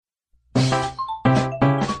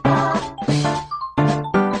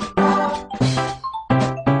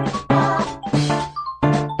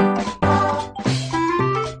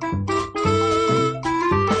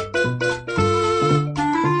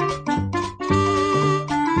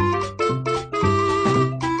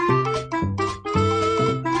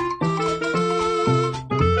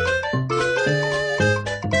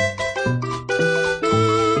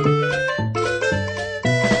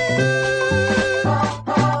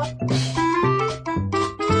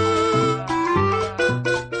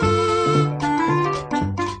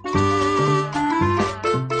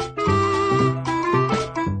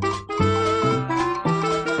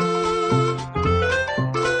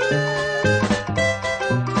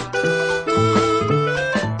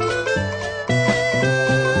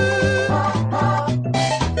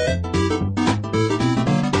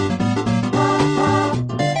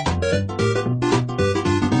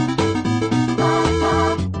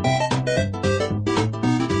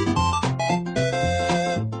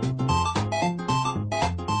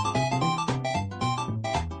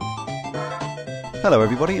Hello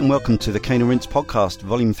everybody and welcome to the Cane and Rinse podcast,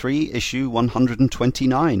 Volume 3, Issue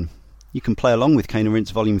 129. You can play along with Cane and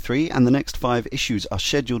Rinse Volume 3 and the next 5 issues are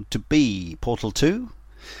scheduled to be Portal 2,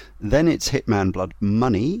 then it's Hitman Blood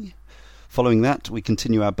Money. Following that we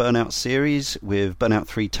continue our Burnout series with Burnout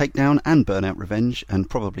 3 Takedown and Burnout Revenge and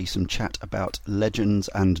probably some chat about Legends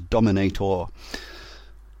and Dominator.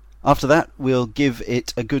 After that we'll give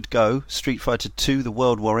it a good go, Street Fighter 2 The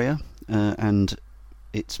World Warrior and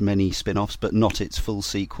its many spin-offs, but not its full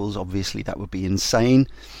sequels. Obviously that would be insane.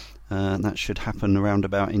 That should happen around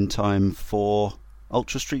about in time for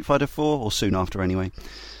Ultra Street Fighter 4, or soon after anyway.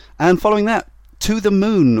 And following that, To the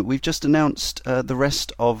Moon. We've just announced the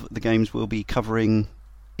rest of the games we'll be covering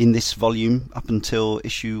in this volume up until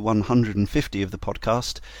issue 150 of the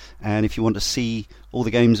podcast. And if you want to see all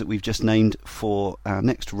the games that we've just named for our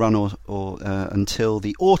next run or until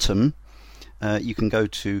the autumn, you can go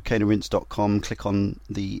to caneandrinse.com, click on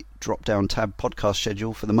the drop-down tab podcast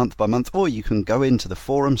schedule for the month by month, or you can go into the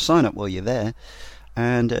forum, sign up while you're there,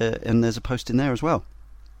 and there's a post in there as well.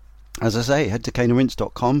 As I say, head to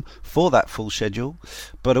caneandrinse.com for that full schedule,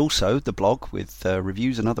 but also the blog with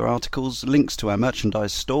reviews and other articles, links to our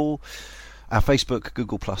merchandise stall, our Facebook,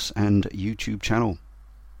 Google+, and YouTube channel.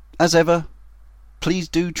 As ever, please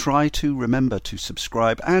do try to remember to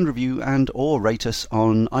subscribe and review and or rate us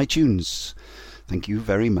on iTunes. Thank you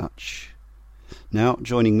very much. Now,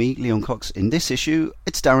 joining me, Leon Cox, in this issue,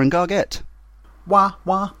 it's Darren Gargett. Wah,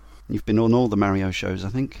 wah. You've been on all the Mario shows, I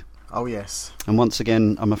think. Oh, yes. And once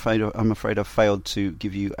again, I'm afraid I've failed to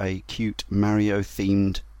give you a cute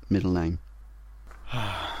Mario-themed middle name.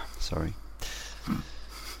 Sorry.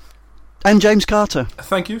 And James Carter.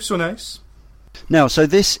 Thank you, so nice. Now, so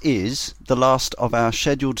this is the last of our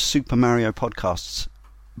scheduled Super Mario podcasts,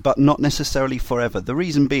 but not necessarily forever. The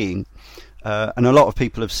reason being, and a lot of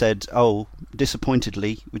people have said,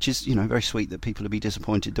 disappointedly, which is, very sweet that people will be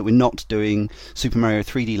disappointed that we're not doing Super Mario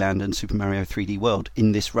 3D Land and Super Mario 3D World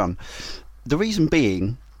in this run. The reason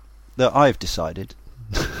being that I've decided,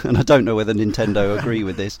 and I don't know whether Nintendo agree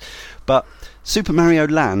with this, but Super Mario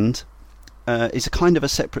Land is a kind of a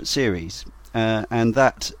separate series, and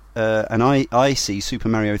I see Super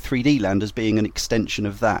Mario 3D Land as being an extension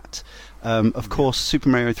of that. Of course, Super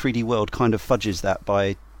Mario 3D World kind of fudges that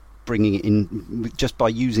by bringing it in, just by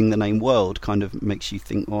using the name World kind of makes you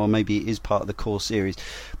think, maybe it is part of the core series.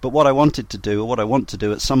 But what I want to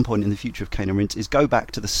do at some point in the future of Cane and Rinse is go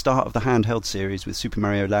back to the start of the handheld series with Super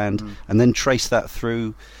Mario Land and then trace that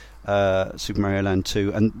through Super Mario Land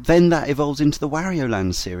 2, and then that evolves into the Wario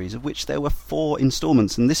Land series, of which there were 4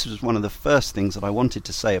 installments. And this was one of the first things that I wanted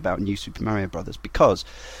to say about New Super Mario Brothers, because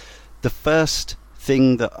the first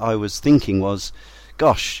thing that I was thinking was,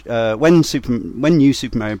 gosh, when New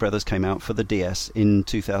Super Mario Brothers came out for the DS in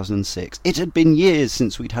 2006, it had been years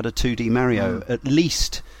since we'd had a 2D Mario, at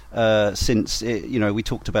least since we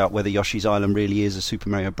talked about whether Yoshi's Island really is a Super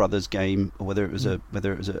Mario Brothers game or whether it was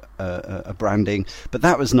a branding. But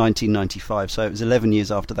that was 1995, so it was 11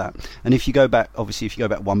 years after that. And if you go back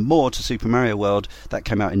one more to Super Mario World, that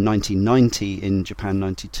came out in 1990 in Japan,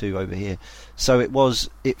 92 over here. So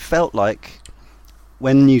it felt like,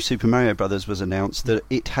 when New Super Mario Brothers was announced, that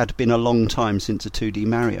it had been a long time since a 2D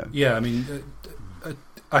Mario. Yeah, I mean,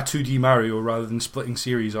 a 2D Mario, rather than splitting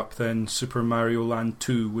series up, then Super Mario Land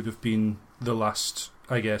 2 would have been the last,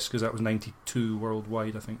 I guess, because that was 92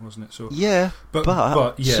 worldwide, I think, wasn't it? So yeah,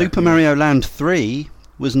 but yeah, Super Mario Land 3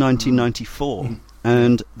 was 1994,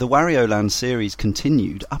 and the Wario Land series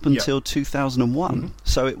continued up until 2001.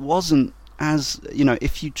 So it wasn't as,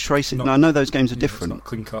 if you trace it... Now, I know those games are different. It's not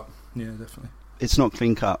clean cut. Yeah, definitely. It's not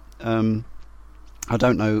clean cut. I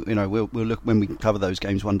don't know. We'll look when we cover those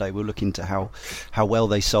games one day. We'll look into how well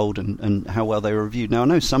they sold and how well they were reviewed. Now I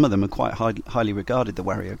know some of them are quite highly regarded, the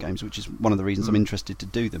Wario games, which is one of the reasons I'm interested to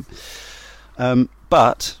do them.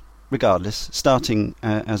 But regardless, starting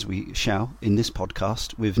as we shall in this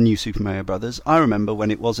podcast with New Super Mario Brothers, I remember when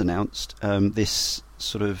it was announced, this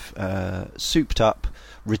sort of souped up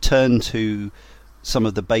return to some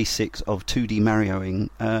of the basics of 2D Marioing.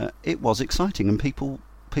 It was exciting, and people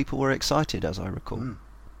were excited, as I recall.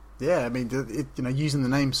 Yeah, I mean, using the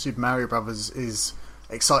name Super Mario Brothers is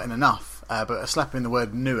exciting enough, but slapping the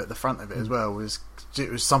word "new" at the front of it as well was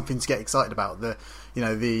something to get excited about. The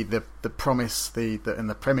promise, and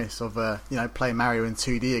the premise of playing Mario in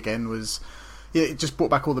 2D again was. Yeah, it just brought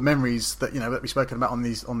back all the memories that that we've spoken about on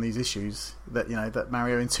these issues. That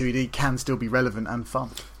Mario in 2D can still be relevant and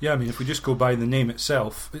fun. Yeah, I mean, if we just go by the name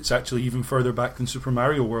itself, it's actually even further back than Super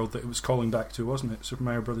Mario World that it was calling back to, wasn't it? Super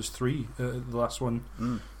Mario Brothers 3, the last one.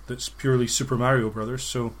 That's purely Super Mario Brothers.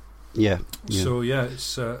 So yeah. So yeah,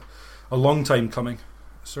 it's a long time coming,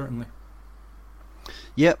 certainly.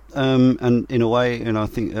 Yep, and in a way, I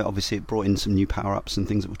think obviously it brought in some new power-ups and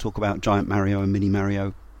things that we'll talk about, Giant Mario and Mini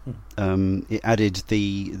Mario. It added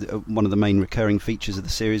one of the main recurring features of the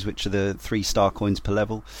series, which are the 3 star coins per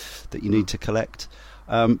level that you need to collect.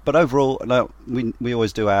 But overall, we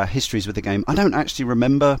always do our histories with the game. I don't actually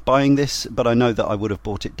remember buying this, but I know that I would have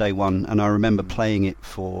bought it day one, and I remember playing it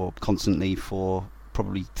constantly for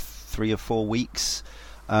probably 3 or 4 weeks.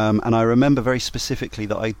 And I remember very specifically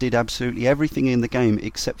that I did absolutely everything in the game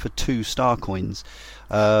except for 2 star coins.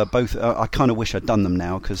 Both I kind of wish I'd done them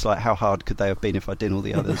now, because how hard could they have been if I did all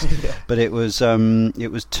the others? Yeah. But it was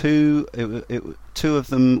two of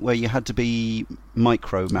them where you had to be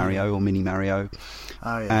Micro Mario or Mini Mario,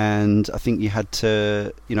 and I think you had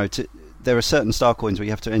to there are certain star coins where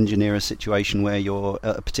you have to engineer a situation where you're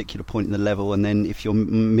at a particular point in the level, and then if you're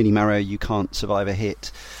Mini Mario, you can't survive a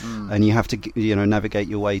hit, and you have to navigate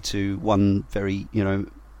your way to one very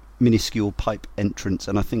minuscule pipe entrance.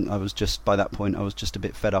 And I think by that point I was just a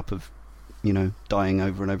bit fed up of dying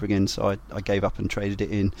over and over again, so I gave up and traded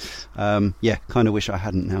it in. Kind of wish I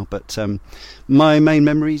hadn't now, but my main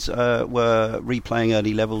memories were replaying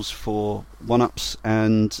early levels for 1-ups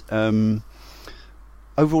and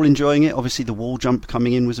overall enjoying it. Obviously the wall jump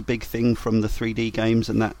coming in was a big thing from the 3D games,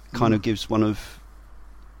 and that kind of gives one of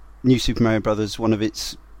New Super Mario Brothers one of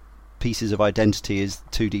its pieces of identity is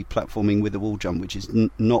 2D platforming with the wall jump, which is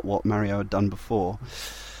not what Mario had done before.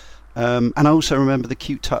 And I also remember the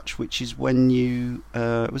cute touch, which is when you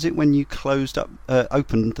when you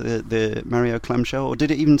opened the Mario clamshell, or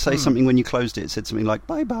did it even say something when you closed it? It said something like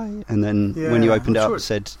bye bye, and then when you opened it up, it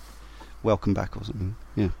said welcome back or something.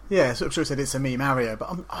 Yeah, so I'm sure it said it's a me Mario,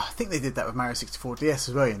 but I think they did that with Mario 64 DS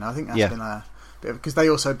as well. I think that's been a bit because they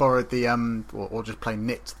also borrowed the or just plain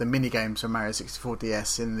nicked the mini games from Mario 64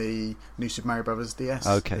 DS in the New Super Mario Brothers DS.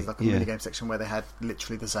 Okay, there's like a mini game section where they had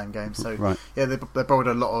literally the same game. So right. they borrowed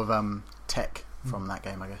a lot of tech from that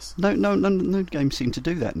game, I guess. No games seem to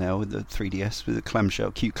do that now with the 3DS with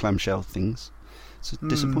the cute clamshell things. It's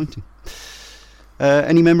disappointing.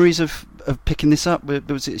 Any memories of picking this up?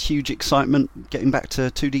 Was it huge excitement getting back to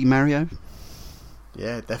 2D Mario?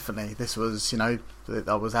 Yeah, definitely. This was, I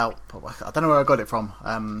was out. I don't know where I got it from.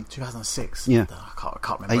 2006. Yeah, I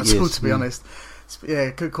can't remember at all, to be honest.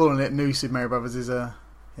 Yeah, calling it New Super Mario Brothers is a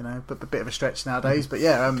bit of a stretch nowadays. But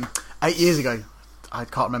 8 years ago, I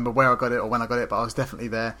can't remember where I got it or when I got it, but I was definitely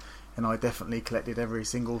there. And I definitely collected every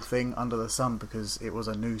single thing under the sun because it was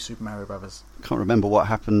a new Super Mario Brothers. Can't remember what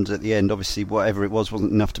happened at the end. Obviously, whatever it was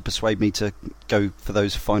wasn't enough to persuade me to go for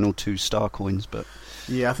those final 2 star coins. But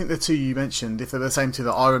yeah, I think the 2 you mentioned, if they're the same 2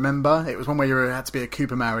 that I remember, it was one where you had to be a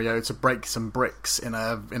Koopa Mario to break some bricks in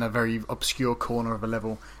a very obscure corner of a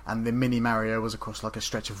level, and the Mini Mario was across like a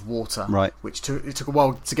stretch of water, right? Which it took a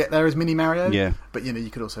while to get there as Mini Mario. Yeah, but you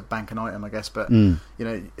could also bank an item, I guess. But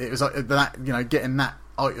it was like that. Getting that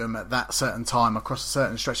item at that certain time across a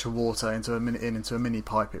certain stretch of water into a mini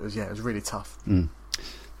pipe, it was really tough.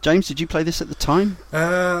 James, did you play this at the time?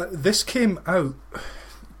 This came out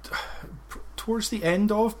towards the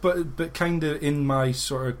end of, but kind of in my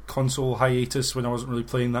sort of console hiatus when I wasn't really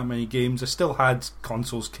playing that many games. I still had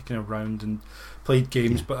consoles kicking around and played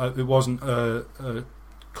games, but it wasn't a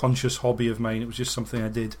conscious hobby of mine. It was just something I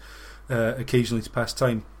did occasionally to pass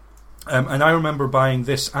time. And I remember buying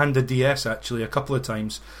this and a DS actually a couple of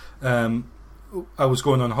times. I was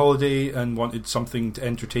going on holiday and wanted something to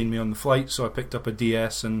entertain me on the flight, so I picked up a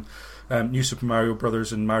DS, and New Super Mario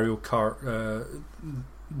Brothers and Mario Kart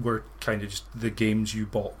were kind of just the games you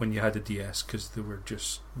bought when you had a DS because they were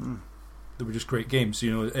just great games.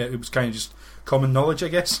 It was kind of just common knowledge, I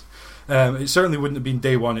guess. It certainly wouldn't have been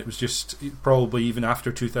day one. It was just probably even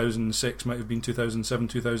after 2006, might have been 2007,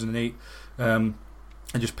 2008.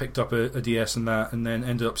 I just picked up a DS and then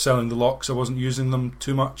ended up selling the locks. I wasn't using them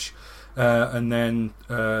too much. And then,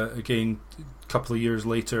 again, a couple of years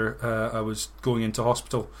later, I was going into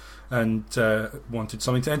hospital and wanted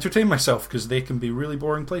something to entertain myself because they can be really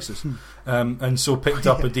boring places. And so picked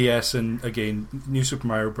up a DS, and again, New Super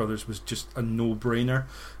Mario Brothers was just a no-brainer.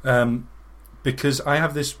 Because I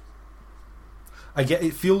have this...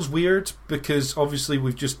 it feels weird because obviously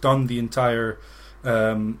we've just done the entire...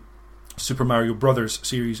 Super Mario Brothers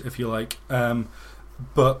series, if you like,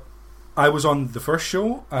 but I was on the first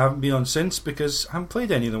show. I haven't been on since because I haven't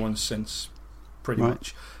played any of the ones since, pretty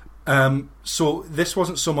much. So this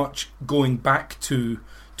wasn't so much going back to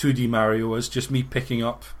 2D Mario as just me picking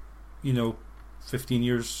up, 15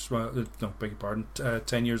 years, no, beg your pardon,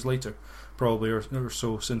 10 years later, probably or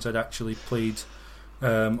so since I'd actually played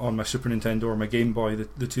on my Super Nintendo or my Game Boy the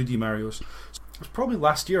 2D Marios. It was probably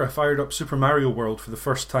last year I fired up Super Mario World for the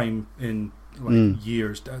first time in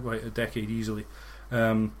years, like a decade easily,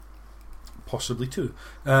 possibly 2.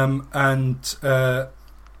 And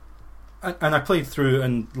I played through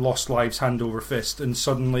and lost lives hand over fist, and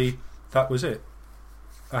suddenly that was it.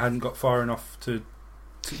 I hadn't got far enough to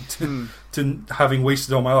having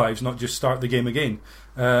wasted all my lives, not just start the game again.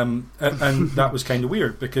 And that was kind of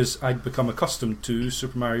weird, because I'd become accustomed to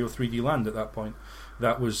Super Mario 3D Land at that point.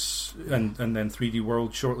 That was and then 3D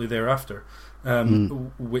World shortly thereafter,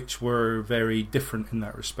 which were very different in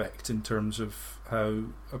that respect, in terms of how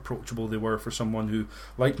approachable they were for someone who,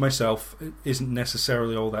 like myself, isn't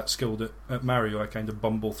necessarily all that skilled at Mario. I kind of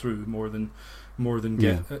bumble through more than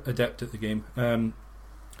get adept at the game.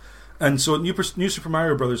 And so New Super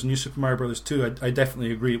Mario Brothers and New Super Mario Brothers 2, I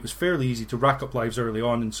definitely agree. It was fairly easy to rack up lives early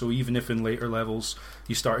on, and so even if in later levels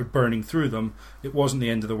you started burning through them, it wasn't the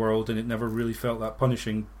end of the world, and it never really felt that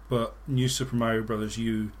punishing. But New Super Mario Brothers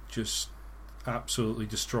U just absolutely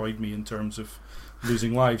destroyed me in terms of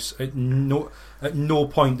losing lives. At no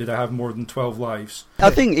point did I have more than 12 lives.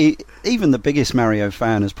 I think even the biggest Mario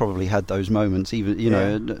fan has probably had those moments.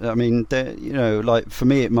 Even I mean, like for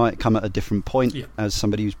me, it might come at a different point. Yeah. As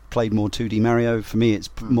somebody who's played more 2D Mario, for me, it's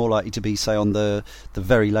more likely to be, say, on the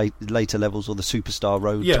very later levels, or the Superstar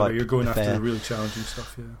Road. Yeah, type where you're going affair, after the really challenging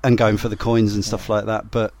stuff. Yeah, and going for the coins and stuff like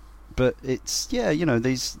that. But it's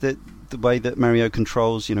the way that Mario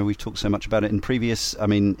controls, we've talked so much about it in previous. I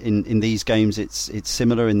mean, in these games, it's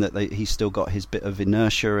similar in that he's still got his bit of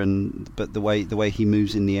inertia, but the way he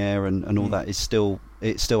moves in the air and all that is still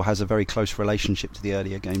has a very close relationship to the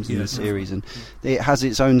earlier games in the series, and it has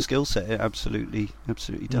its own skill set. It absolutely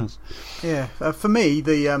does. Yeah, for me,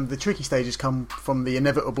 the tricky stages come from the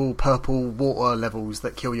inevitable purple water levels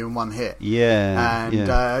that kill you in one hit. Yeah, and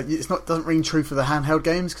it doesn't ring true for the handheld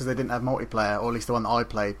games, because they didn't have multiplayer, or at least the one that I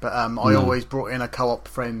played. But I always brought in a co-op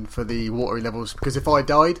friend for the watery levels, because if I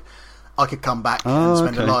died, I could come back and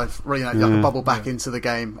spend a life, I could bubble back into the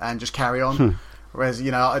game and just carry on. Whereas,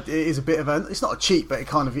 it is a bit of it's not a cheat, but it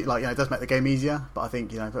kind of, it does make the game easier. But I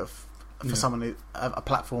think, for someone who, a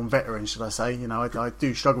platform veteran, should I say, I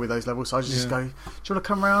do struggle with those levels. So I just go, do you want to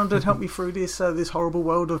come around and help me through this horrible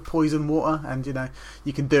world of poison water? And,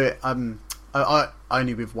 you can do it. I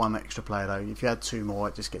only with one extra player, though. If you had 2 more,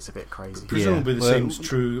 it just gets a bit crazy. Presumably the same's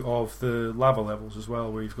true of the lava levels as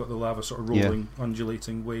well, where you've got the lava sort of rolling,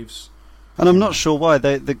 undulating waves. And I'm not sure why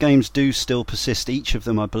the games do still persist, each of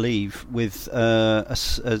them, I believe, with a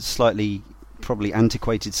slightly probably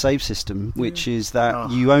antiquated save system, which is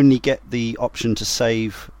that you only get the option to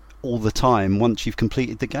save all the time once you've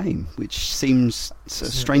completed the game, which seems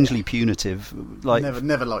strangely punitive. Like,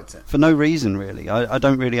 never liked it for no reason, really. I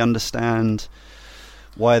don't really understand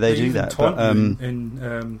why they do that. But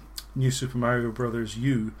in New Super Mario Brothers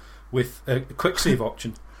U with a quick save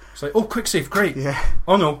option. It's like, quick save, great. Yeah.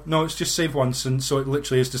 Oh no, it's just save once, and so it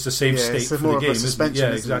literally is just a save state for the game. Isn't it?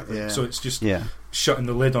 Yeah, exactly. Yeah. So it's just shutting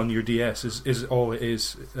the lid on your DS is all it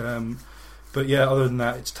is. But yeah, other than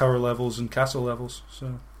that, it's tower levels and castle levels.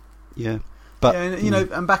 So yeah. But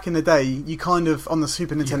and back in the day, you kind of, on the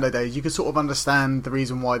Super Nintendo days, you could sort of understand the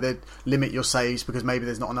reason why they'd limit your saves, because maybe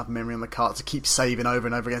there's not enough memory on the cart to keep saving over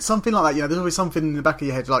and over again. Something like that. There's always something in the back of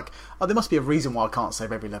your head like, there must be a reason why I can't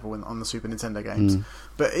save every level on the Super Nintendo games.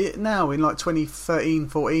 But now, in like 2013,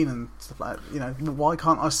 14 and stuff like that, why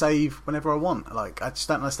can't I save whenever I want? Like, I just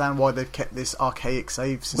don't understand why they've kept this archaic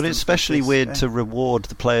save system. Well, it's especially weird to reward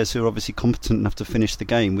the players who are obviously competent enough to finish the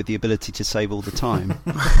game with the ability to save all the time.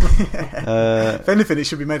 If anything, it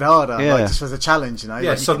should be made harder, just as a challenge. Yeah,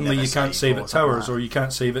 like suddenly you can't save at towers, or you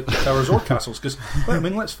can't save at towers or castles. Because,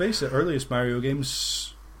 let's face it, earliest Mario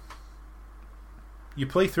games, you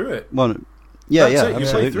play through it. Well, you absolutely.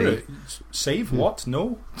 play through it. Save what?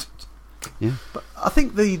 No. Yeah, but I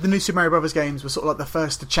think the new Super Mario Brothers games were sort of like the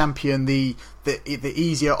first to champion the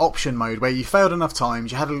easier option mode, where you failed enough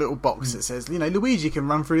times, you had a little box that says, Luigi can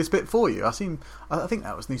run through this bit for you. I think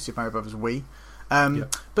that was New Super Mario Brothers Wii.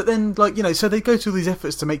 But then, so they go to all these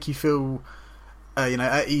efforts to make you feel,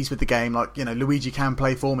 at ease with the game. Like, Luigi can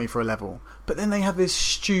play for me for a level. But then they have this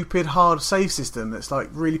stupid hard save system that's like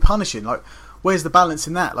really punishing. Like, where's the balance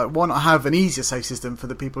in that? Like, why not have an easier save system for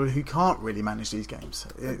the people who can't really manage these games?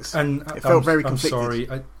 It felt very conflicted. I'm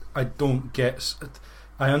sorry, I don't get.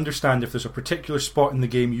 I understand if there's a particular spot in the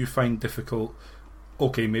game you find difficult.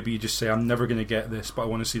 Okay, maybe you just say, I'm never going to get this, but I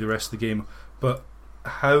want to see the rest of the game. But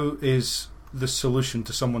how is the solution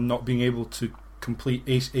to someone not being able to complete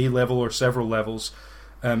a level or several levels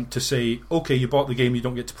to say, okay, you bought the game, you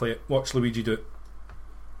don't get to play it, watch Luigi do it?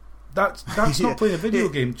 That's not playing a video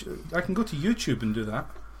game. I can go to YouTube and do that.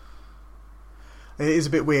 It is a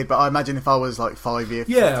bit weird, but I imagine if I was like 4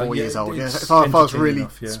 years old, if I was really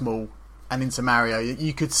small, and into Mario,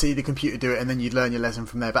 you could see the computer do it, and then you'd learn your lesson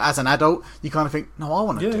from there. But as an adult, you kind of think, no, I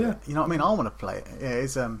want to do it. You know what I mean? I want to play it. Yeah,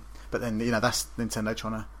 it's but then that's Nintendo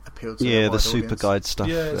trying to appeal to the Super audience. Guide stuff.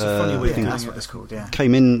 Yeah, it's a funny way. That's what it's called. Yeah,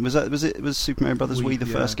 came in. Was Super Mario Brothers Wii the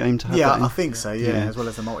first game to have that in? I think so. Yeah, as well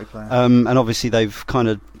as the multiplayer. And obviously they've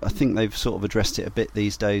I think they've sort of addressed it a bit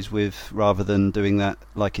these days with, rather than doing that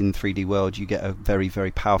like in 3D World, you get a very,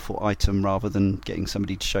 very powerful item rather than getting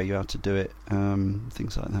somebody to show you how to do it,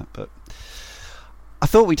 things like that. But I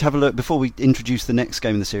thought we'd have a look before we introduce the next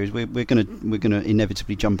game in the series. We're gonna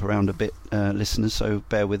inevitably jump around a bit, listeners, so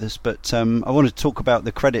bear with us. But I want to talk about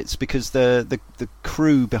the credits, because the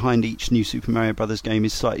crew behind each new Super Mario Brothers game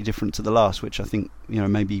is slightly different to the last, which I think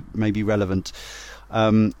may be relevant.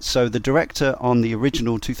 So the director on the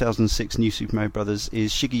original 2006 New Super Mario Brothers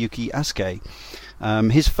is Shigeyuki Asuke.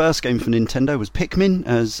 His first game for Nintendo was Pikmin,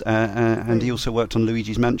 and he also worked on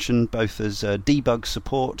Luigi's Mansion, both as debug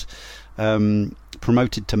support,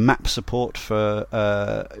 promoted to map support for,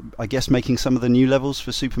 I guess, making some of the new levels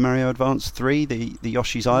for Super Mario Advance 3, the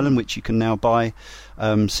Yoshi's Island, which you can now buy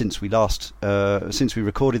since we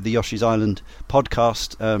recorded the Yoshi's Island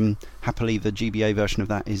podcast. Happily, the GBA version of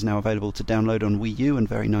that is now available to download on Wii U, and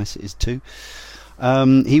very nice it is too.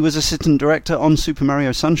 He was assistant director on Super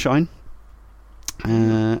Mario Sunshine,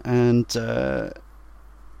 and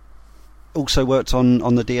also worked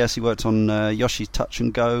on the DS. He worked on Yoshi's Touch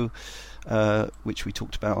and Go, which we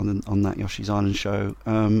talked about on that Yoshi's Island show.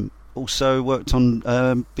 Also worked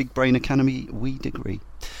on Big Brain Academy Wii Degree.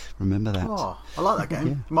 Remember that? Oh, I like that game.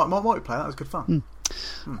 Yeah. Might play. That was good fun.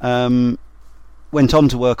 Went on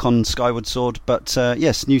to work on Skyward Sword, but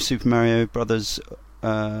yes, New Super Mario Brothers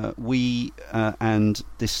Wii, and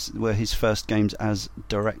this were his first games as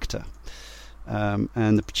director.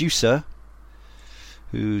 And the producer,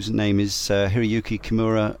 whose name is Hiroyuki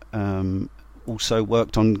Kimura, also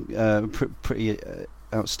worked on pretty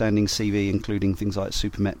outstanding CV, including things like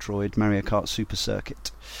Super Metroid, Mario Kart Super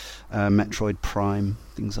Circuit, Metroid Prime,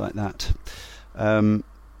 things like that.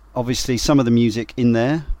 Obviously, some of the music in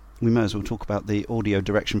there, we may as well talk about the audio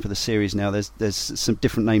direction for the series now. There's some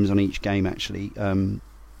different names on each game, actually.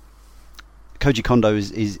 Koji Kondo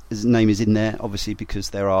his name is in there, obviously,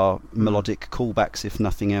 because there are melodic callbacks, if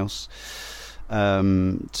nothing else,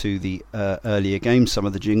 to the earlier games, some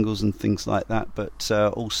of the jingles and things like that. But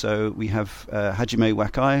also we have Hajime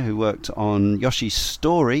Wakai, who worked on Yoshi's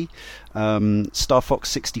Story, Star Fox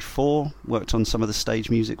 64, worked on some of the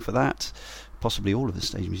stage music for that, possibly all of the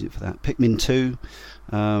stage music for that, Pikmin 2,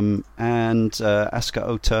 and Asuka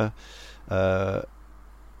Ota,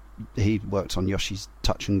 he worked on Yoshi's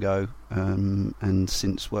Touch and Go, and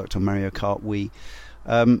since worked on Mario Kart Wii.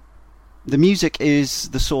 The music is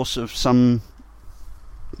the source of some,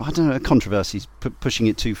 I don't know, controversies, pushing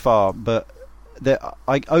it too far, but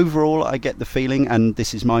overall I get the feeling, and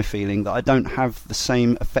this is my feeling, that I don't have the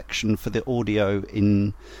same affection for the audio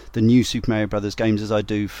in the new Super Mario Brothers games as I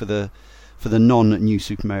do for the non-new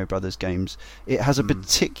Super Mario Brothers games. It has a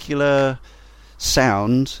particular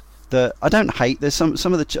sound that I don't hate. There's some of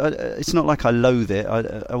the. It's not like I loathe it.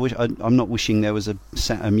 I'm not wishing there was a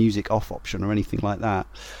music off option or anything like that.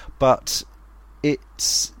 But it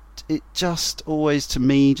just always, to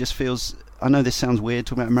me, just feels. I know this sounds weird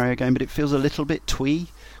talking about a Mario game, but it feels a little bit twee.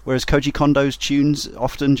 Whereas Koji Kondo's tunes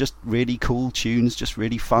often just really cool tunes, just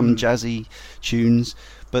really fun jazzy tunes.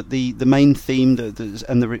 But the main theme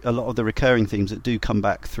and a lot of the recurring themes that do come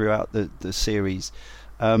back throughout the series.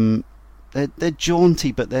 They're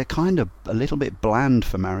jaunty, but they're kind of a little bit bland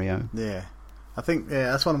for Mario. Yeah, I think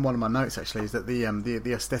that's one of my notes actually, is that the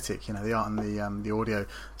aesthetic, the art and the audio,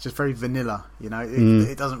 it's just very vanilla.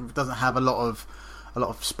 It doesn't have a lot of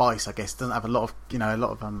spice. I guess it doesn't have a lot of I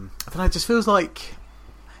don't know. It just feels like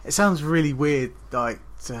it sounds really weird. Like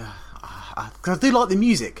because I do like the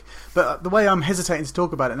music, but the way I'm hesitating to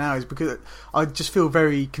talk about it now is because I just feel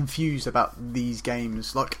very confused about these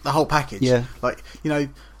games, like the whole package. Yeah, like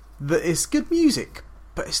it's good music,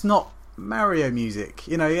 but it's not Mario music,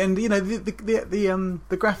 and the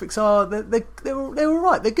graphics are they're all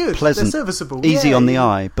right, they're good, pleasant, they're serviceable, easy on the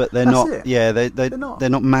eye, but they're not. It. Yeah, they're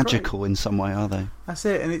not magical in some way, are they? That's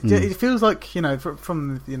it, and it feels like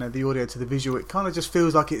from the audio to the visual, it kind of just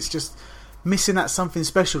feels like it's just missing that something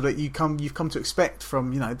special that you've come to expect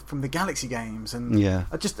from from the Galaxy games, and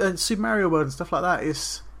Super Mario World and stuff like that.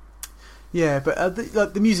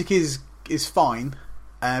 But the music is fine.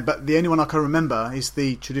 But the only one I can remember is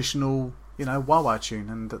the traditional, wah-wah tune,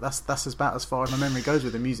 and that's about as far as my memory goes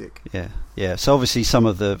with the music. Yeah. So obviously some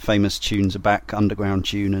of the famous tunes are back, Underground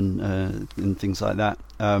Tune and things like that.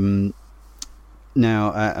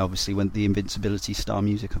 Now, obviously, when the invincibility star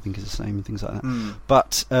music, I think, is the same and things like that.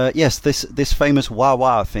 But yes, this famous wah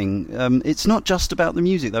wah thing. It's not just about the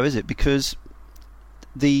music, though, is it? Because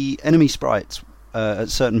the enemy sprites at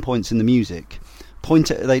certain points in the music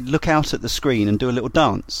they look out at the screen and do a little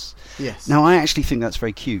dance. Yes. Now, I actually think that's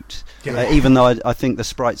very cute, even though I think the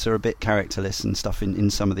sprites are a bit characterless and stuff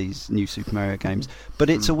in some of these new Super Mario games.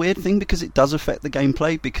 But it's a weird thing because it does affect the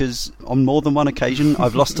gameplay, because on more than one occasion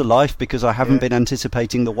I've lost a life because I haven't been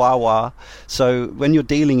anticipating the wah-wah. So when you're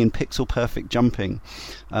dealing in pixel-perfect jumping,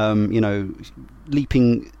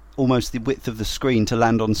 leaping almost the width of the screen to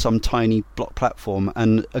land on some tiny block platform,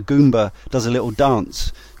 and a Goomba does a little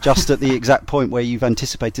dance just at the exact point where you've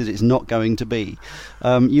anticipated it's not going to be,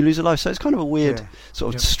 you lose a life. So it's kind of a weird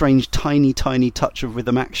sort of strange tiny touch of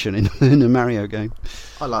rhythm action in a Mario game.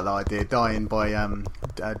 I like that idea, dying by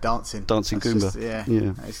dancing Goomba.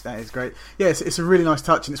 That is great. It's a really nice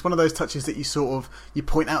touch, and it's one of those touches that you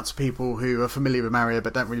point out to people who are familiar with Mario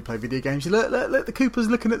but don't really play video games. You look the Koopa's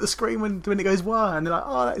looking at the screen when it goes wow, and they're like,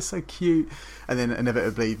 oh, that is so cute. And then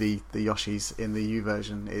inevitably the Yoshis in the U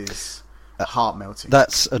version is heart melting.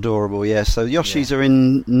 That's adorable. Yeah, so Yoshis are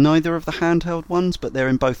in neither of the handheld ones, but they're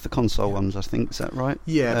in both the console ones, I think. Is that right?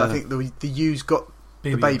 Yeah, but I think the U's got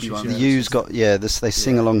the baby one. The U's got they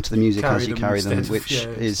sing along to the music as you carry them, which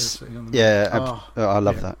is I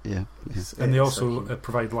love that. Yeah. And they also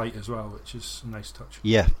provide light as well, which is a nice touch.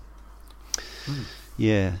 Yeah.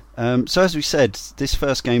 Yeah. So as we said, this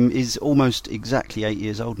first game is almost exactly 8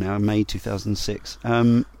 years old now, May 2006.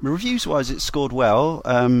 Reviews-wise, it scored well,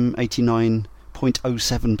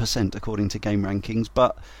 89.07% according to Game Rankings,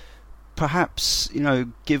 but perhaps,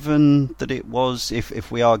 given that it was,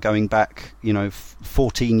 if we are going back,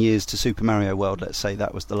 14 years to Super Mario World, let's say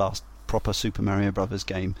that was the last proper Super Mario Brothers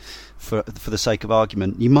game, for the sake of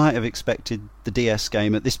argument, you might have expected the DS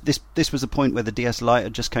game at this was the point where the DS Lite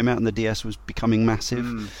had just came out and the DS was becoming massive.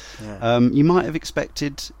 You might have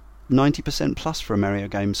expected 90% plus for a Mario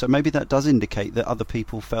game, so maybe that does indicate that other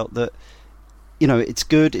people felt that it's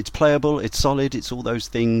good, it's playable, it's solid, it's all those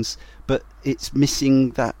things, but it's missing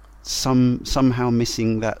that somehow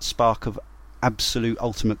missing that spark of absolute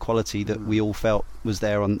ultimate quality that we all felt was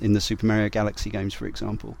there in the Super Mario Galaxy games, for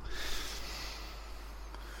example.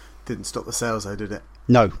 Didn't stop the sales though, did it?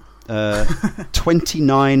 No.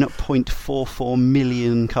 29.44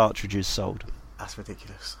 million cartridges sold. That's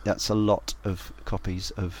ridiculous. That's a lot of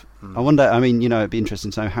copies of... I wonder, it'd be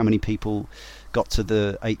interesting to know how many people got to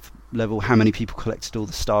the 8th level, how many people collected all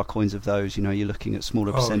the star coins of those. You're looking at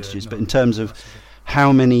smaller percentages, but in terms of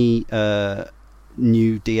how many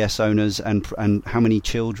new DS owners and how many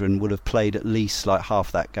children would have played at least like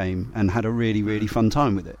half that game and had a really, really fun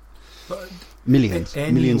time with it. But millions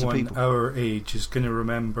of people. Our age is going to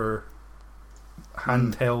remember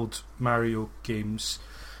handheld Mario games,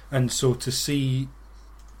 and so to see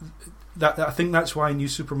that, I think that's why New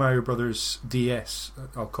Super Mario Brothers DS,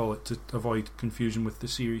 I'll call it to avoid confusion with the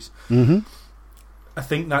series. I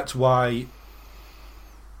think that's why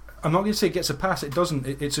I'm not going to say it gets a pass. It doesn't.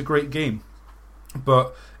 It's a great game,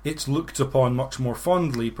 but it's looked upon much more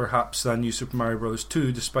fondly perhaps than New Super Mario Bros.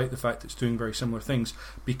 2, despite the fact it's doing very similar things,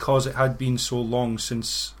 because it had been so long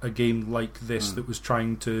since a game like this that was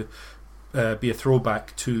trying to be a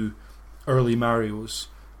throwback to early Marios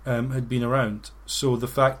had been around. So the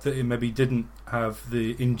fact that it maybe didn't have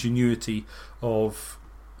the ingenuity of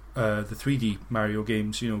the 3D Mario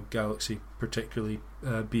games, Galaxy particularly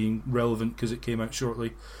being relevant because it came out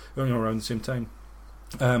shortly around the same time,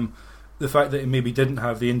 the fact that it maybe didn't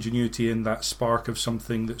have the ingenuity and that spark of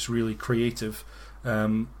something that's really creative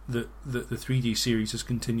that the 3D series has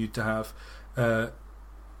continued to have,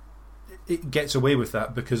 it gets away with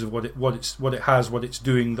that because of what it's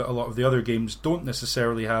doing that a lot of the other games don't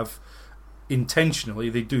necessarily have intentionally.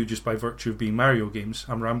 They do just by virtue of being Mario games.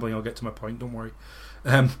 I'm rambling, I'll get to my point, don't worry.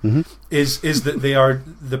 Is that they are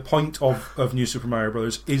the point of New Super Mario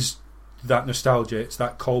Brothers is that nostalgia, it's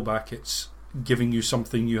that callback, it's giving you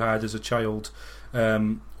something you had as a child,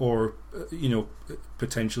 or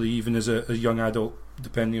potentially even as a young adult,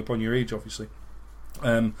 depending upon your age, obviously.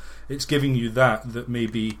 It's giving you that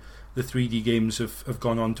maybe the 3D games have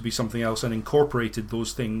gone on to be something else and incorporated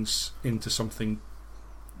those things into something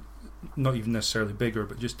not even necessarily bigger,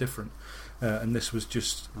 but just different. And this was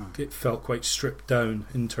just, it felt quite stripped down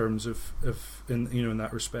in terms of in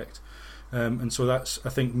that respect. And so that's, I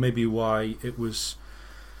think, maybe why it was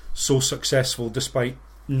so successful, despite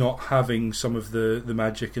not having some of the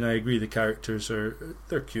magic. And I agree, the characters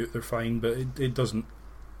they're cute, they're fine, but it doesn't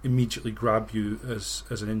immediately grab you as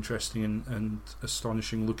an interesting and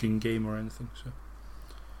astonishing looking game or anything. So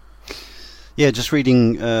Yeah, just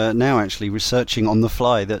reading now, actually, researching on the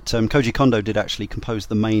fly, that Koji Kondo did actually compose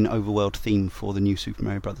the main overworld theme for the new Super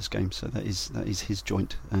Mario Brothers game, so that is his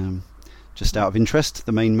joint. Just out of interest,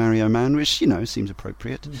 the main Mario Man, which seems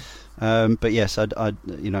appropriate. But yes, I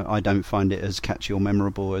don't find it as catchy or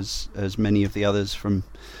memorable as many of the others from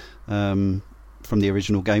the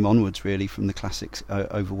original game onwards, really, from the classic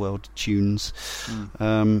overworld tunes.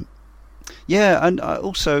 Yeah, and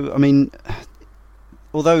also, I mean,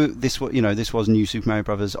 although this was new Super Mario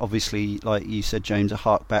Brothers, obviously, like you said, James, a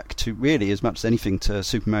hark back to, really, as much as anything, to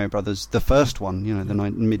Super Mario Brothers, the first one, the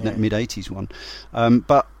mid 80s one.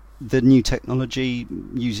 But the new technology,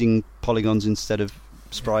 using polygons instead of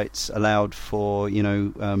sprites, allowed for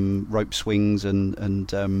rope swings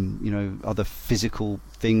and other physical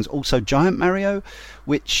things. Also, Giant Mario,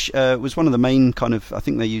 which was one of the main I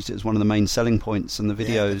think they used it as one of the main selling points in the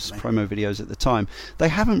videos, promo videos at the time. They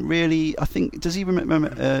haven't really. I think, does he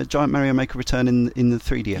remember Giant Mario make a return in the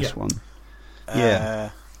 3DS one?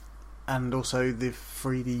 And also the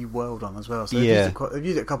 3D World one as well. So they've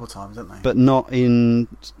used it a couple of times, haven't they? But not in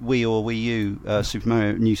Wii or Wii U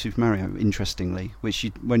New Super Mario, interestingly,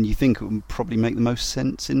 which when you think, it would probably make the most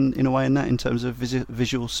sense in a way in terms of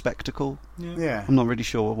visual spectacle. Yeah. I'm not really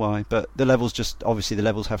sure why, but the levels the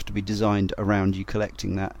levels have to be designed around you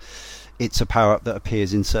collecting that. It's a power-up that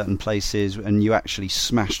appears in certain places, and you actually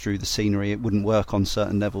smash through the scenery. It wouldn't work on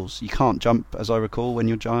certain levels. You can't jump, as I recall, when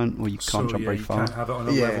you're Giant, or you can't jump very far. You can't have it on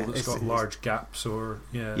a level that's got large gaps, or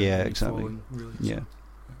exactly. Falling, really. Yeah.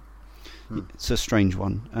 It's a strange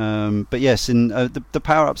one. But yes, in the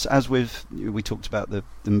power-ups, as we talked about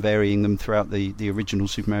them varying them throughout the original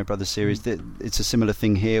Super Mario Brothers series, it's a similar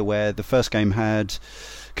thing here, where the first game had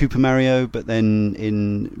Koopa Mario, but then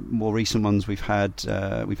in more recent ones we've had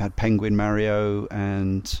Penguin Mario,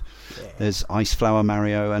 and there's Ice Flower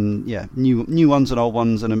Mario, and new ones and old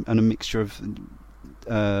ones, and a mixture of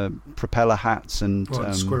propeller hats and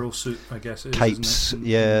squirrel suit, I guess it is, capes, isn't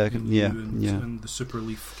it? And the Super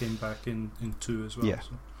Leaf came back in 2 as well.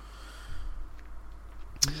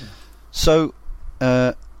 So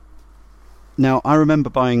now, I remember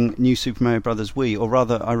buying New Super Mario Brothers Wii, or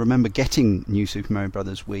rather, I remember getting New Super Mario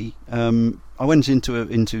Brothers Wii. I went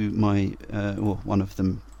into my one of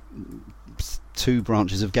them 2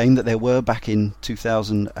 branches of game that there were back in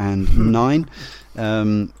 2009,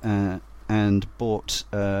 and bought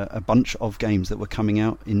a bunch of games that were coming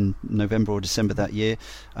out in November or December that year.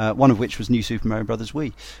 One of which was New Super Mario Brothers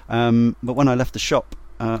Wii. But when I left the shop,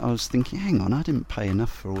 I was thinking, hang on, I didn't pay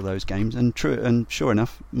enough for all those games, and sure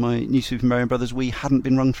enough, my New Super Mario Brothers Wii hadn't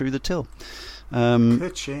been run through the till.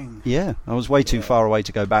 Ka-ching. Yeah, I was way too far away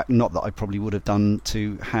to go back. Not that I probably would have done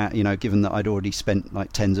given that I'd already spent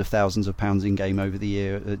like tens of thousands of pounds in game over the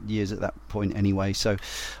years at that point anyway. So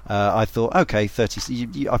I thought, okay,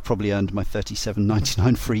 I've probably earned my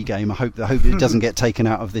 $37.99 free game. I hope it doesn't get taken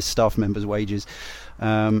out of this staff member's wages.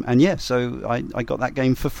 So I got that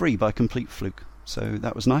game for free by complete fluke. So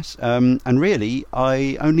that was nice. And really,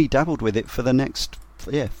 I only dabbled with it for the next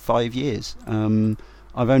 5 years.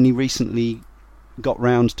 I've only recently got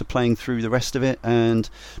round to playing through the rest of it, and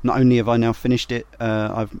not only have I now finished it,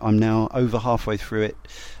 I'm now over halfway through it,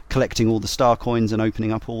 collecting all the star coins and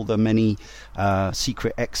opening up all the many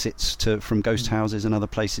secret exits from ghost houses and other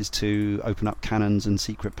places to open up cannons and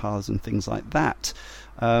secret paths and things like that.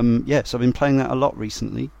 So I've been playing that a lot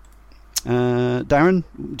recently. Darren,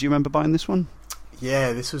 do you remember buying this one?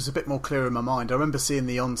 Yeah, this was a bit more clear in my mind. I remember seeing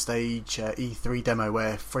the onstage E3 demo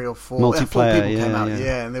where 3 or 4 multiplayer, 4 people came out,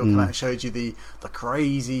 and they all came out and showed you the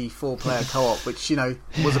crazy 4-player co-op, which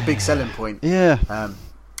was a big selling point. Yeah.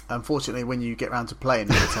 Unfortunately, when you get around to playing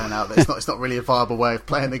it, it'll turn out that it's not really a viable way of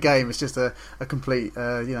playing the game. It's just a complete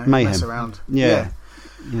mess around. Yeah.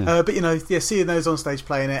 But seeing those on stage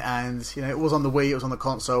playing it, and it was on the Wii, it was on the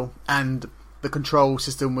console, and the control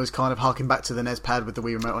system was kind of harking back to the NES pad with the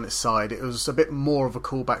Wii remote on its side. It was a bit more of a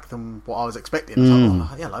callback than what I was expecting.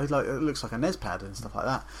 I was like, it looks like a NES pad and stuff like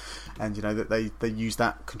that. And that they use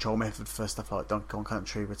that control method for stuff like Donkey Kong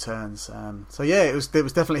Country Returns. It was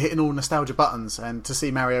definitely hitting all nostalgia buttons. And to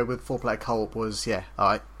see Mario with 4-player co-op was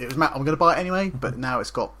alright. It was I'm going to buy it anyway, but now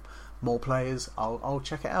it's got more players. I'll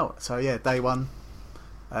check it out. So day one,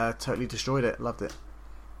 totally destroyed it. Loved it.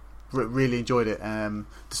 Really enjoyed it,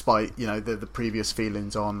 despite the previous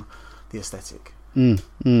feelings on the aesthetic. I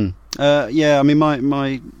mean,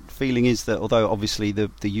 my feeling is that although obviously the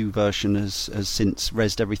U version has since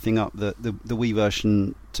rezzed everything up, the Wii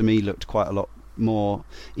version to me looked quite a lot more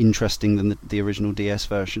interesting than the original DS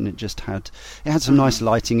version. It had some nice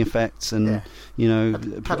lighting effects and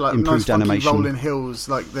had like improved nice animation, rolling hills,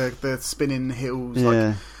 like the spinning hills.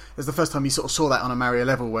 Like, it was the first time you sort of saw that on a Mario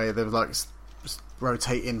level, where there was like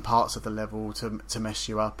rotating parts of the level to mess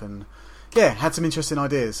you up, and had some interesting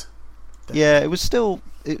ideas. Definitely. Yeah,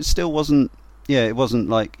 it still wasn't. Yeah, it wasn't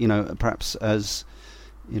like, perhaps as,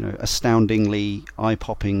 astoundingly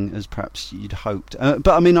eye-popping as perhaps you'd hoped. But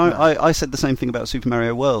I mean, I said the same thing about Super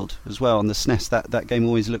Mario World as well on the SNES. That game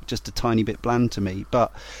always looked just a tiny bit bland to me.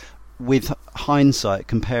 But with hindsight,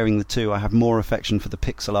 comparing the two, I have more affection for the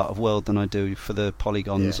pixel art of World than I do for the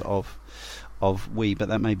polygons of Wii. But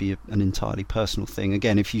that may be an entirely personal thing.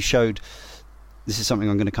 Again, if you showed, this is something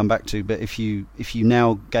I'm going to come back to, but if you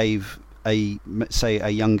now gave a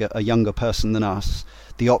younger person than us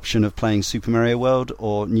the option of playing Super Mario World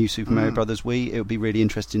or New Super Mario Brothers Wii, it would be really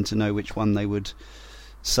interesting to know which one they would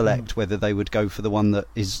select, whether they would go for the one that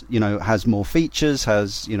is, has more features,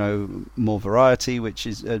 has, more variety, which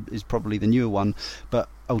is probably the newer one. But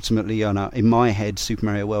ultimately, in my head, Super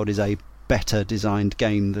Mario World is a better designed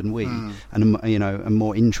game than Wii, and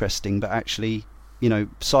more interesting. But actually,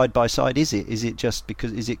 side by side, is it just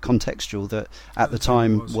because, is it contextual that at the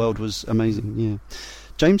time World was amazing? Yeah.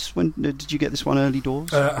 James, when did you get this one early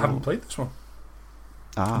doors? I haven't played this one.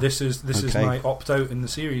 This is my opt out in the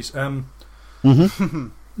series. Not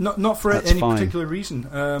for any particular reason.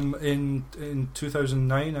 In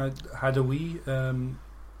 2009, I had a Wii.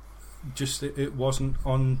 Just it wasn't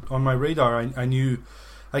on my radar.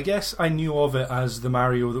 I guess I knew of it as the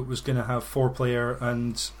Mario that was going to have 4-player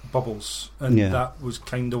and bubbles, and that was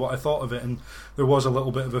kind of what I thought of it. And there was a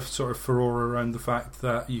little bit of a sort of furore around the fact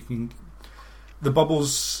that you can, the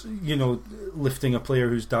bubbles, lifting a player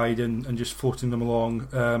who's died and just floating them along.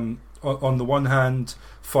 On the one hand,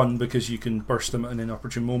 fun because you can burst them at an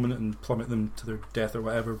inopportune moment and plummet them to their death or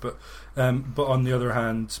whatever. But on the other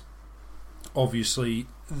hand, obviously,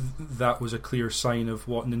 that was a clear sign of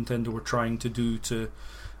what Nintendo were trying to do to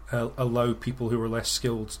allow people who were less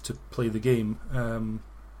skilled to play the game,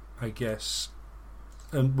 I guess.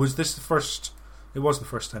 And was this the first? It was the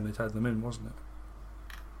first time they'd had them in, wasn't it?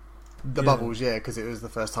 The bubbles, because it was the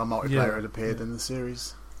first time multiplayer had appeared in the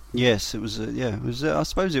series. Yes, it was. I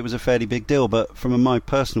suppose it was a fairly big deal, but from my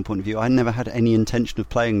personal point of view, I never had any intention of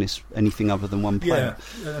playing anything other than one player. Yeah,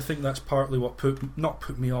 and I think that's partly what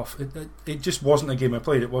put me off. It just wasn't a game I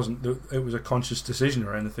played. It wasn't. It was a conscious decision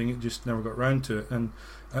or anything. It just never got round to it, and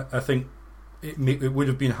I think it would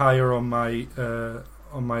have been higher on my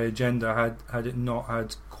agenda had it not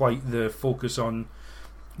had quite the focus on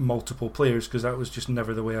multiple players, because that was just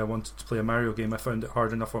never the way I wanted to play a Mario game. I found it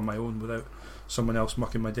hard enough on my own without someone else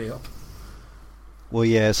mucking my day up. Well,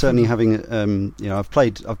 yeah, certainly having I've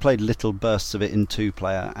played little bursts of it in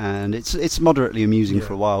 2-player, and it's moderately amusing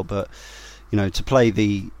for a while. But to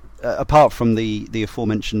play apart from the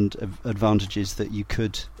aforementioned advantages that you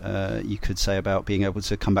could say about being able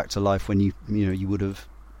to come back to life when you would have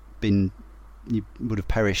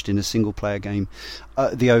perished in a single player game,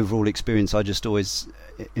 the overall experience I just always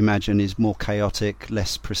imagine is more chaotic,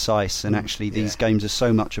 less precise, and actually these games are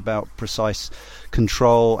so much about precise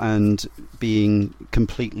control and being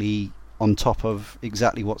completely on top of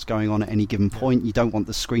exactly what's going on at any given point. You don't want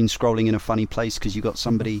the screen scrolling in a funny place because you've got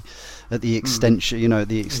somebody at the extension,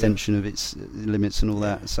 of its limits and all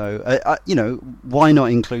that. So why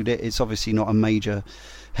not include it? It's obviously not a major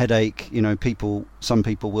headache. Some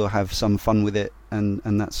people will have some fun with it,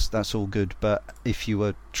 and that's all good. But if you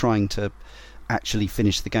were trying to actually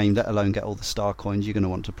finish the game, let alone get all the star coins, you're going to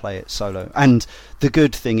want to play it solo. And the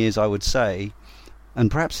good thing is, I would say, and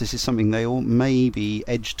perhaps this is something they all maybe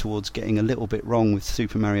edged towards getting a little bit wrong with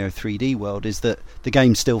Super Mario 3D World, is that the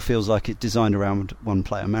game still feels like it's designed around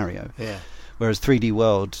one-player Mario. Yeah. Whereas 3D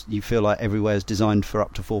World, you feel like everywhere is designed for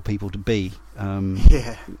up to 4 people to be.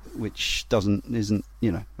 Which isn't.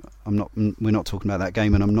 We're not talking about that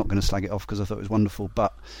game, and I'm not going to slag it off because I thought it was wonderful.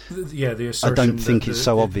 But the assertion I don't think it's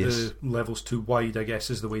so obvious. The level's too wide, I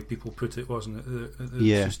guess, is the way people put it, wasn't it?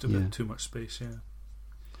 It's just a bit too much space. Yeah.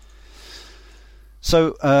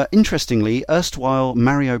 So, interestingly, erstwhile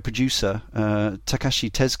Mario producer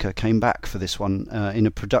Takashi Tezuka came back for this one in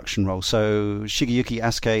a production role. So Shigeyuki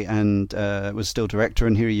Asuke was still director,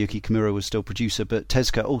 and Hiroyuki Kimura was still producer. But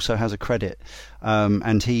Tezuka also has a credit,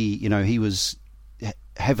 and he was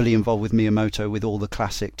heavily involved with Miyamoto with all the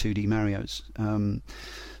classic 2D Marios.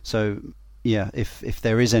 So yeah, if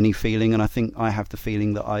there is any feeling, and I think I have the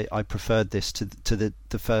feeling that I preferred this to the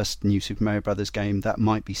first New Super Mario Brothers game, that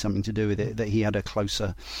might be something to do with it, that he had a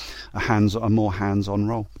more hands-on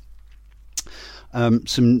role.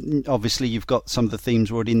 Obviously you've got some of the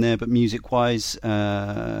themes already in there, but music-wise,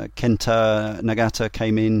 Kenta Nagata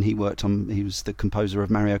came in. He was the composer of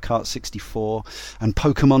Mario Kart 64 and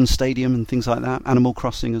Pokemon Stadium and things like that. Animal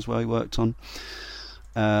Crossing as well he worked on.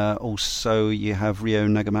 Also, you have Ryo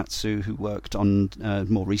Nagamatsu, who worked on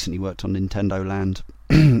more recently worked on Nintendo Land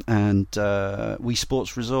and Wii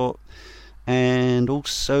Sports Resort, and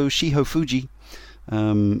also Shiho Fuji,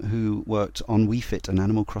 who worked on Wii Fit and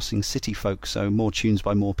Animal Crossing City Folk. So more tunes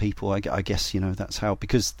by more people. I guess that's how,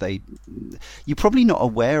 because you're probably not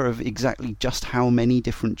aware of exactly just how many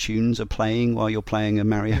different tunes are playing while you're playing a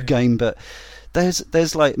Mario game, but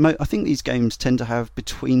there's like, I think these games tend to have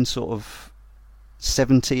between sort of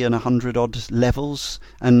 70 and 100 odd levels,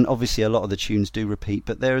 and obviously a lot of the tunes do repeat,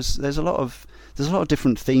 but there's a lot of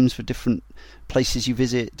different themes for different places you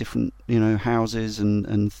visit, different houses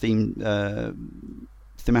and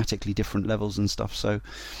thematically different levels and stuff. So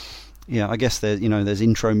yeah, I guess there's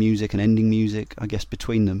intro music and ending music, I guess,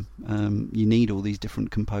 between them. You need all these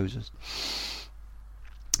different composers.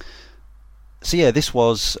 So yeah, this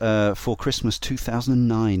was for Christmas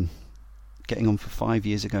 2009, getting on for 5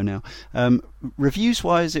 years ago now. Reviews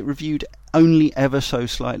wise, it reviewed only ever so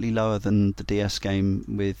slightly lower than the DS game,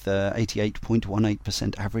 with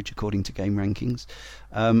 88.18% average according to Game Rankings.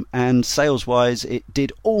 And sales wise, it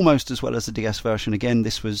did almost as well as the DS version. Again,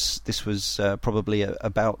 this was probably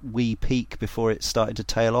about Wii peak before it started to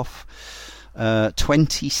tail off.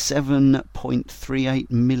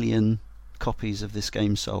 27.38 million copies of this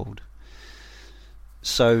game sold.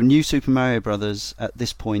 So New Super Mario Brothers at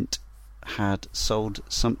this point had sold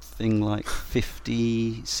something like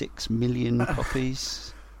 56 million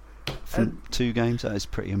copies from 2 games. That is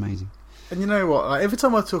pretty amazing. And you know what? Like, every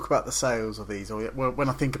time I talk about the sales of these, or when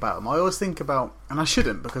I think about them, I always think about, and I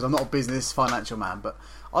shouldn't because I'm not a business financial man, but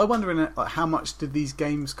I wonder like how much did these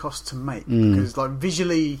games cost to make? Because like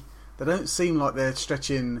visually, they don't seem like they're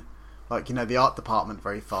stretching like the art department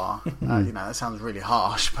very far. That sounds really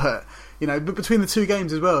harsh, but but between the 2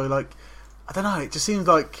 games as well, like I don't know, it just seems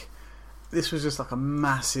like this was just like a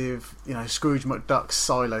massive, Scrooge McDuck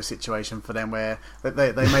silo situation for them, where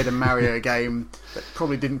they made a Mario game that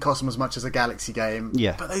probably didn't cost them as much as a Galaxy game.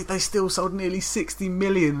 Yeah. But they still sold nearly 60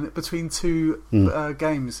 million between 2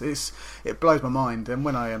 games. It blows my mind. And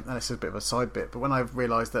and this is a bit of a side bit, but when I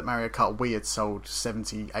realised that Mario Kart Wii had sold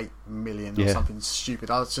 78 million or something stupid,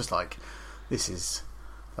 I was just like, this is...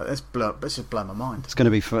 Let's just blow my mind. It's going to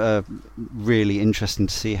be really interesting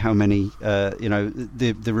to see how many,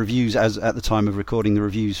 the reviews, as at the time of recording, the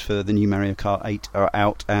reviews for the new Mario Kart 8 are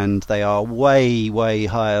out, and they are way, way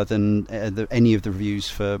higher than any of the reviews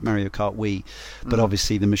for Mario Kart Wii. But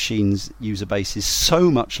obviously the machine's user base is so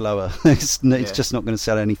much lower, it's just not going to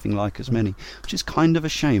sell anything like as many, which is kind of a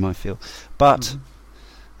shame, I feel. But,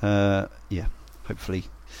 hopefully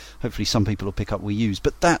some people will pick up Wii U's,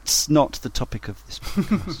 but that's not the topic of this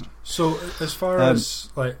podcast. So as far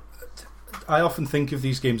as I often think of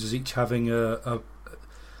these games as each having a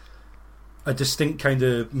distinct kind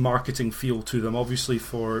of marketing feel to them. Obviously,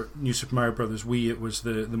 for New Super Mario Bros. Wii, it was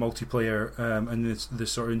the multiplayer and the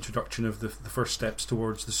sort of introduction of the first steps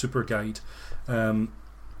towards the Super Guide. But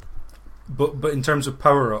in terms of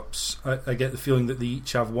power-ups, I get the feeling that they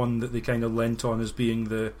each have one that they kind of lent on as being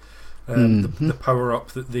the power up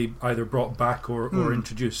that they either brought back or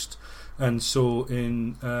introduced. And so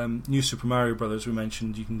in New Super Mario Brothers, we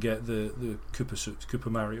mentioned you can get the Koopa suit,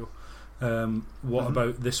 Koopa Mario. What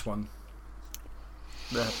about this one?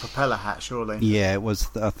 The propeller hat, surely. Yeah, it was.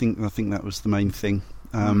 I think that was the main thing.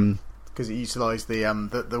 Because it utilised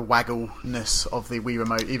the waggleness of the Wii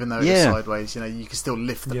remote, even though it's sideways. You can still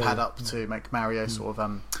lift the pad up to make Mario sort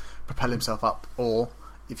of propel himself up, or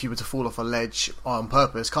if you were to fall off a ledge on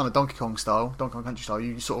purpose, kind of Donkey Kong Country style,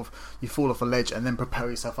 you fall off a ledge and then propel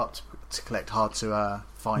yourself up to collect hard to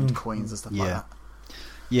find coins and stuff like that.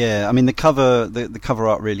 Yeah, I mean the cover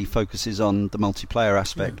art really focuses on the multiplayer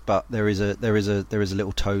aspect, but there is a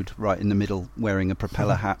little Toad right in the middle wearing a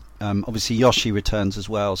propeller hat. Obviously Yoshi returns as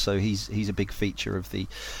well, so he's a big feature of the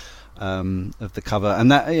cover,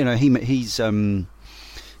 and that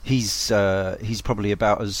he's probably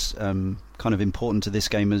about as kind of important to this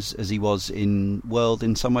game as he was in World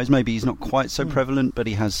in some ways. Maybe he's not quite so prevalent, but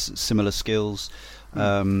he has similar skills.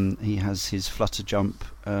 He has his flutter jump.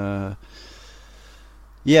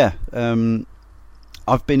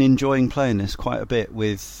 I've been enjoying playing this quite a bit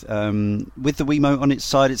with the Wiimote on its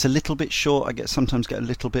side. It's a little bit short. I sometimes get a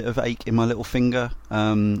little bit of ache in my little finger.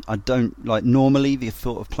 I don't like normally the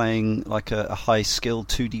thought of playing like a high skilled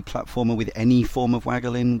 2D platformer with any form of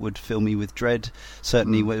waggling would fill me with dread.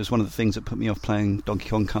 Certainly, it was one of the things that put me off playing Donkey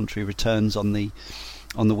Kong Country Returns on the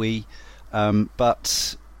Wii.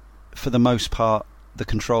 But for the most part, the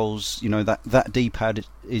controls, that D-pad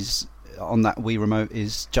is on that Wii remote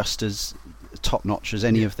is just as top notch as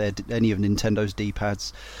any of Nintendo's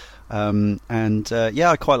D-pads.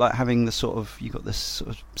 I quite like having the sort of, you've got this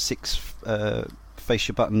sort of 6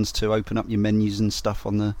 fascia buttons to open up your menus and stuff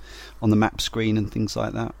on the map screen and things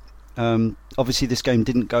like that. Obviously this game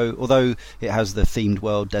didn't go, although it has the themed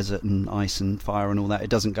world, desert and ice and fire and all that, it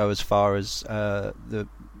doesn't go as far as the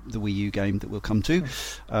Wii U game that we'll come to,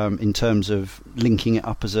 in terms of linking it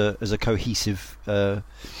up as a cohesive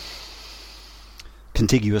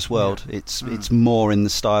contiguous world. It's more in the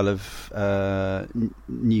style of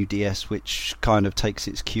new DS, which kind of takes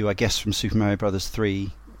its cue, I guess, from Super Mario Brothers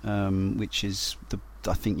 3, which is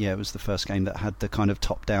it was the first game that had the kind of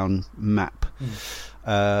top-down map.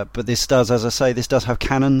 But this does, as I say, have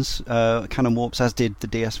cannons, cannon warps, as did the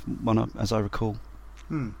DS one, as I recall,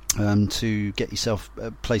 to get yourself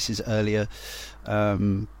places earlier.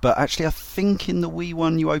 But actually, I think in the Wii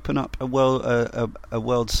one you open up a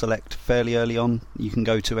world select fairly early on. You can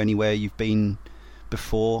go to anywhere you've been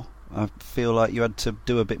before. I feel like you had to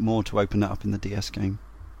do a bit more to open that up in the DS game.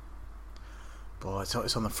 Boy,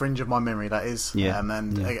 it's on the fringe of my memory, that is.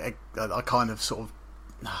 I kind of sort of,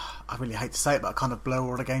 I really hate to say it, but I kind of blur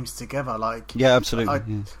all the games together. Like, yeah,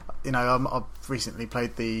 absolutely. I've recently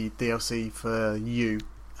played the DLC for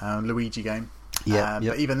Luigi game.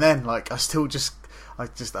 But even then, like, they're just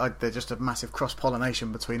a massive cross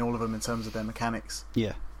pollination between all of them in terms of their mechanics.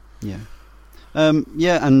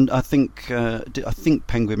 And I think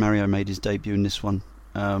Penguin Mario made his debut in this one.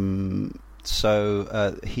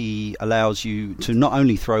 So he allows you to not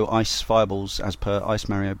only throw ice fireballs as per Ice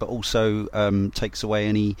Mario, but also takes away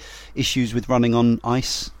any issues with running on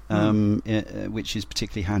ice, which is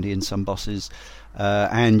particularly handy in some bosses.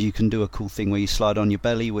 And you can do a cool thing where you slide on your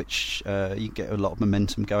belly, which you get a lot of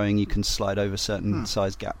momentum going. You can slide over certain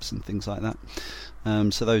size gaps and things like that.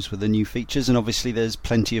 So those were the new features, and obviously there's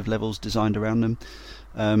plenty of levels designed around them.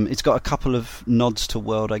 It's got a couple of nods to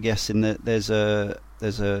world, I guess, in that there's a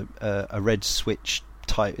red switch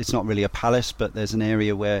type. It's not really a palace, but there's an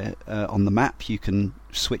area where on the map you can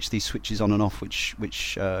switch these switches on and off,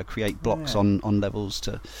 which create blocks on levels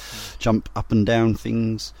to jump up and down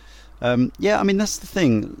things. I mean, that's the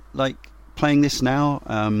thing. Like, playing this now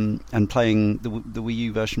and playing the Wii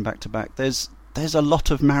U version back to back, there's a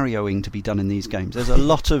lot of Marioing to be done in these games. There's a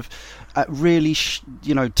lot of really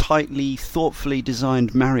tightly, thoughtfully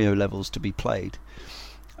designed Mario levels to be played.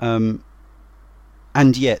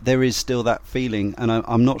 And yet there is still that feeling, and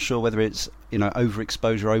I'm not sure whether it's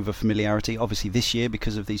overexposure, over familiarity. Obviously this year,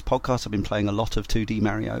 because of these podcasts, I've been playing a lot of 2D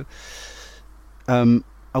Mario.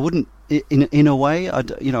 I wouldn't, in a way,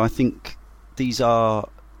 I think these are,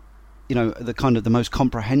 the kind of the most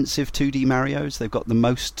comprehensive 2D Marios. They've got the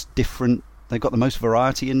most different, they've got the most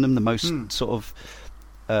variety in them, the most sort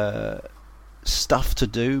of stuff to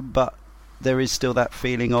do, but there is still that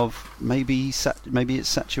feeling of maybe it's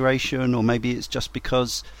saturation, or maybe it's just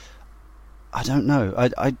because, I don't know.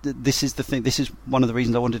 This is the thing. This is one of the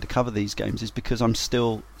reasons I wanted to cover these games, is because I'm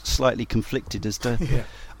still slightly conflicted as to. Yeah.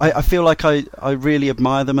 I feel like I really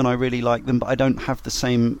admire them and I really like them, but I don't have the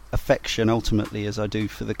same affection ultimately as I do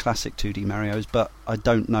for the classic 2D Marios. But I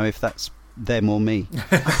don't know if that's them or me.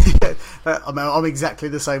 I'm exactly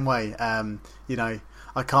the same way.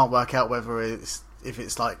 I can't work out whether if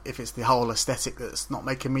it's the whole aesthetic that's not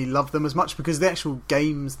making me love them as much, because the actual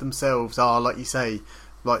games themselves are, like you say,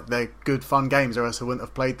 like, they're good fun games, or else I wouldn't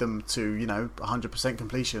have played them to 100%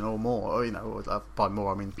 completion or more, or by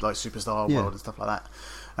more I mean like Superstar World and stuff like that.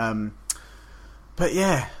 But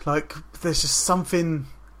yeah, like, there's just something,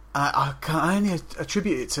 I can only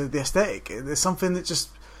attribute it to the aesthetic. There's something that just,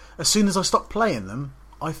 as soon as I stop playing them,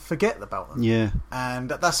 I forget about them. Yeah, and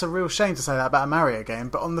that's a real shame to say that about a Mario game.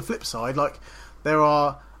 But on the flip side, like, there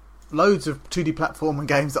are loads of 2D platforming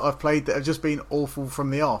games that I've played that have just been awful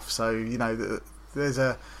from the off. So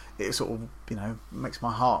it sort of makes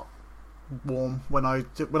my heart warm when I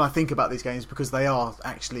think about these games, because they are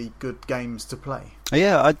actually good games to play.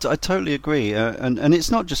 Yeah, I totally agree, and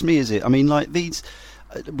it's not just me, is it? I mean, like, these.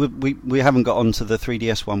 We haven't got onto the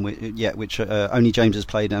 3DS one yet, which only James has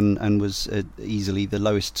played and was easily the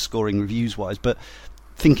lowest scoring reviews wise. But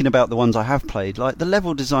thinking about the ones I have played, like, the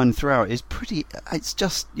level design throughout is pretty. It's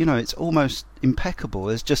just it's almost impeccable.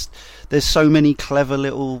 There's so many clever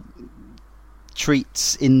little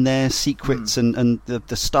treats in there, secrets, and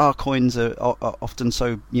the star coins are often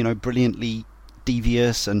so brilliantly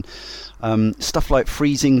devious, and stuff like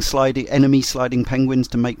freezing enemy sliding penguins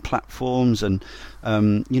to make platforms, and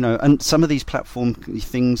and some of these platform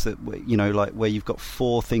things that like where you've got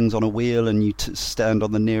 4 things on a wheel and you stand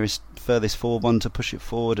on the furthest forward one to push it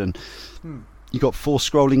forward, and you've got 4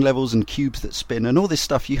 scrolling levels and cubes that spin and all this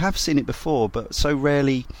stuff. You have seen it before, but so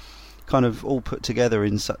rarely kind of all put together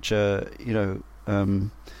in such a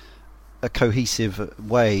a cohesive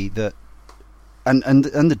way that. And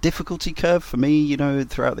the difficulty curve for me,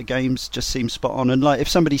 throughout the games just seems spot on. And like if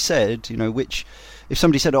somebody said, if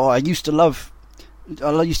somebody said, "Oh, I used to love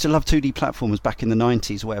 2D platformers back in the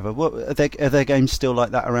 90s," or whatever. What are there games still like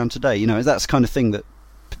that around today? That's the kind of thing that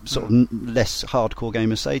sort of less hardcore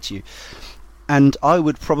gamers say to you. And I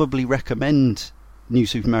would probably recommend New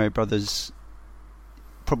Super Mario Brothers,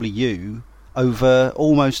 probably you, over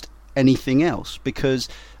almost anything else, because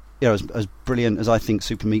as brilliant as I think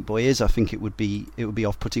Super Meat Boy is, I think it would be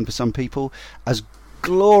off-putting for some people. As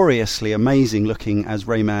gloriously amazing looking as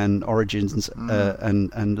Rayman Origins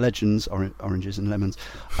and Legends, Oranges and Lemons,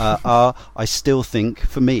 are, I still think,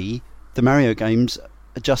 for me, the Mario games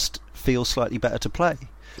just feel slightly better to play.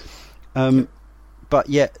 But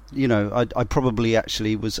yet, I probably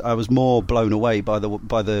actually was more blown away by the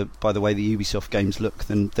way the Ubisoft games look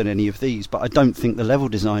than any of these. But I don't think the level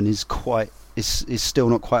design is still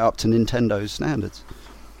not quite up to Nintendo's standards.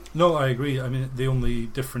 No, I agree. I mean, the only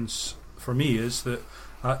difference for me is that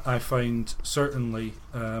I find certainly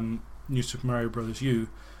New Super Mario Bros. U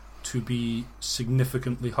to be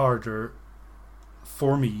significantly harder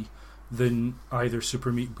for me than either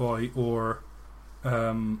Super Meat Boy or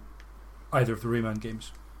either of the Rayman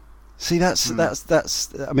games. See, that's.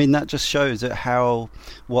 I mean, that just shows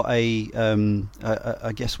what a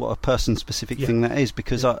person-specific thing that is.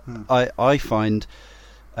 Because I find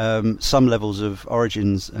some levels of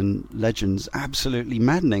Origins and Legends absolutely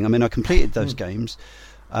maddening. I mean, I completed those games,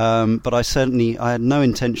 but I had no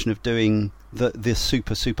intention of doing the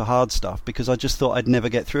super hard stuff, because I just thought I'd never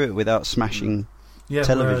get through it without smashing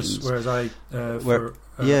televisions. Whereas I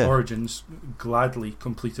Origins gladly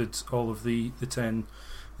completed all of the 10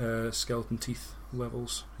 skeleton teeth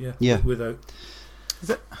levels. Without.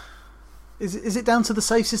 Is it down to the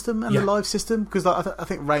save system and the live system? Because I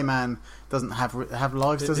think Rayman doesn't have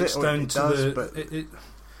lives, does it? It's down to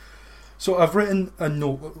So I've written a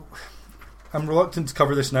note. I'm reluctant to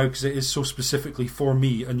cover this now because it is so specifically for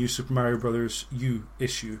me a New Super Mario Bros. U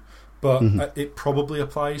issue, but it probably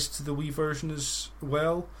applies to the Wii version as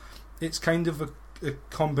well. It's kind of a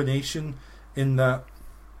combination in that.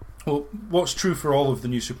 Well, what's true for all of the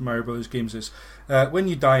New Super Mario Bros. Games is when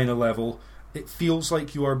you die in a level, it feels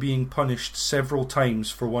like you are being punished several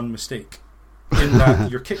times for one mistake. In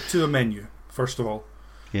that you're kicked to a menu, first of all.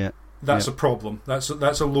 Yeah. That's a problem. That's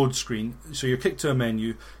a load screen. So you're kicked to a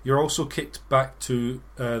menu. You're also kicked back to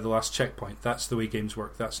the last checkpoint. That's the way games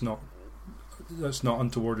work. That's not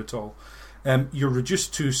untoward at all. You're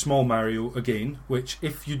reduced to Small Mario again, which,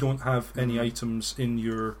 if you don't have any items in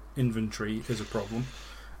your inventory, is a problem.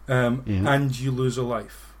 And you lose a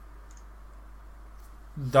life.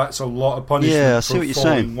 That's a lot of punishment for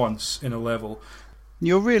falling once in a level.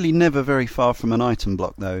 You're really never very far from an item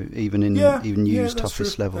block, though, even used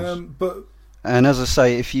toughest levels. And as I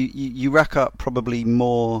say, if you rack up probably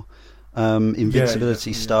more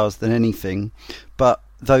invincibility stars than anything, but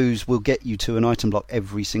those will get you to an item block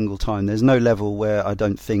every single time. There's no level where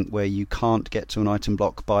you can't get to an item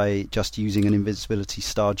block by just using an invincibility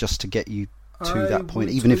star just to get you to that point.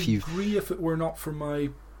 Even if you agree, if it were not for my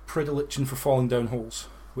predilection for falling down holes,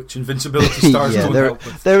 which invincibility stars don't help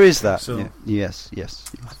with. There is that. So. Yeah.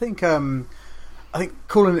 Yes. I think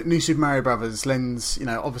calling it New Super Mario Brothers lends,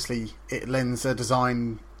 obviously it lends a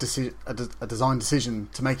design decision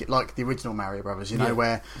to make it like the original Mario Brothers.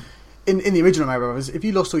 Where in the original Mario Brothers, if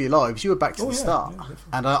you lost all your lives, you were back to the start.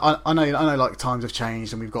 And I know, like, times have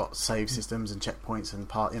changed, and we've got save systems and checkpoints and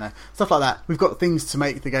stuff like that. We've got things to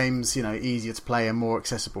make the games, easier to play and more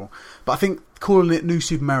accessible. But I think calling it New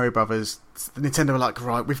Super Mario Brothers, Nintendo were like,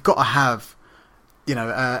 right, we've got to have,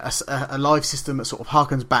 a live system that sort of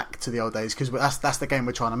harkens back to the old days, because that's the game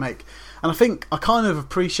we're trying to make. And I think I kind of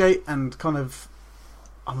appreciate and kind of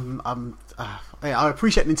I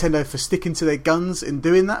appreciate Nintendo for sticking to their guns in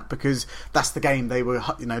doing that, because that's the game they were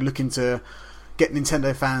looking to get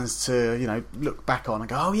Nintendo fans to look back on and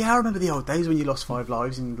go, oh yeah, I remember the old days when you lost 5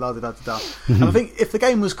 lives and blah blah blah blah. And I think if the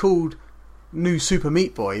game was called New Super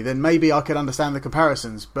Meat Boy, then maybe I could understand the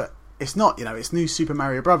comparisons, but it's not. It's New Super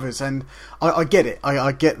Mario Brothers, and I get it.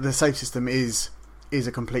 I get the save system is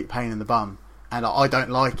a complete pain in the bum, and I don't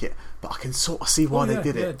like it, but I can sort of see why they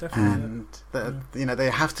did it. And they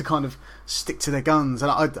have to kind of stick to their guns.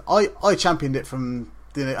 And I championed it from.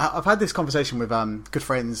 I've had this conversation with good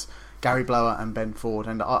friends Gary Blower and Ben Ford,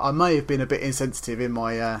 and I may have been a bit insensitive in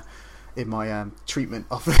my treatment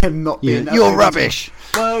of them not being. You're rubbish.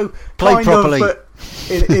 Well, play properly, but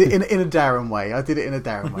in a Darren way. I did it in a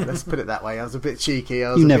Darren way. Let's put it that way. I was a bit cheeky.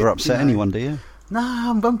 You never upset anyone, do you? No,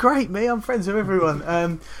 I'm great, me. I'm friends with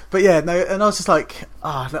everyone. But yeah, no, and I was just like,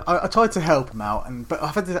 I tried to help them out, but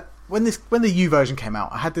I've had when the U version came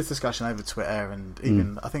out, I had this discussion over Twitter and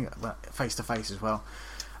even I think face to face as well.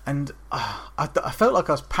 And I felt like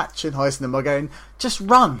I was patching Heisen them by going, just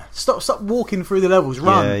run, stop walking through the levels,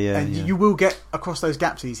 run, and you will get across those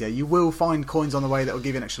gaps easier. You will find coins on the way that will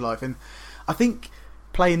give you an extra life. And I think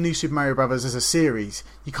playing New Super Mario Brothers as a series,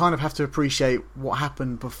 you kind of have to appreciate what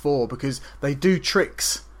happened before, because they do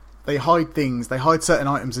tricks. They hide things. They hide certain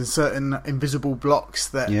items in certain invisible blocks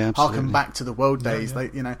that harken back to the world days. They,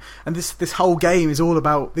 and this whole game is all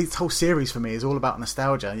about. This whole series for me is all about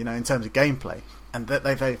nostalgia. In terms of gameplay, and that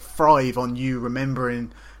they thrive on you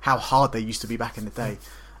remembering how hard they used to be back in the day.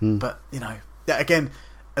 But again,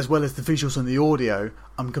 as well as the visuals and the audio,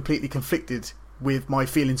 I'm completely conflicted with my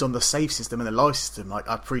feelings on the save system and the life system. Like,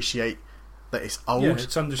 I appreciate that it's old. Yeah,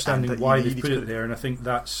 it's understanding why they've put it there, and I think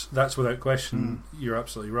that's without question. You're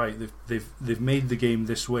absolutely right. They've made the game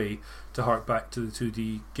this way to hark back to the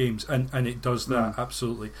 2D games, and it does that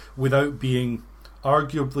absolutely without being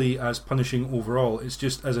arguably as punishing overall. It's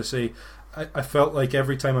just, as I say, I felt like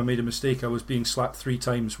every time I made a mistake, I was being slapped 3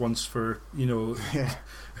 times. Once for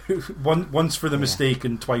once for the mistake,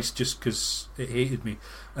 and twice just because it hated me.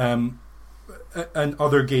 And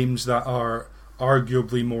other games that are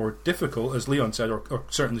arguably more difficult, as Leon said, or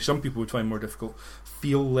certainly some people would find more difficult,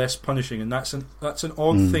 feel less punishing, and that's an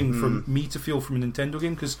odd thing for me to feel from a Nintendo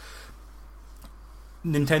game, because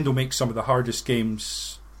Nintendo makes some of the hardest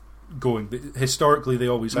games going. Historically, they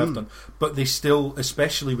always have done, but they still,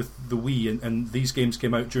 especially with the Wii, and these games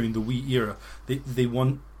came out during the Wii era, they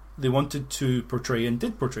wanted to portray, and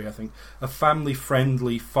did portray, I think, a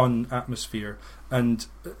family-friendly, fun atmosphere. And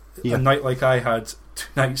a night like I had 2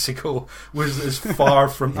 nights ago was as far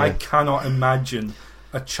from... I cannot imagine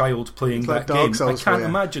a child playing that game. I can't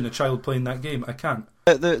imagine a child playing that game. I can't.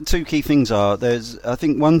 The 2 key things are, I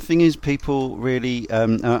think one thing is people really,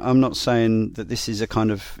 I'm not saying that this is a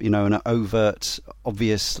kind of, an overt,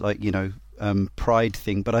 obvious, pride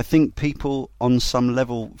thing, but I think people on some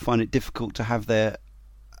level find it difficult to have their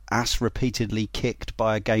ass repeatedly kicked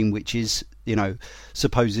by a game which is,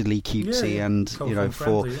 supposedly cutesy and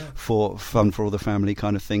for fun for all the family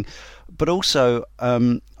kind of thing. But also,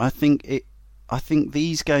 I think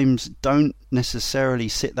these games don't necessarily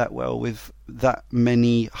sit that well with that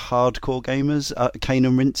many hardcore gamers, cane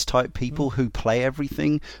and rinse type people who play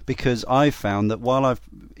everything, because I've found that while I've,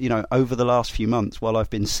 over the last few months, while I've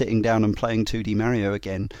been sitting down and playing 2D Mario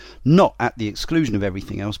again, not at the exclusion of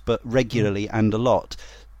everything else, but regularly and a lot,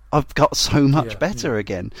 I've got so much better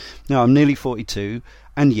again. Now, I'm nearly 42,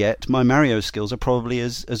 and yet my Mario skills are probably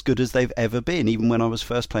as good as they've ever been, even when I was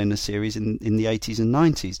first playing the series in the 80s and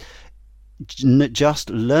 90s. Just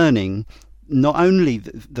learning not only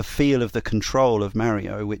the feel of the control of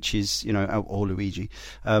Mario, which is, or Luigi,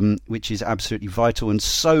 which is absolutely vital and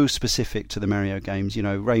so specific to the Mario games.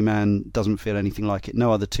 Rayman doesn't feel anything like it.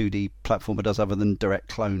 No other 2D platformer does, other than direct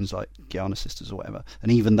clones like Giana Sisters or whatever.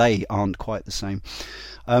 And even they aren't quite the same.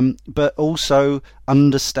 But also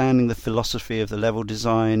understanding the philosophy of the level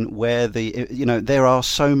design, where there are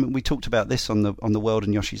we talked about this on the World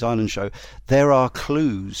and Yoshi's Island show. There are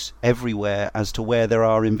clues everywhere as to where there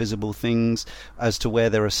are invisible things, as to where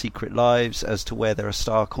there are secret lives, as to where there are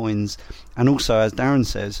star coins, and also, as Darren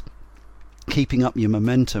says, keeping up your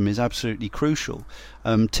momentum is absolutely crucial.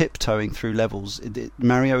 Tiptoeing through levels.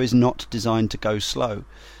 Mario is not designed to go slow.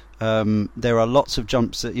 There are lots of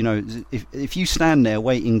jumps that, if you stand there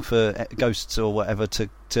waiting for ghosts or whatever to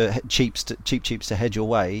cheap cheeps to head your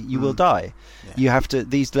way, you will die. You have to.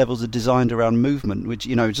 These levels are designed around movement, which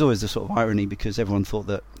it's always the sort of irony, because everyone thought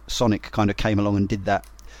that Sonic kind of came along and did that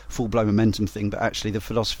full-blown momentum thing, but actually the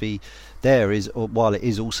philosophy there is, while it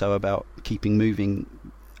is also about keeping moving,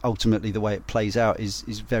 ultimately the way it plays out is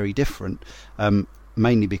very different.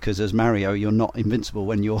 Mainly because as Mario, you're not invincible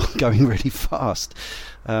when you're going really fast.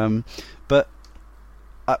 But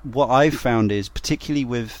what I've found is, particularly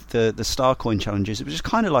with the Star Coin challenges, it was just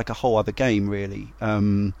kind of like a whole other game, really.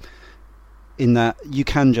 In that you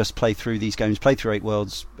can just play through these games, play through 8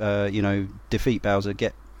 worlds, defeat Bowser,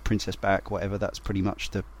 get Princess back, whatever. That's pretty much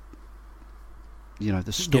the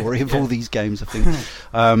story of all these games, I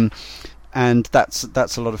think. And that's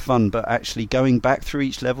a lot of fun. But actually going back through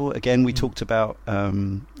each level again, we talked about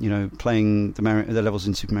playing the levels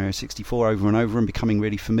in Super Mario 64 over and over and becoming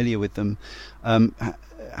really familiar with them.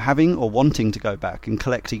 Having or wanting to go back and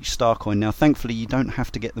collect each star coin. Now, thankfully, you don't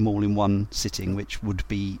have to get them all in one sitting, which would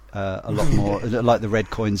be a lot more like the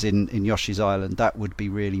red coins in Yoshi's Island. That would be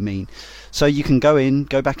really mean. So you can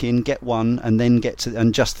go back in, get one, and then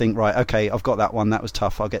and just think, right, okay, I've got that one. That was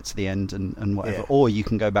tough. I'll get to the end and whatever. Yeah. Or you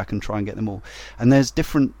can go back and try and get them all. And there's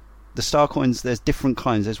the star coins. There's different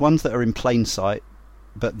kinds. There's ones that are in plain sight,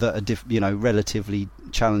 but that are relatively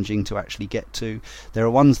challenging to actually get to. There are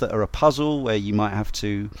ones that are a puzzle where you might have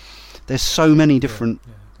to. There's so many different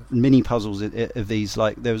mini puzzles of these.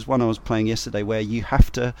 Like there was one I was playing yesterday where you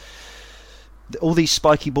have to. All these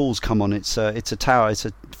spiky balls come on. It's a tower. It's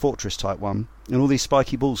a fortress type one, and all these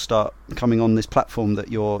spiky balls start coming on this platform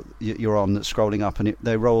that you're on that's scrolling up, and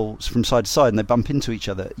they roll from side to side and they bump into each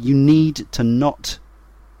other. You need to not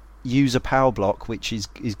use a power block which is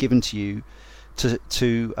given to you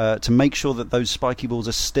to make sure that those spiky balls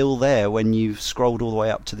are still there when you've scrolled all the way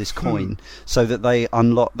up to this coin, so that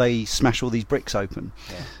they smash all these bricks open.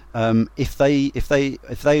 If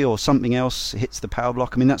they or something else hits the power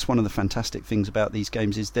block, I mean, that's one of the fantastic things about these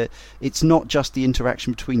games, is that it's not just the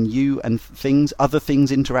interaction between you and things. Other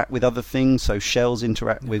things interact with other things, so shells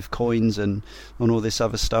interact with coins and all this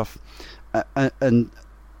other stuff, and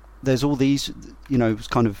there's all these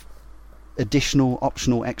kind of additional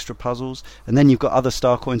optional extra puzzles. And then you've got other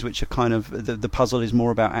star coins which are kind of the puzzle is more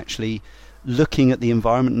about actually looking at the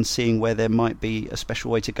environment and seeing where there might be a special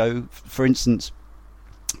way to go. For instance,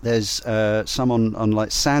 there's some on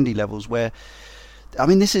like sandy levels where, I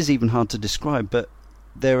mean, this is even hard to describe, but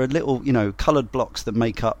there are little coloured blocks that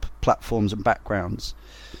make up platforms and backgrounds.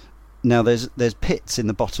 Now there's pits in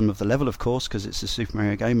the bottom of the level, of course, because it's a Super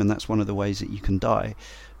Mario game, and that's one of the ways that you can die.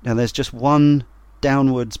 Now there's just one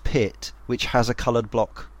downwards pit which has a coloured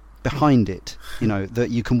block behind it,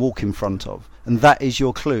 that you can walk in front of, and that is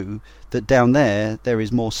your clue that down there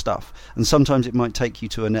is more stuff. And sometimes it might take you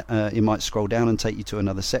to it might scroll down and take you to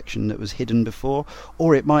another section that was hidden before,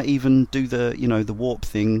 or it might even do the the warp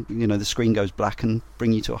thing, the screen goes black and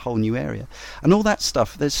bring you to a whole new area. And all that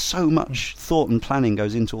stuff, there's so much thought and planning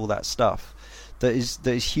goes into all that stuff that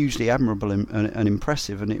is hugely admirable and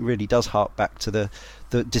impressive, and it really does hark back to the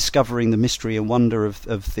discovering the mystery and wonder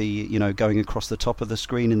of the going across the top of the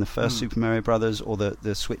screen in the first Super Mario Brothers, or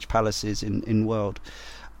the Switch palaces in World.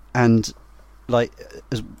 And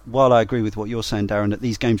while I agree with what you're saying, Darren, that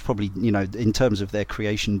these games probably in terms of their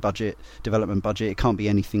creation budget, development budget, it can't be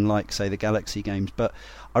anything like, say, the Galaxy games, but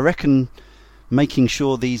I reckon making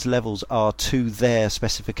sure these levels are to their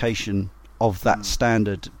specification of that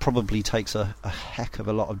standard probably takes a heck of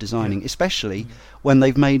a lot of designing, especially when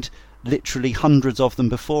they've made literally hundreds of them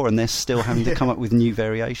before and they're still having to come up with new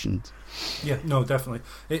variations. Yeah, no, definitely.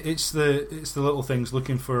 It's the little things,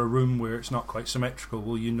 looking for a room where it's not quite symmetrical.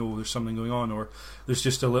 Well, there's something going on, or there's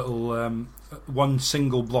just a little one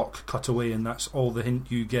single block cut away, and that's all the hint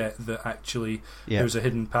you get that actually there's a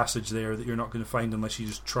hidden passage there that you're not going to find unless you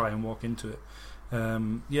just try and walk into it.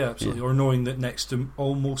 Absolutely. Or knowing that next to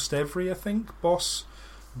almost every, I think, boss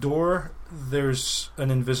door, there's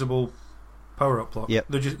an invisible power-up block.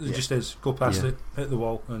 There just is. Go past it, hit the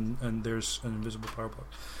wall, and there's an invisible power block.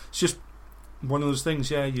 It's just one of those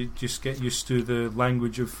things. You just get used to the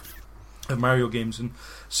language of Mario games, and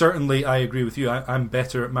certainly I agree with you. I'm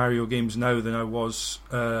better at Mario games now than I was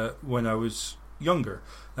when I was younger,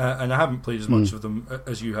 and I haven't played as much of them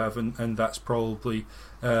as you have, and that's probably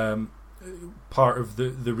part of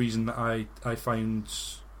the reason that I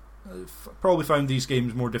probably found these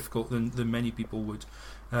games more difficult than many people would.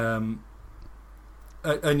 I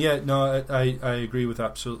agree with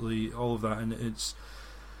absolutely all of that, and it's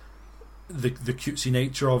the cutesy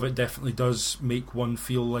nature of it definitely does make one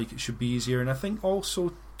feel like it should be easier. And I think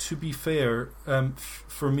also, to be fair,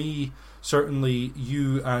 for me, certainly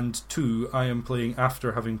you and 2, I am playing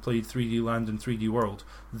after having played 3D Land and 3D World.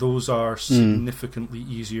 Those are significantly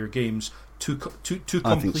easier games to complete.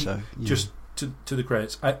 I think so, just to the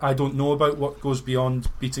credits. I don't know about what goes beyond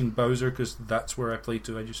beating Bowser, because that's where I play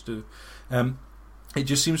to. I just do. It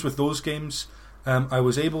just seems with those games, I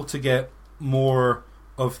was able to get more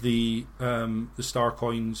of the star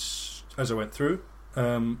coins as I went through,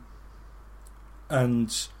 and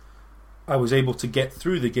I was able to get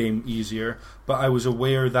through the game easier, but I was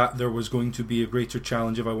aware that there was going to be a greater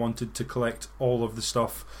challenge if I wanted to collect all of the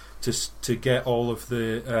stuff to get all of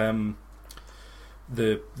the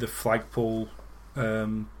flagpole,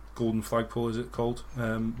 golden flagpole, is it called,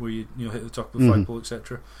 where you hit the top of the flagpole,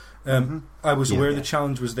 etc. I was aware the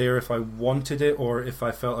challenge was there if I wanted it or if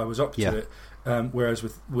I felt I was up to it. Whereas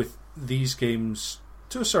with these games,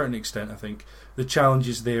 to a certain extent, I think the challenge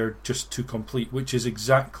is there just to complete, which is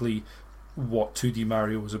exactly what 2D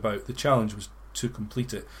Mario was about. The challenge was to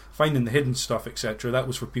complete it. Finding the hidden stuff, etc., that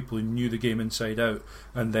was for people who knew the game inside out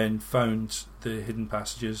and then found the hidden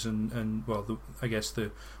passages and I guess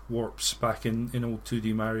the warps back in old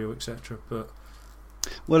 2D Mario, etc. But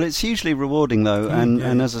well, it's hugely rewarding though,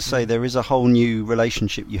 and as I say, there is a whole new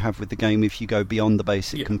relationship you have with the game if you go beyond the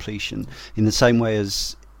basic completion. In the same way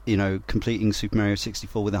as completing Super Mario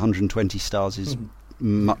 64 with 120 stars is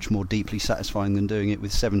much more deeply satisfying than doing it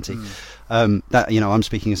with 70. That, I'm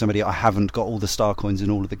speaking as somebody, I haven't got all the star coins in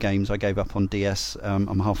all of the games. I gave up on DS.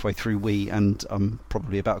 I'm halfway through Wii, and I'm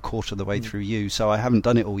probably about a quarter of the way through U, so I haven't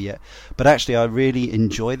done it all yet. But actually, I really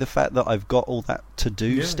enjoy the fact that I've got all that to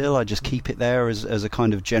do still. I just keep it there as a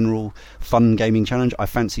kind of general fun gaming challenge. I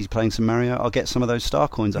fancy playing some Mario. I'll get some of those star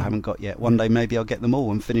coins I haven't got yet. One day maybe I'll get them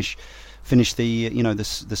all and finish the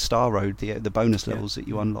the star road, the bonus levels that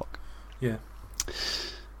you unlock. Yeah.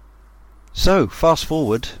 So fast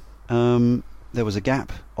forward, there was a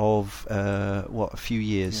gap of a few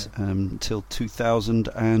years until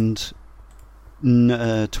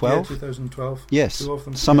 2012. 2012. Yes,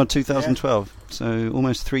 summer 2012. So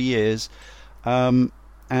almost 3 years.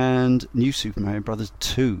 And New Super Mario Bros.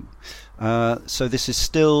 2. So this is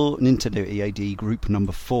still Nintendo EAD Group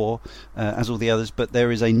number 4, as all the others, but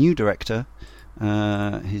there is a new director.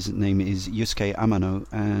 His name is Yusuke Amano,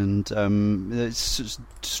 and it's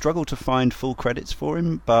struggled to find full credits for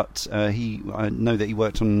him, but I know that he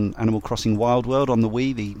worked on Animal Crossing Wild World on the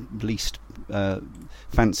Wii, the least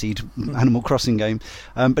fancied Animal Crossing game,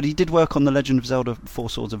 but he did work on The Legend of Zelda Four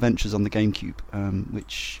Swords Adventures on the GameCube,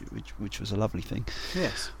 which was a lovely thing.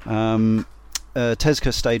 Yes.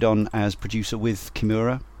 Tezuka stayed on as producer with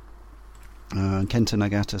Kimura. Kenta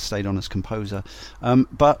Nagata stayed on as composer,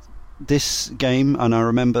 but this game, and I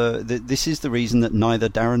remember this is the reason that neither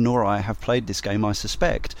Darren nor I have played this game, I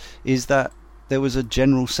suspect, is that there was a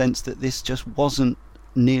general sense that this just wasn't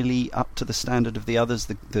nearly up to the standard of the others.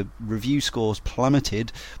 The review scores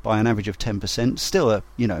plummeted by an average of 10%, still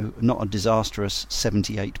not a disastrous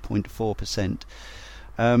 78.4%.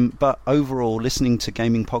 But overall, listening to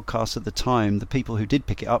gaming podcasts at the time, the people who did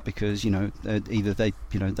pick it up because either they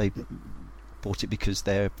bought it because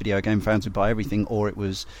they're video game fans who buy everything, or it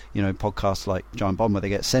was podcasts like Giant Bomb where they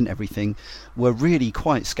get sent everything, were really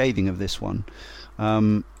quite scathing of this one.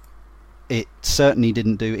 It certainly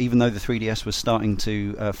didn't do, even though the 3DS was starting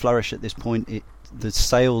to flourish at this point. The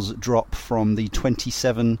sales drop from the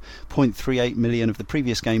 27.38 million of the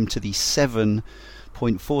previous game to the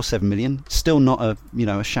 7.47 million, still not a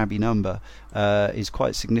shabby number, is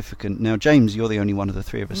quite significant. Now, James, you're the only one of the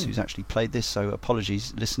three of us who's actually played this, so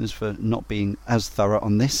apologies, listeners, for not being as thorough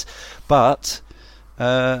on this. But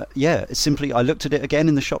it's simply, I looked at it again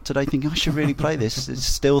in the shop today, thinking I should really play this. It's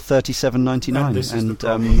still $37.99, and the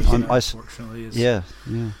problem, unfortunately, is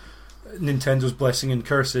Nintendo's blessing and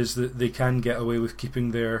curse is that they can get away with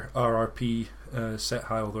keeping their RRP set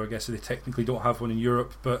high, although I guess they technically don't have one in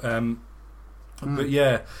Europe, but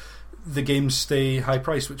yeah, the games stay high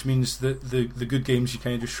priced, which means that the good games you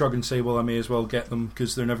kind of just shrug and say, well, I may as well get them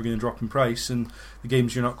because they're never going to drop in price, and the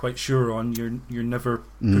games you're not quite sure on, you're never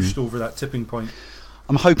pushed over that tipping point.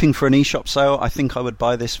 I'm hoping for an eShop sale. I think I would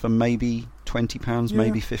buy this for maybe £20,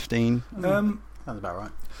 maybe $15. Sounds about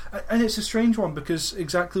right. And it's a strange one because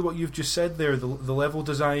exactly what you've just said there, the level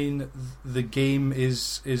design, the game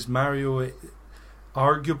is Mario. It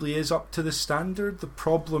arguably is up to the standard. The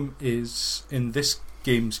problem is, in this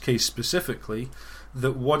game's case specifically,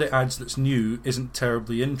 that what it adds that's new isn't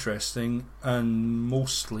terribly interesting, and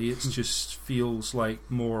mostly it just feels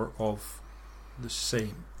like more of the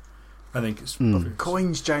same. I think it's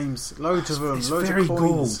coins, James. Loads of them. It's loads very of coins.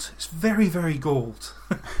 gold. It's very, very gold.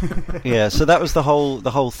 Yeah, so that was the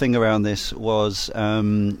whole thing around this was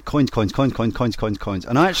coins.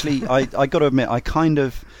 And I got to admit,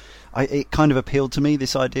 it kind of appealed to me.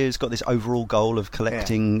 This idea has got this overall goal of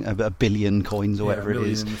collecting a billion coins or whatever it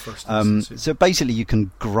is. So basically, you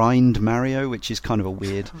can grind Mario, which is kind of a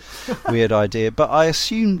weird idea. But I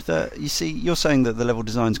assumed that you're saying that the level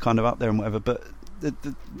design's kind of up there and whatever, but the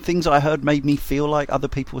things I heard made me feel like other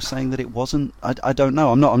people were saying that it wasn't. I don't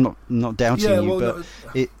know. I'm not doubting you, but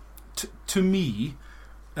to me,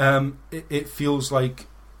 it feels like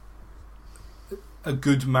a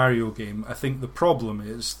good Mario game. I think the problem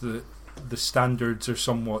is that the standards are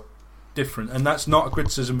somewhat different, and that's not a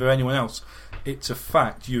criticism of anyone else. It's a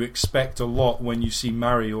fact. You expect a lot when you see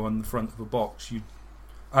Mario on the front of a box.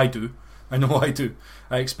 I do. I know I do.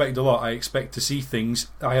 I expect a lot. I expect to see things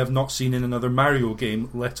I have not seen in another Mario game,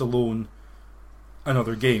 let alone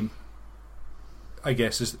another game, I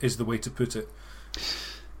guess is the way to put it.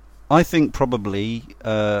 I think probably,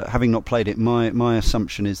 having not played it, my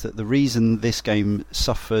assumption is that the reason this game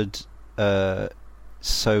suffered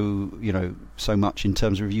so much in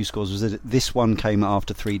terms of review scores was that this one came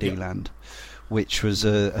after 3D Land, which was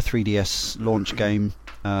a 3DS launch game.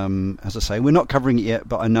 As I say, we're not covering it yet,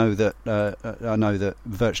 but I know that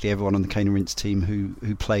virtually everyone on the Cane and Rinse team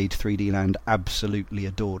who played 3D Land absolutely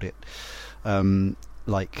adored it.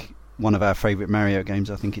 one of our favourite Mario games,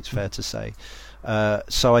 I think it's fair to say.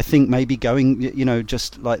 So I think maybe going,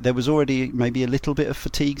 just like there was already maybe a little bit of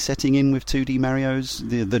fatigue setting in with 2D Marios,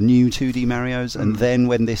 the new 2D Marios, and then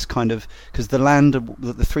when this kind of, because the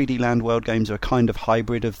 3D Land World games are a kind of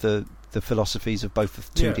hybrid of the philosophies of both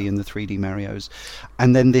the 2D and the 3D Marios,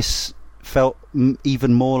 and then this felt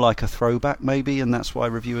even more like a throwback maybe, and that's why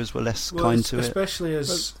reviewers were less kind to it. Especially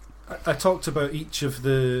as I talked about each of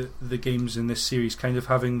the games in this series kind of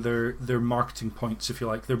having their marketing points, if you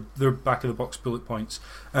like, their back of the box bullet points,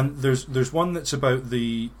 and there's one that's about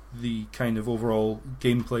the kind of overall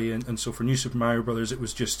gameplay, and so for New Super Mario Brothers it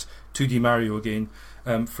was just 2D Mario again.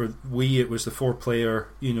 For Wii it was the 4-player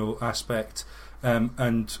aspect,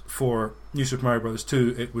 and for New Super Mario Brothers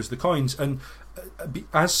 2 it was the coins. And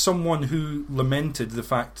as someone who lamented the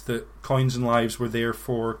fact that coins and lives were there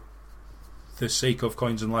for the sake of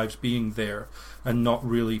coins and lives being there, and not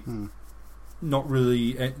really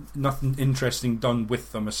nothing interesting done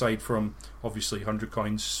with them aside from obviously 100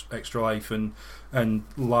 coins, extra life, and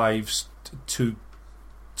lives to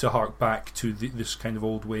hark back to this kind of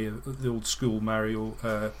old way of the old school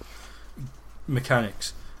Mario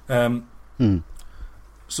mechanics.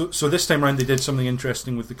 So this time around they did something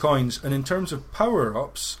interesting with the coins, and in terms of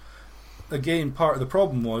power-ups, again, part of the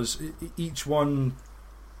problem was each one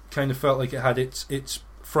kind of felt like it had its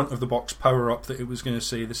front of the box power-up that it was going to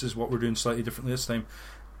say, this is what we're doing slightly differently this time.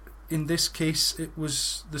 In this case it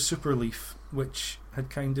was the Super Leaf, which had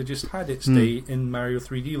kind of just had its day in Mario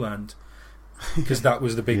 3D Land, because that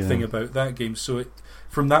was the big thing about that game. So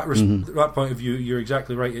from that that point of view, you're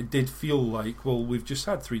exactly right, it did feel like, well, we've just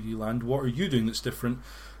had 3D Land, what are you doing that's different?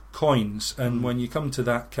 Coins. And when you come to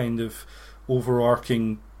that kind of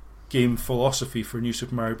overarching game philosophy for New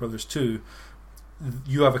Super Mario Bros. 2,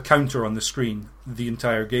 you have a counter on the screen the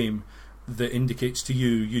entire game that indicates to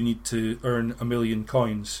you need to earn 1 million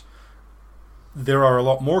coins. There are a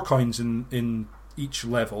lot more coins in each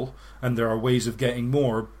level, and there are ways of getting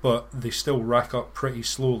more, but they still rack up pretty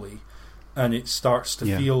slowly, and it starts to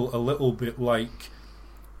feel a little bit like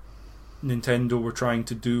Nintendo were trying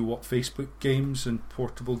to do what Facebook games and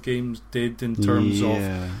portable games did, in terms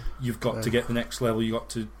of you've got to get the next level, you got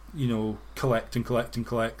to collect and collect and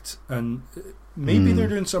collect, and maybe they're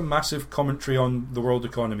doing some massive commentary on the world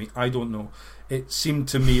economy, I don't know. It seemed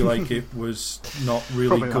to me like it was not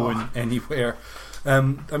really going anywhere. I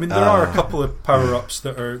mean, there are a couple of power-ups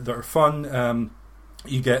that are fun.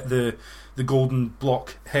 You get the golden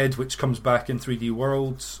block head, which comes back in 3D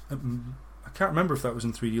Worlds. I can't remember if that was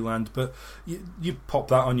in 3D Land, but you pop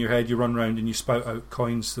that on your head, you run around and you spout out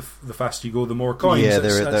coins. The faster you go, the more coins. Yeah,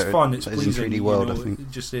 that's fun. It's pleasing. In 3D World, I think.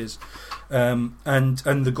 It just is. And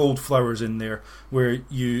the gold flowers in there, where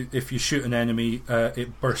if you shoot an enemy,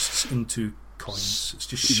 it bursts into coins. It's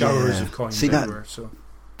just showers of coins everywhere.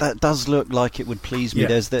 That does look like it would please me.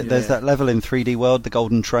 There's that level in 3D World, the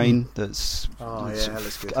golden train. That's that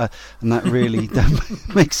looks good. And that really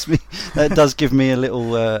makes me. That does give me a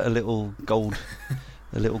little gold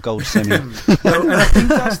semi. And I think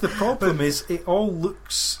that's the problem. Is it all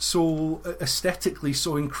looks so aesthetically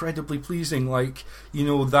so incredibly pleasing. Like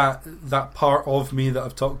that part of me that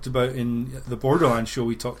I've talked about in the Borderlands show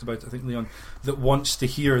we talked about, I think, Leon, that wants to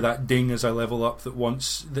hear that ding as I level up, that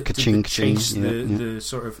wants to chase the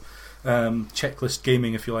sort of checklist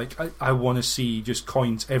gaming, if you like. I want to see just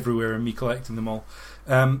coins everywhere and me collecting them all.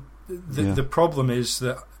 The problem is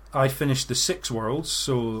that I finished the 6 worlds,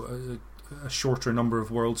 so a shorter number of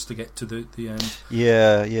worlds to get to the end.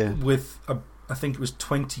 With I think it was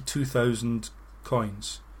 22,000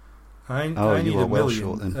 coins. I need 1 million,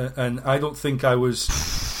 short, then. And I don't think I was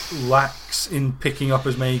lax in picking up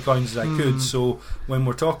as many coins as I could. So when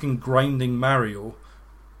we're talking grinding Mario,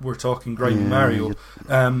 we're talking grinding Mario.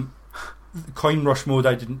 Coin rush mode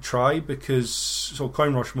I didn't try, because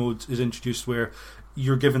coin rush mode is introduced where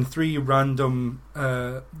you're given 3 random.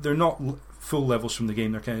 They're not full levels from the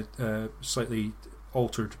game. They're kind of slightly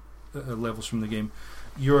altered levels from the game.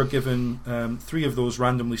 You're given 3 of those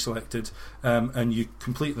randomly selected, and you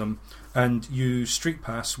complete them, and you street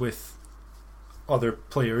pass with other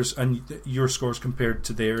players, and your scores compared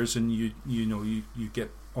to theirs, and you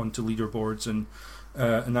get onto leaderboards and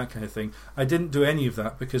that kind of thing. I didn't do any of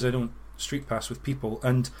that because I don't street pass with people,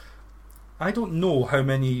 and I don't know how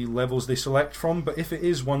many levels they select from, but if it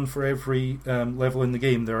is one for every level in the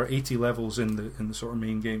game, there are 80 levels in the sort of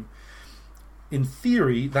main game. In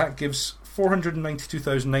theory, that gives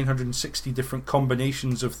 492,960 different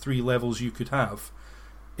combinations of 3 levels you could have,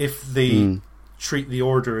 if they treat the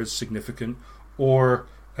order as significant, or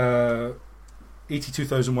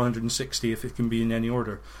 82,160 if it can be in any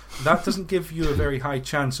order. That doesn't give you a very high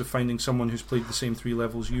chance of finding someone who's played the same 3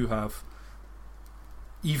 levels you have,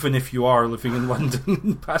 even if you are living in London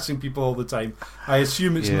and passing people all the time. I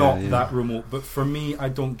assume it's not that remote, but for me, I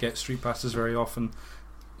don't get street passes very often,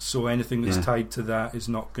 so anything that's tied to that is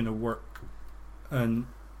not going to work. And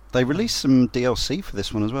they released some DLC for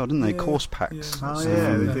this one as well, didn't they? Course packs.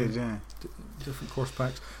 They did, yeah. Different course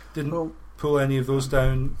packs. Didn't pull any of those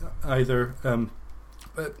down either.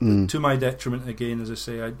 To my detriment, again, as I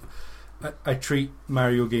say, I treat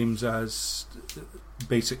Mario games as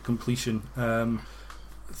basic completion.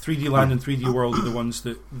 3D Land and 3D World are the ones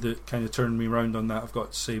that kind of turned me around on that, I've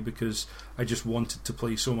got to say, because I just wanted to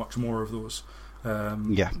play so much more of those.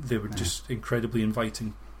 They were just incredibly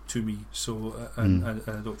inviting to me. So, and I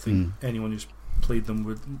don't think anyone who's played them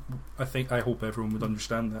would. I hope everyone would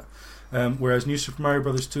understand that. Whereas New Super Mario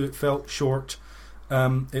Bros. 2, it felt short.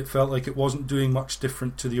 It felt like it wasn't doing much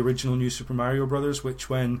different to the original New Super Mario Brothers, which,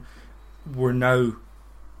 when we're now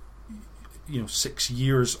 6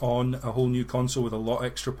 years on, a whole new console with a lot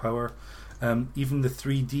extra power, even the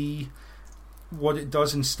 3D, what it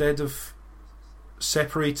does, instead of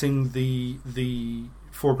separating the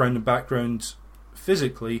foreground and background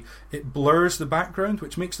physically, it blurs the background,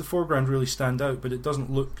 which makes the foreground really stand out, but it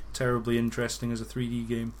doesn't look terribly interesting as a 3D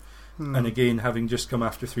game. And again, having just come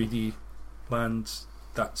after 3D Land,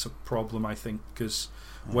 that's a problem, I think, because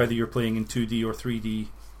whether you're playing in 2D or 3D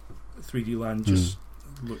Land just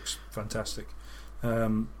looks fantastic.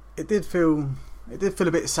 It did feel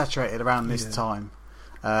a bit saturated around this time,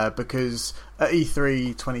 because at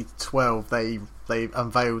E3 2012 they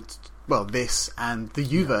unveiled this and the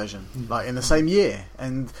U version like in the same year,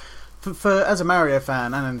 and for as a Mario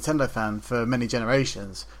fan and a Nintendo fan for many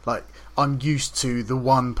generations, like, I'm used to the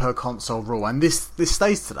one per console rule, and this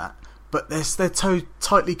stays to that. But they're so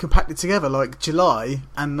tightly compacted together, like July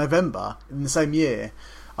and November in the same year.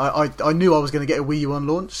 I knew I was going to get a Wii U on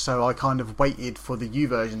launch, so I kind of waited for the U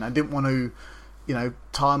version. I didn't want to,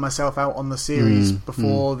 tire myself out on the series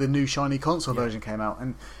before the new shiny console version came out.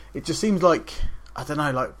 And it just seems like, I don't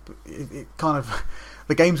know, like it kind of,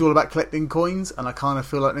 the game's all about collecting coins, and I kind of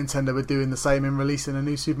feel like Nintendo were doing the same in releasing a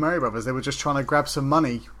new Super Mario Brothers. They were just trying to grab some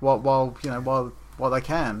money while they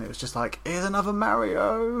can. It was just like, here's another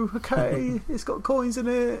Mario, okay, it's got coins in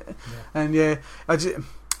it. And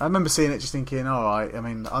I remember seeing it just thinking, alright, I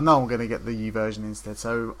mean, I know I'm going to get the U version instead,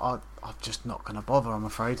 so I'm just not going to bother, I'm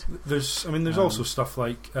afraid. There's also stuff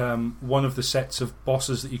like, one of the sets of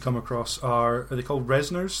bosses that you come across are they called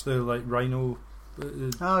Resners? They're like rhino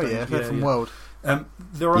they're from World.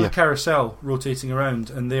 They're on a carousel rotating around,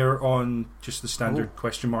 and they're on just the standard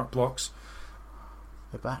question mark blocks.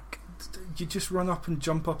 They're back. You just run up and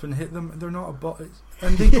jump up and hit them, and they're not a bot,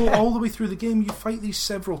 and they go all the way through the game. You fight these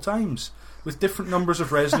several times with different numbers of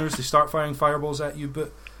Resners. They start firing fireballs at you,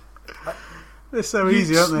 but they're so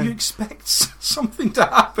easy, aren't they? You expect something to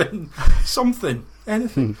happen,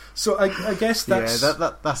 anything. So I guess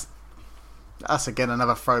that's that's again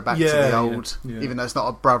another throwback to the old. Even though it's not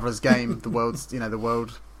a brothers game, the world's the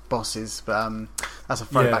world bosses, but that's a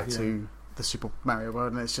throwback to the Super Mario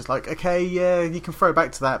World, and it's just like, okay, you can throw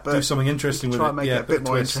back to that, but do something interesting with it. Try and make it a bit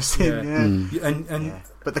more interesting.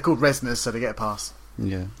 But they're called Resners, so they get a pass.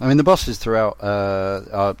 Yeah, I mean, the bosses throughout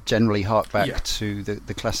are generally hark back to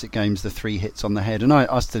the classic games, the 3 hits on the head, and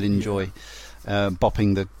I still enjoy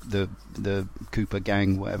bopping the Koopa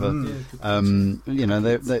gang, whatever.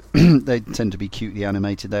 They tend to be cutely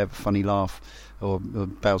animated. They have a funny laugh, or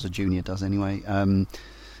Bowser Jr. does anyway.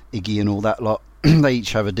 Iggy and all that lot. They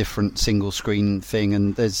each have a different single screen thing,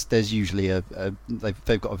 and there's usually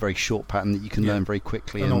they've got a very short pattern that you can learn very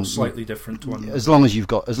quickly, and all slightly different one. As long as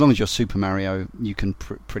you're Super Mario, you can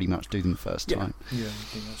pretty much do them first time. Yeah, I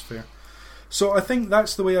think that's fair. So I think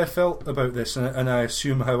that's the way I felt about this, and I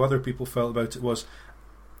assume how other people felt about it was,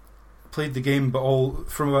 played the game, but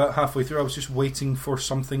from about halfway through I was just waiting for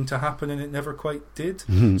something to happen, and it never quite did.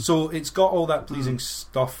 So it's got all that pleasing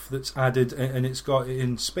stuff that's added, and it's got it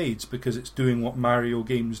in spades, because it's doing what Mario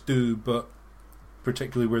games do, but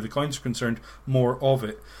particularly where the coins are concerned, more of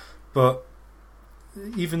it. But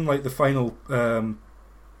even like the final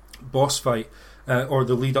boss fight, or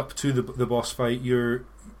the lead up to the boss fight, you're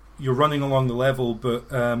running along the level, but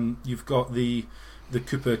you've got the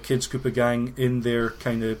Kids Koopa gang in their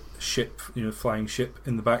kind of ship, flying ship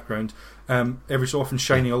in the background, every so often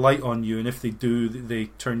shining a light on you, and if they do, they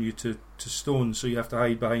turn you to stone, so you have to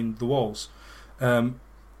hide behind the walls. And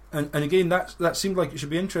again, that seemed like it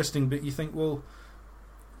should be interesting, but you think, well,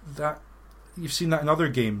 that you've seen that in other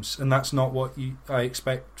games, and that's not what I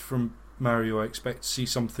expect from Mario. I expect to see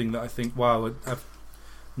something that I think, wow, I've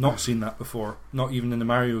not seen that before, not even in the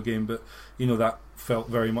Mario game, but that felt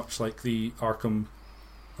very much like the Arkham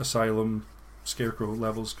Asylum Scarecrow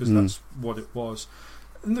levels, because that's what it was.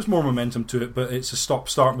 And there's more momentum to it, but it's a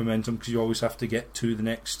stop-start momentum, because you always have to get to the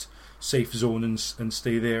next safe zone and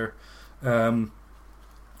stay there. And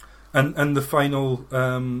the final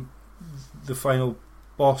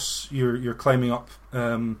boss, you're climbing up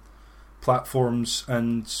platforms,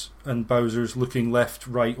 and Bowser's looking left,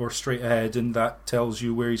 right, or straight ahead, and that tells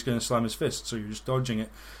you where he's going to slam his fist, so you're just dodging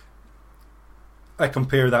it. I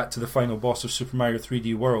compare that to the final boss of Super Mario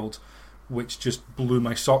 3D World, which just blew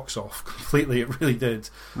my socks off completely. It really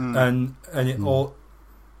did. And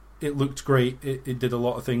it looked great. It did a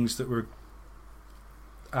lot of things that were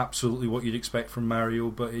absolutely what you'd expect from Mario,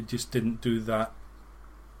 but it just didn't do that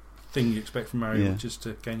thing you expect from Mario, which is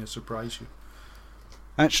to kind of surprise you.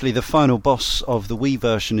 Actually, the final boss of the Wii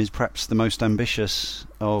version is perhaps the most ambitious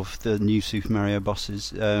of the new Super Mario bosses.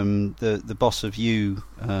 The boss of U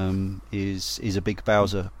is a big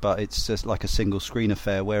Bowser, but it's just like a single screen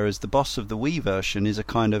affair, whereas the boss of the Wii version is a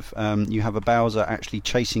kind of you have a Bowser actually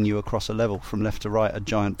chasing you across a level from left to right, a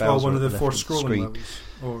giant Bowser. Oh, one of the four scrolling levels.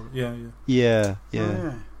 Or Yeah.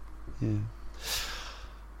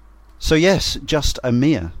 So yes, just a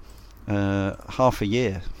mere half a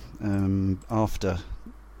year after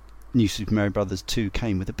New Super Mario Bros. 2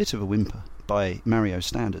 came with a bit of a whimper by Mario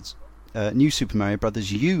standards. New Super Mario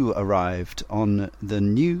Bros. U arrived on the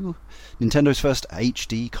new Nintendo's first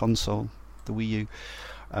HD console, the Wii U.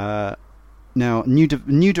 Now,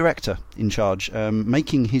 new director in charge,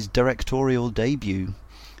 making his directorial debut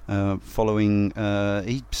following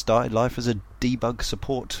he started life as a debug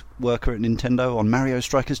support worker at Nintendo on Mario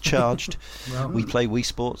Strikers Charged. We play Wii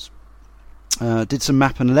Sports. Did some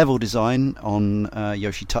map and level design on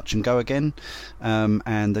Yoshi Touch and Go Again,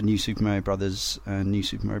 and the New Super Mario Brothers and New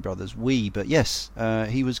Super Mario Brothers Wii. But yes,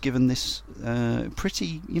 he was given this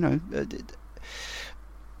pretty,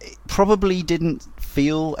 it probably didn't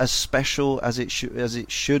feel as special as it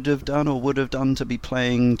should have done or would have done to be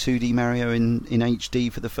playing 2D Mario in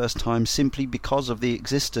HD for the first time, simply because of the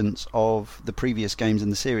existence of the previous games in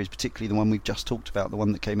the series, particularly the one we've just talked about, the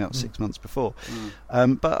one that came out 6 months before.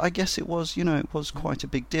 But I guess it was quite a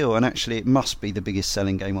big deal, and actually it must be the biggest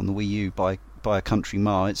selling game on the Wii U by a country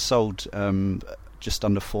mile. It's sold just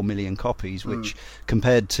under 4 million copies, which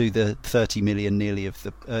compared to the 30 million nearly of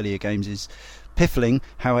the earlier games is piffling.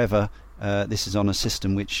 However, this is on a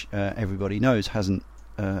system which everybody knows hasn't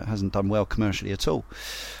done well commercially at all.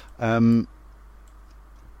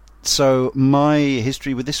 So my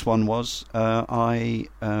history with this one was I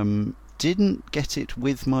didn't get it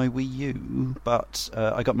with my Wii U, but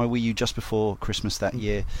I got my Wii U just before Christmas that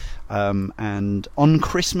year, and on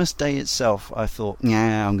Christmas Day itself I thought,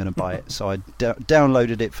 yeah, I'm going to buy it. So I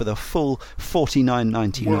downloaded it for the full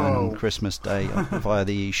 $49.99 on Christmas Day via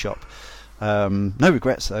the eShop. No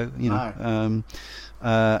regrets though, and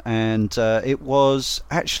it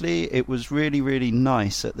was really, really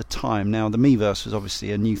nice at the time. Now the Miiverse was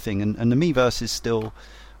obviously a new thing, and the Miiverse is still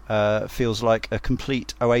feels like a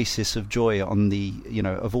complete oasis of joy on the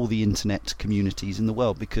of all the internet communities in the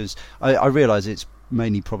world, because I realise it's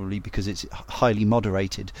mainly probably because it's highly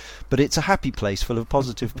moderated, but it's a happy place full of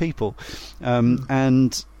positive people,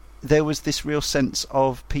 and there was this real sense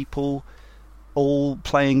of people all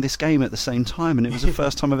playing this game at the same time, and it was the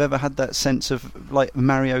first time I've ever had that sense of like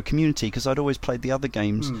Mario community, because I'd always played the other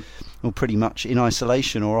games or pretty much in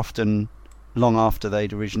isolation, or often long after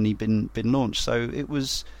they'd originally been launched. So it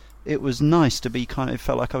was nice to be it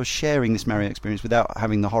felt like I was sharing this Mario experience without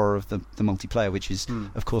having the horror of the multiplayer, which is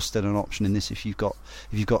of course still an option in this if you've got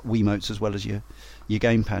Wiimotes as well as your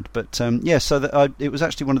gamepad. But so it was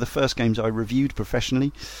actually one of the first games I reviewed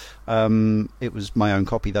professionally. It was my own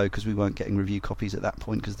copy though, because we weren't getting review copies at that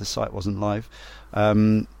point because the site wasn't live.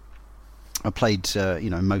 I played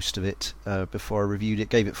most of it before I reviewed it.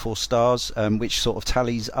 Gave it 4 stars, which sort of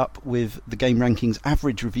tallies up with the Game Rankings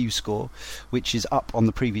average review score, which is up on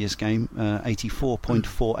the previous game,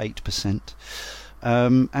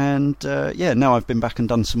 84.48%. Now I've been back and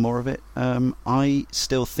done some more of it. I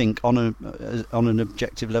still think on an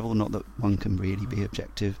objective level, not that one can really be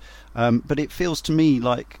objective, but it feels to me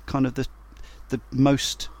like kind of the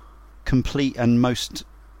most complete and most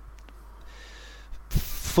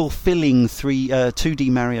fulfilling 2D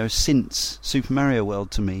Mario since Super Mario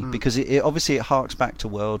World to me, because it obviously it harks back to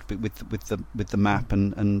World with the map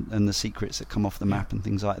and the secrets that come off the map and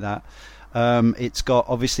things like that. It's got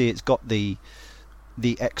the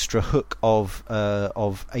extra hook of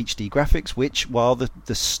HD graphics, which while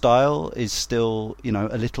the style is still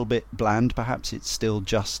a little bit bland, perhaps it's still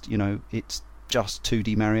just it's just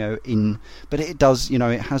 2D Mario but it does,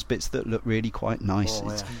 it has bits that look really quite nice.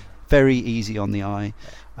 It's yeah. very easy on the eye,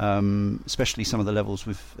 especially some of the levels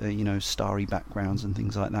with starry backgrounds and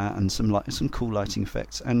things like that, and some cool lighting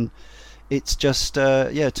effects. And it's just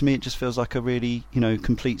to me it just feels like a really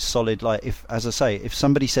complete solid, like, if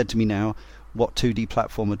somebody said to me now, what 2D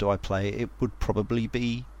platformer do I play, it would probably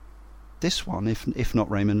be this one, if not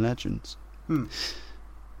Rayman Legends.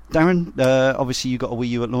 Darren, obviously you got a Wii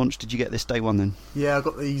U at launch. Did you get this day one then? Yeah, I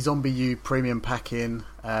got the Zombie U premium pack in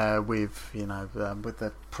with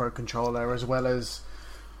the Pro controller, as well as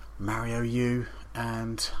Mario U,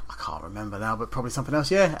 and I can't remember now, but probably something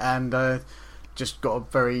else. Yeah, and just got a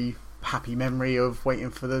very happy memory of waiting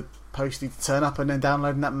for the postie to turn up and then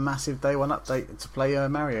downloading that massive day one update to play a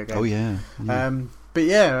Mario game. Oh yeah. But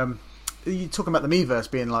yeah. You're talking about the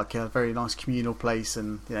Miiverse being like a very nice communal place,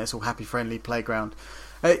 and it's all happy, friendly playground.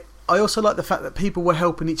 I also like the fact that people were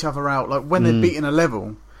helping each other out. Like when they'd beaten a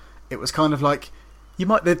level, it was kind of like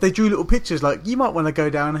they drew little pictures like you might want to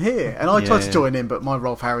go down here, and I tried to join in, but my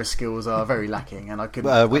Rolf Harris skills are very lacking, and I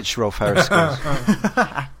couldn't. Which Rolf Harris skills?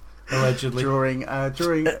 Allegedly drawing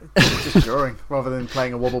just drawing rather than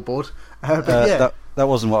playing a wobble board. But yeah. That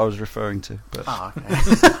wasn't what I was referring to. But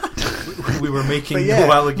okay. we were making no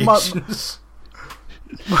allegations.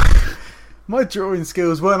 My drawing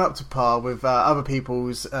skills weren't up to par with other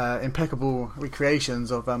people's impeccable recreations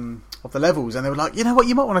of the levels, and they were like, you know what,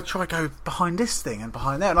 you might want to try go behind this thing and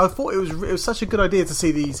behind that. And I thought it was such a good idea to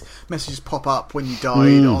see these messages pop up when you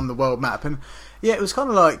died on the world map, and yeah, it was kind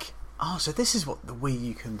of like, oh, so this is what the Wii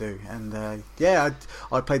U can do. And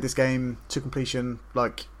I played this game to completion,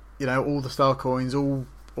 like, all the star coins, all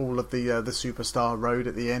of the superstar road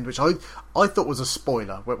at the end, which I thought was a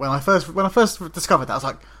spoiler. When I first discovered that, I was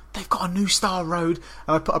like, they've got a new star road,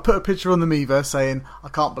 and I put a picture on the Miiverse saying, I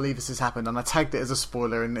can't believe this has happened, and I tagged it as a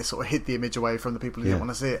spoiler, and it sort of hid the image away from the people who didn't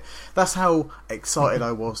want to see it. That's how excited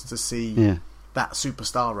I was to see that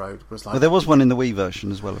superstar road. Was like, well, there was one in the Wii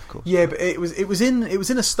version as well, of course. Yeah, but it was in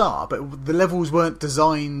a star, but the levels weren't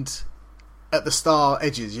designed at the star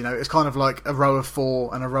edges. It was kind of like a row of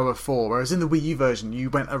 4 and a row of 4, whereas in the Wii U version you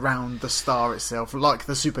went around the star itself, like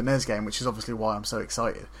the Super NES game, which is obviously why I'm so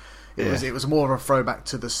excited. It was more of a throwback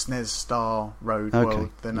to the SNES Star Road world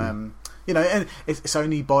than and it's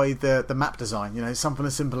only by the map design, something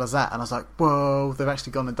as simple as that. And I was like, whoa, they've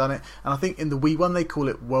actually gone and done it. And I think in the Wii one they call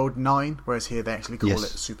it World 9, whereas here they actually call it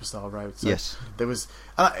Superstar Road. So there was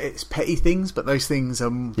it's petty things, but those things are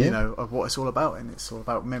what it's all about, and it's all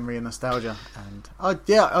about memory and nostalgia. And I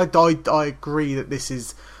agree that this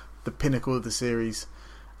is the pinnacle of the series.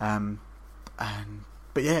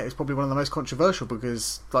 But yeah, it's probably one of the most controversial,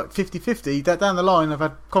 because like 50-50 down the line I've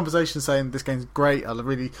had conversations saying this game's great, I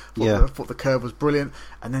really thought the curve was brilliant,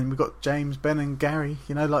 and then we've got James, Ben and Gary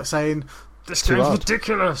like saying this game's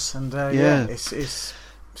ridiculous, and it's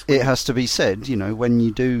it has to be said, when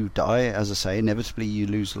you do die, as I say, inevitably you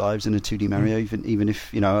lose lives in a 2D Mario, even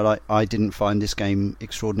if, like, I didn't find this game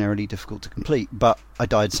extraordinarily difficult to complete, but I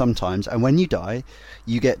died sometimes. And when you die,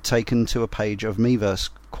 you get taken to a page of Miiverse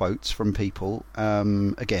quotes from people.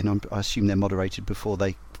 Again, I assume they're moderated before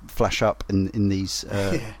they flash up in these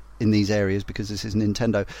areas, because this is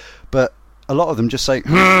Nintendo. But a lot of them just say,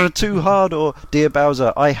 too hard, or dear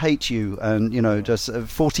Bowser, I hate you, and just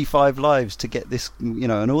 45 lives to get this,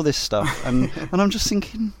 and all this stuff, and I'm just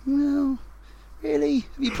thinking, well, really,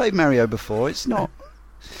 have you played Mario before? It's not.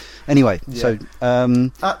 Anyway, so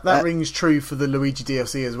that rings true for the Luigi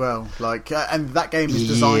DLC as well. Like, and that game is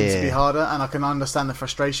designed to be harder, and I can understand the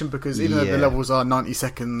frustration, because even though the levels are 90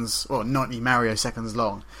 seconds or 90 Mario seconds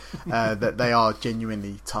long, that they are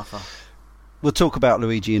genuinely tougher. We'll talk about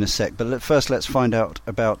Luigi in a sec, but first let's find out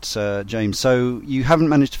about James. So you haven't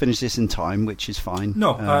managed to finish this in time, which is fine.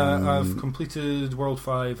 No, I've completed World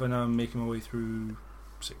 5 and I'm making my way through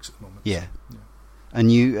 6 at the moment. Yeah.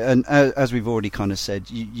 And as we've already kind of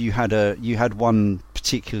said, you had one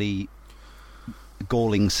particularly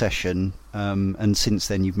galling session, and since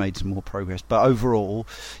then you've made some more progress. But overall,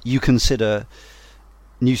 you consider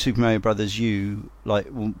New Super Mario Bros. U like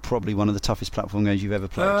probably one of the toughest platform games you've ever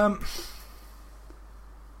played.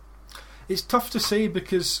 It's tough to say,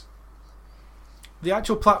 because the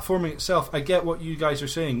actual platforming itself, I get what you guys are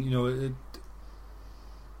saying.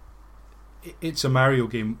 It's a Mario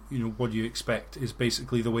game. What do you expect? Is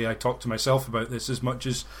basically the way I talk to myself about this, as much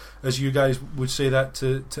as you guys would say that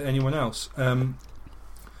to anyone else.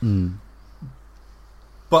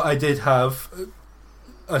 But I did have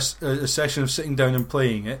a session of sitting down and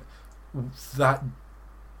playing it that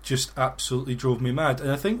just absolutely drove me mad.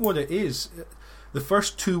 And I think what it is, the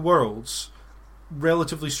first 2 worlds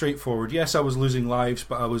relatively straightforward. Yes, I was losing lives,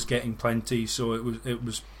 but I was getting plenty, so it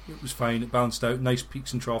was fine. It balanced out. Nice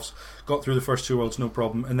peaks and troughs. Got through the first 2 worlds, no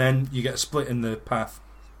problem. And then you get a split in the path.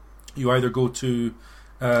 You either go to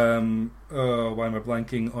why am I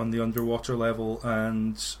blanking on the underwater level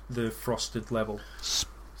and the frosted level?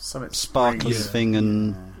 Sparkly thing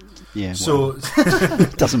and so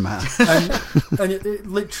it doesn't matter. and it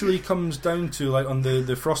literally comes down to, like, on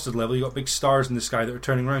the frosted level, you got big stars in the sky that are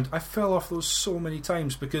turning around. I fell off those so many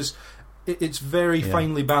times because it's very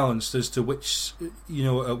finely balanced as to which,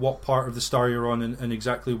 at what part of the star you're on and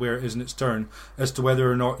exactly where it is in its turn, as to whether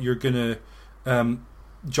or not you're going to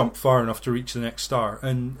jump far enough to reach the next star.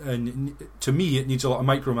 And to me, it needs a lot of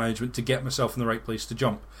micromanagement to get myself in the right place to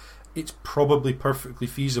jump. It's probably perfectly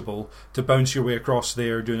feasible to bounce your way across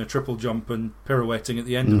there, doing a triple jump and pirouetting at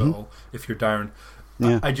the end of it all, if you're Darren.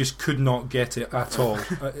 Yeah. I just could not get it at all.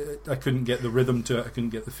 I couldn't get the rhythm to it. I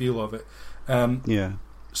couldn't get the feel of it.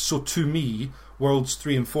 So to me, Worlds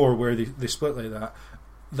 3 and 4, where they split like that,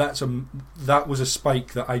 that was a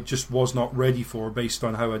spike that I just was not ready for based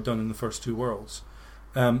on how I'd done in the first 2 worlds.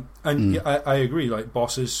 I agree. Like,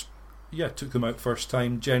 bosses, took them out first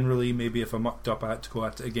time. Generally, maybe if I mucked up, I had to go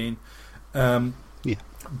at it again.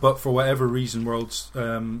 But for whatever reason, Worlds 3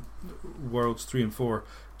 and 4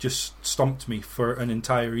 just stumped me for an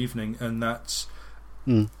entire evening, and that's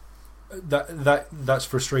that's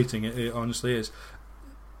frustrating. It honestly is.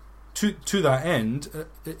 To that end,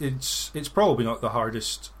 it's probably not the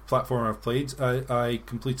hardest platformer I've played. I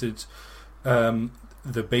completed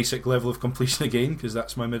the basic level of completion again, because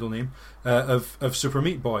that's my middle name, of Super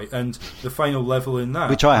Meat Boy, and the final level in that,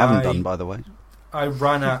 which I haven't done, by the way. I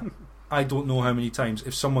ran at I don't know how many times.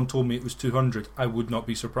 If someone told me it was 200, I would not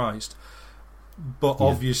be surprised. But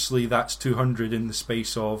obviously that's 200 in the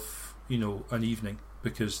space of an evening,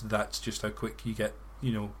 because that's just how quick you get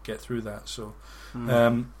through that. So,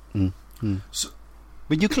 so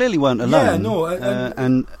but you clearly weren't alone.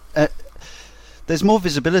 And there's more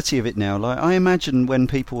visibility of it now. Like, I imagine when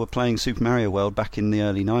people were playing Super Mario World back in the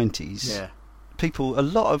early 90s, a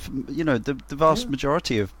lot of the vast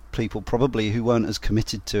majority of people probably who weren't as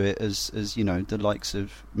committed to it as the likes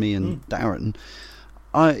of me and Darren.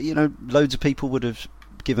 Loads of people would have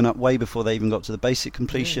given up way before they even got to the basic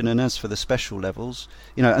completion. And as for the special levels,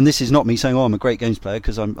 and this is not me saying, I'm a great games player,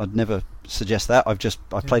 because I'd never suggest that. I've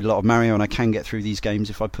played a lot of Mario, and I can get through these games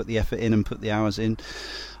if I put the effort in and put the hours in.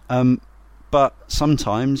 But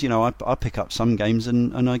sometimes, I pick up some games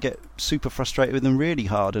and I get super frustrated with them really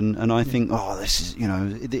hard, and I think, this is,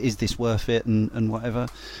 is this worth it, and whatever.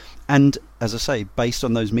 And as I say, based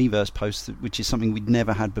on those Miiverse posts, which is something we'd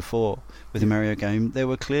never had before with a Mario game, there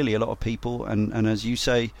were clearly a lot of people, and as you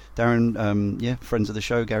say, Darren, friends of the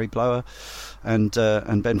show, Gary Blower and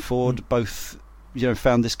Ben Ford, both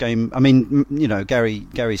found this game. I mean,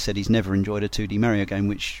 Gary said he's never enjoyed a 2D Mario game,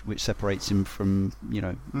 which separates him from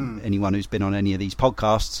anyone who's been on any of these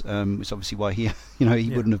podcasts. Which is obviously why he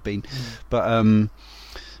wouldn't have been. But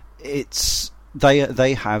it's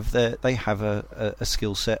they have a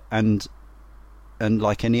skill set, and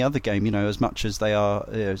like any other game, as much as they are,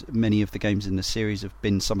 many of the games in the series have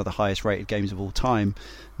been some of the highest rated games of all time.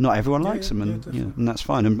 Not everyone likes them, and that's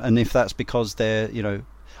fine. And if that's because they're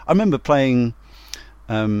I remember playing.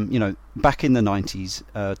 Back in the 90s,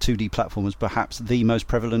 2D platform was perhaps the most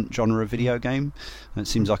prevalent genre of video game. It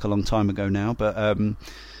seems like a long time ago now, but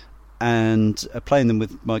playing them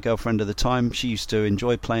with my girlfriend at the time, she used to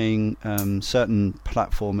enjoy playing certain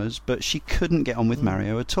platformers, but she couldn't get on with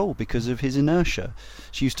Mario at all because of his inertia.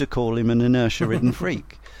 She used to call him an inertia-ridden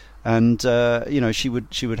freak. And she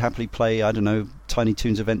would happily play, I don't know, Tiny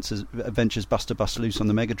Toons Adventures Buster Bust Loose on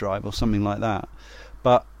the Mega Drive or something like that.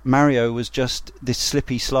 But Mario was just this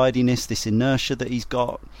slippy slidiness, this inertia that he's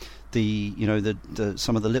got, the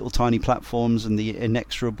some of the little tiny platforms and the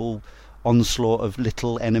inexorable onslaught of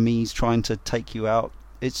little enemies trying to take you out.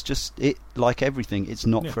 It's just, like everything, it's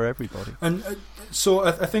not for everybody. And so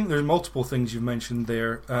I think there's multiple things you've mentioned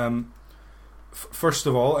there. First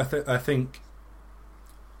of all, I think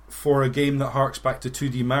for a game that harks back to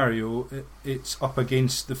 2D Mario, it's up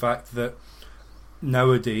against the fact that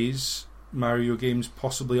nowadays Mario games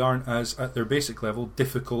possibly aren't as, at their basic level,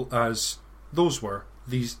 difficult as those were.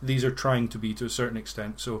 These are trying to be to a certain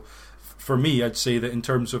extent. So for me, I'd say that in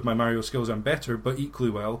terms of my Mario skills, I'm better, but equally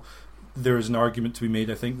well, there is an argument to be made,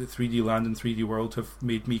 I think, that 3D Land and 3D World have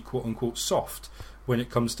made me quote-unquote soft when it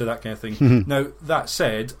comes to that kind of thing. Now, that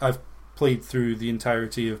said, I've played through the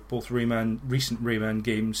entirety of both recent Rayman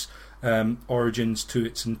games, Origins to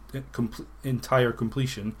its entire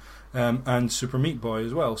completion, and Super Meat Boy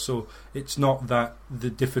as well. So it's not that the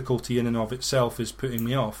difficulty in and of itself is putting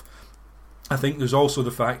me off. I think there's also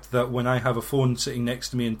the fact that when I have a phone sitting next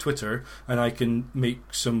to me in Twitter and I can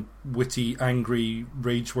make some witty, angry,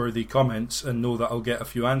 rage-worthy comments and know that I'll get a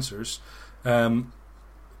few answers,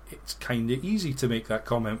 it's kind of easy to make that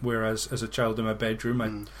comment, whereas as a child in my bedroom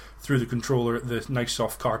I threw the controller at the nice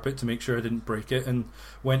soft carpet to make sure I didn't break it and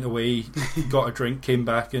went away, got a drink, came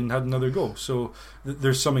back and had another go. So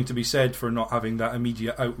there's something to be said for not having that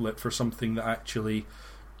immediate outlet for something that actually,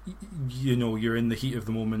 you know, you're in the heat of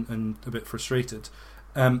the moment and a bit frustrated.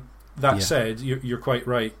 That said, you're quite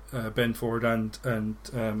right. Ben Ford and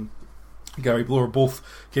Gary Blower both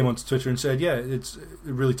came onto Twitter and said, yeah, it's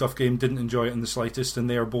a really tough game, didn't enjoy it in the slightest, and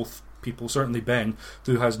they are both people, certainly Ben,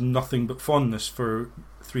 who has nothing but fondness for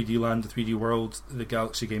 3D Land, the 3D World, the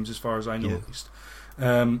Galaxy games, as far as I know, at least.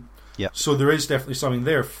 So there is definitely something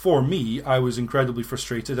there. For me, I was incredibly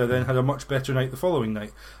frustrated. I then had a much better night the following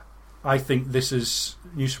night. I think this is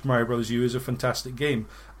New Super Mario Bros. U is a fantastic game.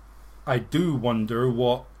 I do wonder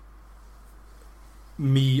what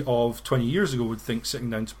me of 20 years ago would think sitting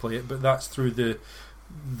down to play it, but that's through the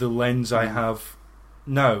lens I have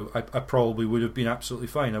now. I probably would have been absolutely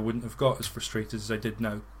fine. I wouldn't have got as frustrated as I did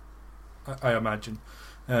now, I imagine.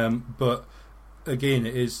 But again,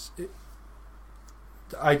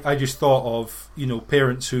 I just thought of, you know,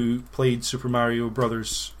 parents who played Super Mario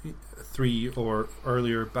Brothers 3 or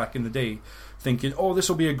earlier back in the day, thinking, oh, this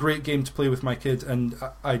will be a great game to play with my kid, and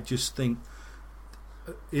I just think,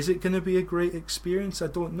 is it going to be a great experience? I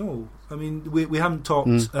don't know. I mean, we haven't talked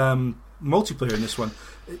multiplayer in this one.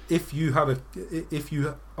 If you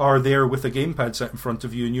are there with a gamepad set in front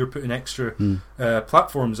of you and you're putting extra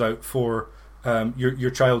platforms out for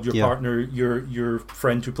your child, your partner, your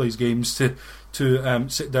friend who plays games to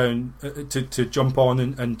sit down, to jump on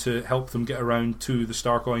and to help them get around to the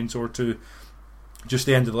star coins or to just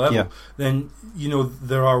the end of the level, then, you know,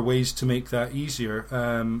 there are ways to make that easier.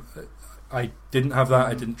 I didn't have that,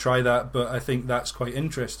 I didn't try that, but I think that's quite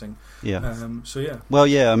interesting. Well,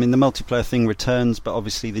 I mean, the multiplayer thing returns, but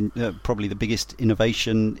obviously probably the biggest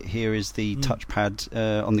innovation here is the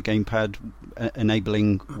touchpad on the gamepad,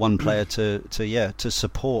 enabling one player to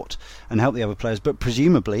support and help the other players. But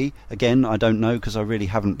presumably, again, I don't know because I really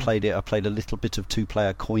haven't played it. I played a little bit of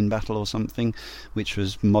two-player coin battle or something, which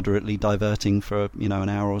was moderately diverting for an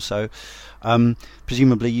hour or so.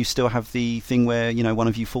 Presumably you still have the thing where, you know, one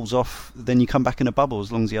of you falls off, then you come back in a bubble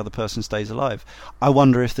as long as the other person stays alive. I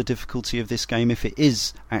wonder if the difficulty of this game, if it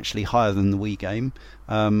is actually higher than the Wii game.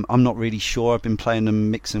 I'm not really sure. I've been playing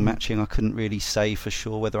them mix and matching. I couldn't really say for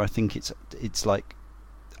sure whether I think it's like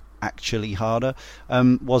actually harder.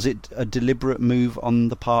 Was it a deliberate move on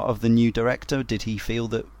the part of the new director? Did he feel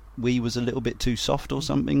that Wii was a little bit too soft or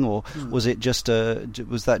something, or was it just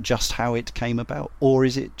was that just how it came about, or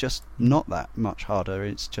is it just not that much harder?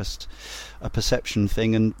 It's just a perception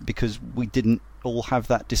thing, and because we didn't all have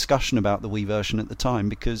that discussion about the Wii version at the time,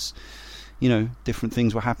 because, you know, different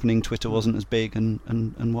things were happening, Twitter wasn't as big,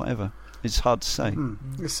 and whatever. It's hard to say.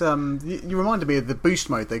 It's you reminded me of the boost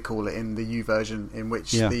mode, they call it in the U version, in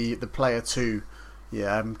which the player 2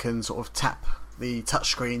 can sort of tap the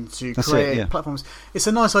touchscreen to create platforms. It's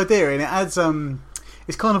a nice idea, and it adds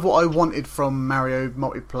it's kind of what I wanted from Mario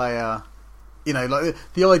multiplayer. You know, like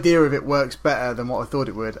the idea of it works better than what I thought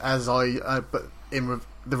it would, but in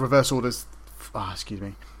the reverse orders, excuse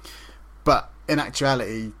me, but in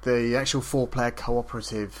actuality the actual 4-player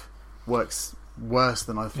cooperative works worse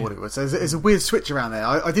than I thought it would. So there's a weird switch around there.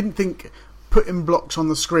 I didn't think putting blocks on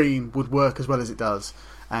the screen would work as well as it does,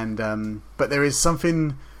 and but there's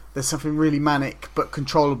something really manic but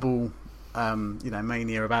controllable,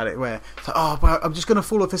 mania about it, where it's like, well, I'm just going to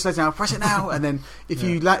fall off this ledge now, press it now, and then if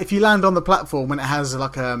you land on the platform when it has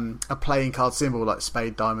like a playing card symbol like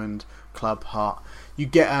spade, diamond, club, heart, you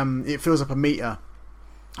get it fills up a meter,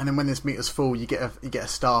 and then when this meter's full, you get a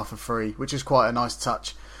star for free, which is quite a nice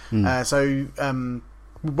touch. So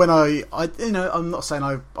when I'm not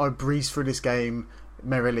saying I breezed through this game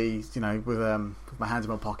merrily, with my hands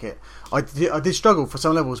in my pocket. I did struggle for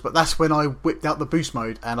some levels, but that's when I whipped out the boost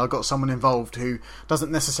mode and I got someone involved who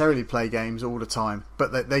doesn't necessarily play games all the time,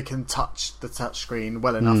 but they can touch the touch screen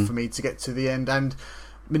well enough for me to get to the end and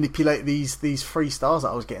manipulate these free stars that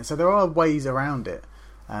I was getting. So there are ways around it,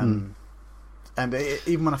 and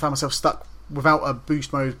even when I found myself stuck without a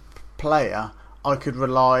boost mode player, I could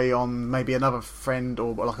rely on maybe another friend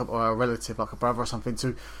or a relative, like a brother or something,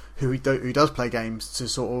 who does play games, to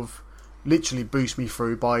sort of literally boost me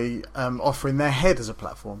through by offering their head as a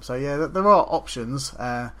platform. So yeah, there are options.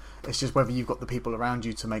 It's just whether you've got the people around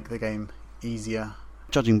you to make the game easier.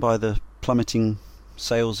 Judging by the plummeting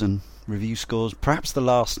sales and review scores, perhaps the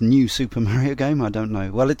last new Super Mario game, I don't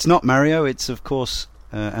know. Well, it's not Mario, it's of course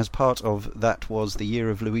as part of that was the year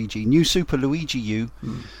of Luigi. New Super Luigi U,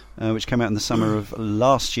 which came out in the summer of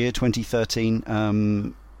last year,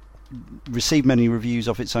 2013. Received many reviews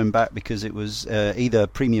off its own back because it was either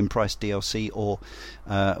premium priced DLC or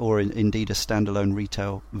indeed a standalone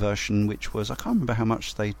retail version, which was, I can't remember how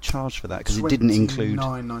much they charged for that, because it didn't include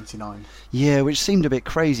 $29.99. Yeah, which seemed a bit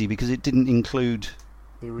crazy because it didn't include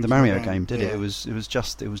the Mario game, did it? Yeah. It was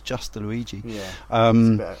just the Luigi. Yeah,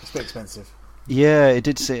 it's a bit expensive. Yeah, it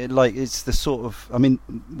did say, like, it's the sort of, I mean,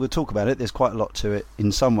 we'll talk about it, there's quite a lot to it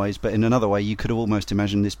in some ways, but in another way you could have almost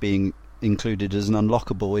imagined this being included as an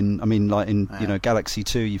unlockable in Galaxy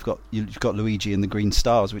 2 you've got Luigi and the Green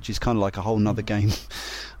Stars, which is kind of like a whole nother game.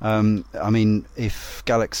 I mean, if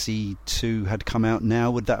Galaxy 2 had come out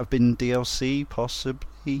now, would that have been DLC?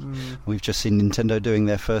 Possibly. We've just seen Nintendo doing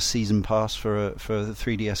their first season pass for the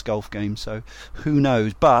 3DS golf game, so who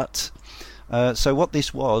knows. But so what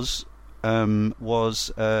this was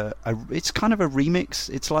it's kind of a remix.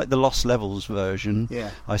 It's like the Lost Levels version,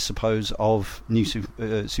 I suppose, of New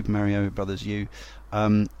Super Mario Brothers U.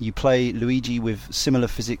 You play Luigi with similar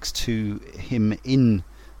physics to him in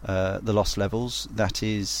the Lost Levels. That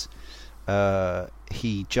is,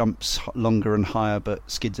 he jumps longer and higher but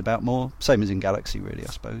skids about more. Same as in Galaxy, really,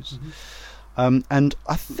 I suppose. And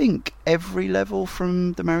I think every level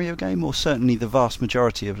from the Mario game, or certainly the vast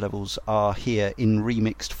majority of levels, are here in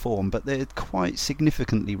remixed form, but they're quite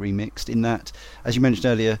significantly remixed in that, as you mentioned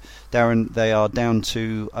earlier, Darren, they are down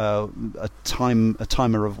to a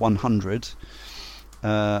timer of 100,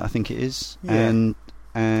 I think it is, and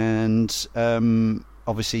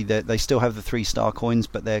obviously they still have the 3-star coins,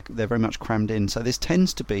 but they're very much crammed in. So this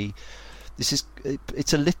tends to be.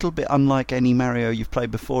 It's a little bit unlike any Mario you've played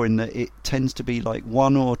before in that it tends to be like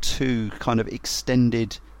one or two kind of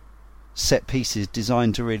extended set pieces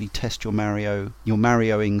designed to really test your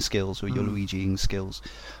Marioing skills or your Luigiing skills.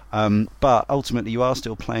 But ultimately you are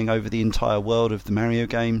still playing over the entire world of the Mario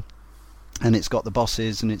game, and it's got the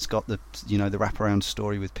bosses and it's got the the wraparound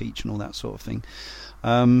story with Peach and all that sort of thing.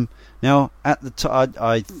 Now, at the time,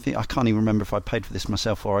 I can't even remember if I paid for this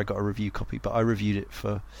myself or I got a review copy, but I reviewed it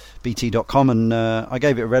for BT.com, and I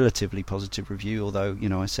gave it a relatively positive review, although,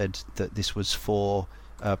 I said that this was for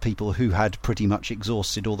people who had pretty much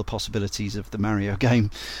exhausted all the possibilities of the Mario game.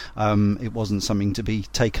 It wasn't something to be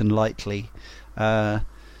taken lightly. Darren,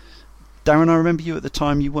 I remember you at the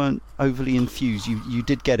time, you weren't overly enthused. You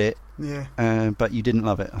did get it. Yeah. But you didn't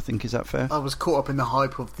love it, I think. Is that fair? I was caught up in the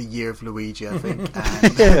hype of the year of Luigi, I think.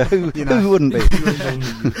 And, yeah, who wouldn't be?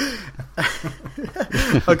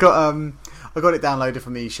 I got it downloaded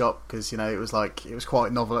from the eShop because it was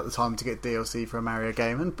quite novel at the time to get DLC for a Mario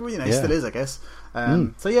game, and it still is, I guess.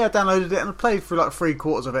 So yeah, I downloaded it and I played through like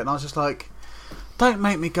 3/4 of it, and I was just like, don't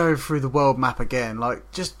make me go through the world map again.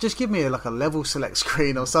 Like, just give me a level select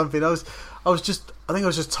screen or something. I think I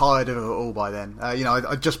was just tired of it all by then.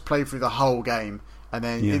 I just played through the whole game, and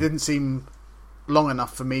then it didn't seem long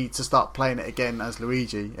enough for me to start playing it again as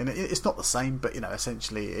Luigi. And it's not the same, but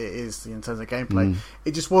essentially it is in terms of gameplay.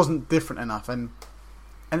 It just wasn't different enough, and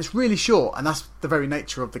it's really short, and that's the very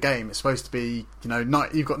nature of the game. It's supposed to be,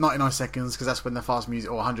 you've got 99 seconds because that's when the fast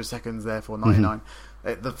music, or 100 seconds, therefore 99.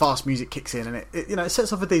 The fast music kicks in, and it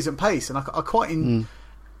sets off a decent pace, and I quite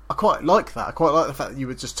like that. I quite like the fact that you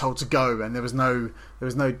were just told to go, and there was no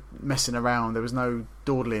messing around, there was no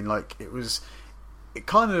dawdling. Like, it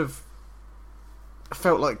kind of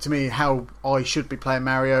felt like to me how I should be playing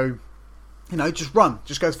Mario. Just run,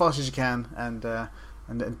 just go as fast as you can, and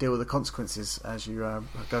deal with the consequences as you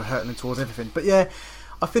go hurtling towards everything. But yeah,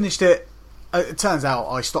 I finished it. It turns out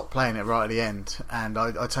I stopped playing it right at the end, and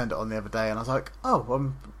I turned it on the other day, and I was like, oh,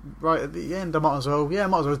 I'm right at the end. I might as well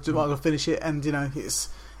finish it, and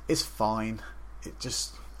it's fine. It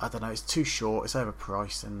just, I don't know, it's too short, it's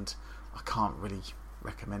overpriced, and I can't really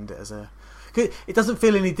recommend it as a. It doesn't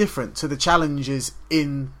feel any different to the challenges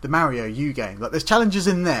in the Mario U game. Like, there's challenges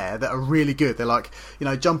in there that are really good. They're like,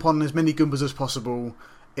 jump on as many Goombas as possible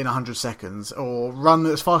in 100 seconds, or run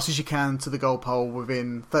as fast as you can to the goal pole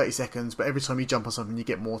within 30 seconds, but every time you jump on something you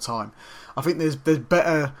get more time. I think there's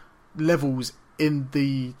better levels in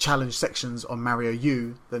the challenge sections on Mario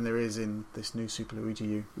U than there is in this new Super Luigi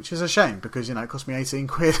U, which is a shame because it cost me 18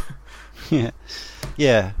 quid.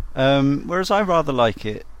 Yeah. Whereas I rather like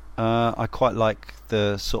it. I quite like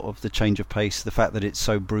the sort of the change of pace, the fact that it's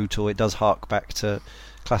so brutal. It does hark back to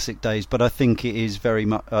classic days, but I think it is very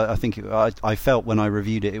much. I felt when I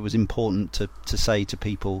reviewed it, it was important to say to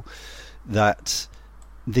people that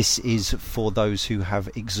this is for those who have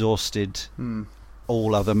exhausted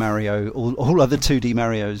all other Mario, all other 2D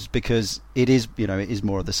Marios, because it is, it is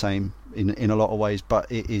more of the same in a lot of ways,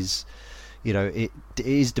 but it is, it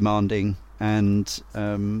is demanding. And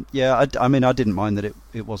I mean, I didn't mind that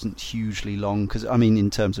it wasn't hugely long, because I mean, in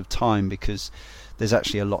terms of time, because there's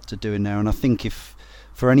actually a lot to do in there. And I think if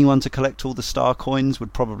for anyone to collect all the star coins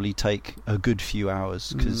would probably take a good few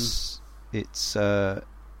hours, because it's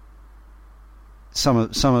some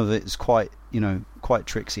of it's quite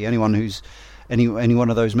tricksy. Anyone who's any one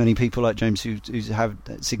of those many people like James who have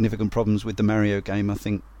significant problems with the Mario game, I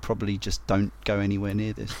think probably just don't go anywhere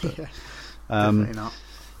near this. But, definitely not.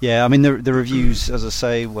 Yeah, I mean the reviews, as I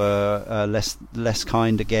say, were less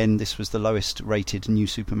kind. Again, this was the lowest rated New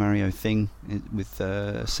Super Mario thing, with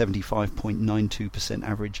 75.92%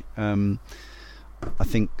 average. I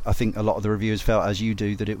think a lot of the reviewers felt, as you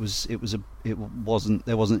do, that there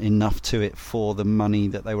wasn't enough to it for the money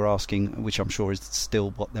that they were asking, which I'm sure is still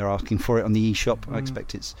what they're asking for it on the eShop. I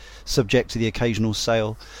expect it's subject to the occasional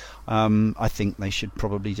sale. I think they should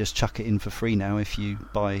probably just chuck it in for free now if you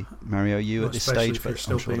buy Mario U at this stage. Especially if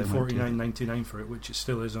you're still paying $49.99 for it, which it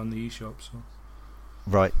still is on the eShop. So.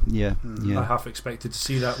 Right, yeah. I half expected to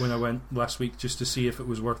see that when I went last week, just to see if it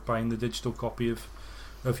was worth buying the digital copy of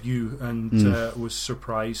U, and was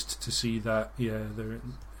surprised to see that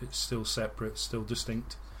it's still separate, still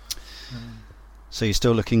distinct. So you're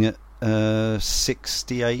still looking at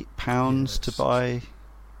 £68 to buy.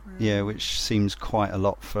 Yeah, which seems quite a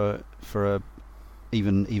lot for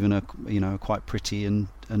even a quite pretty and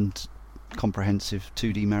comprehensive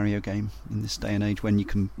 2D Mario game in this day and age, when you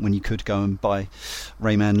could go and buy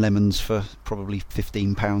Rayman Lemons for probably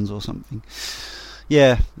 £15 or something.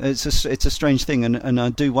 Yeah, it's a strange thing, and I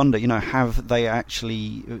do wonder, have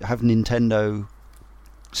Nintendo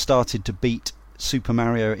started to beat Super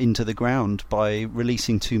Mario into the ground by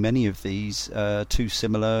releasing too many of these, too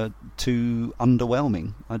similar, too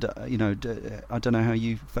underwhelming? I don't know how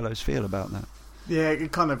you fellows feel about that. Yeah,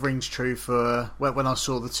 it kind of rings true for when I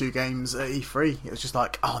saw the two games at E3. It was just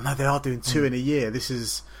like, oh no, they are doing two in a year. This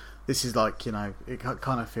is like, it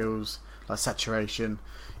kind of feels like saturation.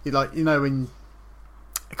 When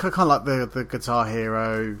kind of like the Guitar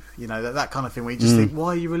Hero, that kind of thing, where you just think, why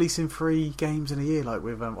are you releasing 3 games in a year? Like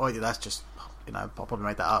with that's just, I probably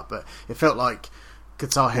made that up, but it felt like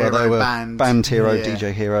Guitar Hero, Band Hero,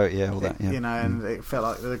 DJ Hero, all that, and it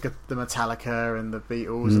felt like the Metallica and the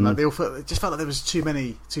Beatles, and like it just felt like there was too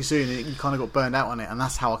many too soon, and you kind of got burned out on it, and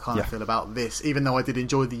that's how I kind of feel about this, even though I did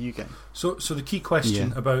enjoy the U game. So the key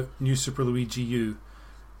question about New Super Luigi U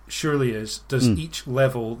surely is, does each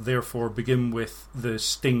level therefore begin with the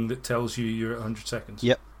sting that tells you you're at 100 seconds?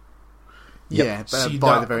 Yep. Yeah, See,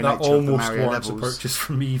 by that, the very that nature of the almost Mario warrants levels. a purchase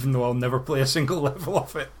from me, even though I'll never play a single level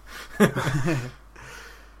of it.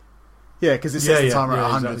 Yeah, because it sets the timer at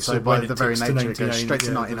 100, exactly. so So by when the it very ticks to nature it goes 99, straight to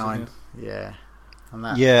it 99. doesn't, Yeah. And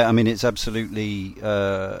that. Yeah, I mean, it's absolutely.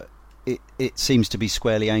 It seems to be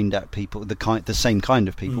squarely aimed at people, the same kind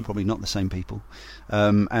of people, probably not the same people,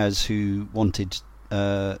 as who wanted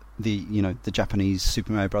the Japanese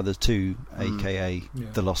Super Mario Brothers 2, aka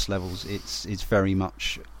the Lost Levels. It's very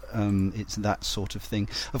much. It's that sort of thing.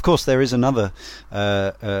 Of course, there is another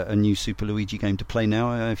a new Super Luigi game to play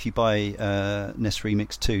now. If you buy NES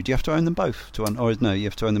Remix 2, do you have to own them both or no? You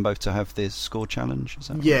have to own them both to have this score challenge. Is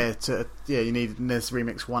that right? You need NES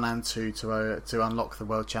Remix 1 and 2 to unlock the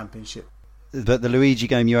World Championship. But the Luigi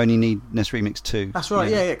game, you only need NES Remix 2. That's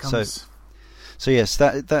right. Yeah, it comes. So yes,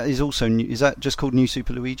 that is also new. Is that just called New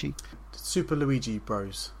Super Luigi? Super Luigi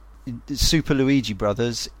Bros. Super Luigi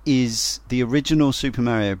Brothers is the original Super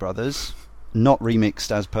Mario Brothers, not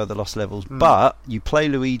remixed as per the Lost Levels, but you play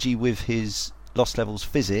Luigi with his Lost Levels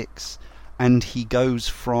physics, and he goes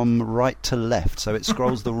from right to left, so it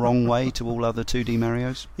scrolls the wrong way to all other 2D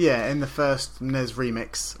Marios. Yeah, in the first NES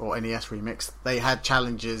remix, or NES remix, they had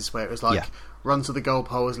challenges where it was like, run to the goal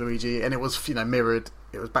pole as Luigi, and it was mirrored,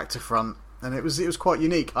 it was back to front, and it was quite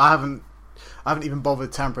unique. I haven't even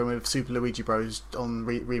bothered tampering with Super Luigi Bros on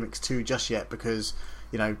Remix 2 just yet, because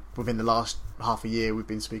within the last half a year we've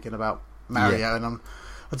been speaking about Mario, and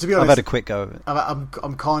to be honest, I've had a quick go of it.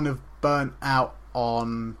 I'm kind of burnt out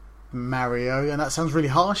on Mario, and that sounds really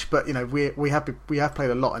harsh, but we have played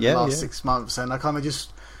a lot in the last 6 months, and I kind of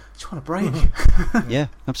just want a break. Yeah,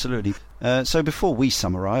 absolutely. So before we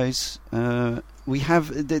summarise, we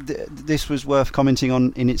have this was worth commenting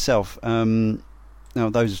on in itself. Now,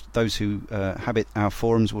 those who habit our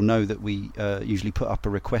forums will know that we usually put up a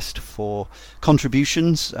request for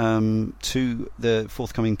contributions to the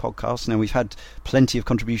forthcoming podcast. Now, we've had plenty of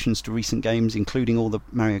contributions to recent games, including all the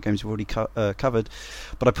Mario games we've already covered.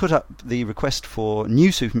 But I put up the request for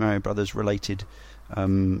new Super Mario Brothers related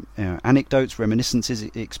anecdotes, reminiscences,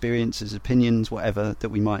 experiences, opinions, whatever that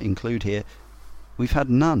we might include here. we've had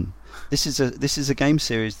none. This is a game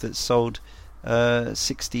series that's sold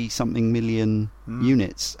 60 something million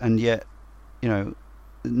units, and yet, you know,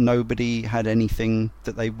 nobody had anything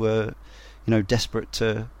that they were, you know, desperate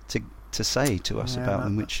to say to us about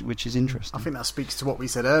them, which is interesting. I think that speaks to what we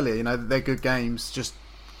said earlier. You know, they're good games. Just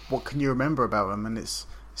what can you remember about them? And it's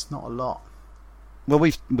not a lot. Well,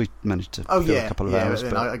 we've managed to fill a couple of hours.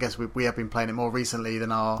 But I guess we have been playing it more recently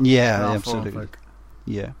than our absolutely. folk.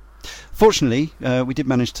 Yeah. Fortunately, we did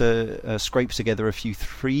manage to scrape together a few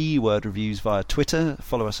 3-word reviews via Twitter.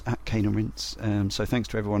 Follow us at Cane and Rinse. So thanks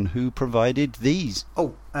to everyone who provided these.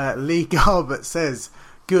 Lee Garbett says,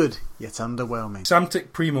 good, yet underwhelming.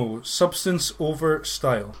 Samtic Primo, substance over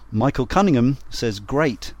style. Michael Cunningham says,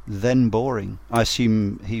 great, then boring. I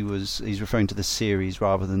assume he's referring to the series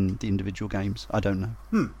rather than the individual games. I don't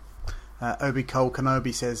know. Obi Cole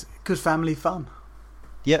Kenobi says, good family fun.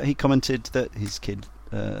 Yeah, he commented that his kid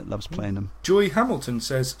loves playing them. Joey Hamilton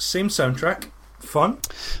says, same soundtrack, fun.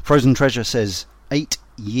 Frozen Treasure says, 8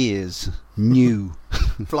 years, new.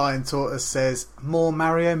 Flying Tortoise says, more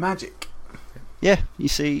Mario magic. Yeah, you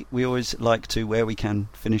see, we always like to, where we can,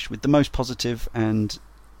 finish with the most positive, and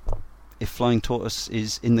if Flying Tortoise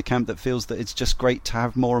is in the camp that feels that it's just great to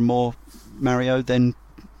have more and more Mario, then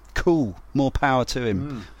cool, more power to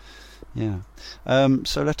him. Yeah.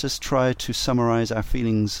 So let us try to summarise our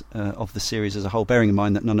feelings of the series as a whole, bearing in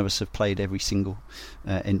mind that none of us have played every single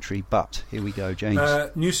entry, but here we go, James.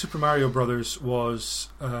 New Super Mario Brothers was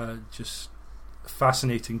just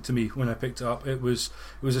fascinating to me when I picked it up. It was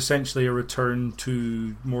essentially a return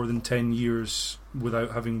to more than 10 years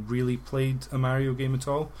without having really played a Mario game at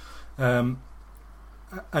all, and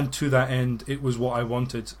to that end it was what I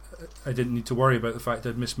wanted. I didn't need to worry about the fact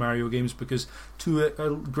I'd missed Mario games, because to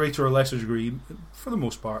a greater or lesser degree, for the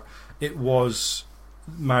most part, it was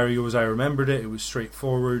Mario as I remembered it. It was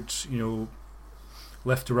straightforward, you know,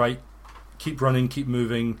 left to right, keep running, keep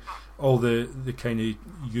moving, all the kind of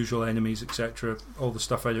usual enemies, etc., all the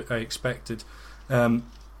stuff I expected, and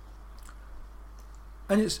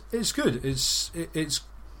it's good. It's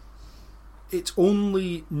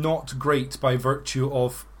only not great by virtue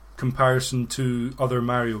of comparison to other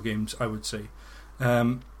Mario games, I would say.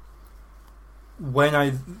 When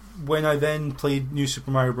I then played New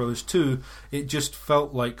Super Mario Bros. 2, it just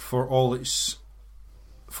felt like for all its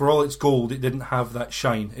gold, it didn't have that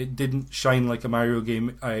shine. It didn't shine like a Mario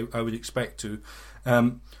game I would expect to,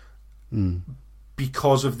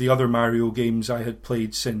 because of the other Mario games I had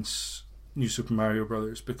played since New Super Mario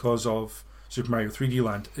Bros., because of Super Mario 3D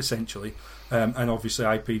Land, essentially. And obviously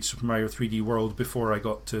I played Super Mario 3D World before I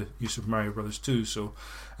got to New Super Mario Bros. 2, so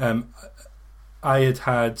I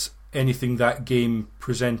had anything that game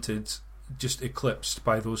presented just eclipsed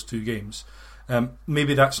by those two games.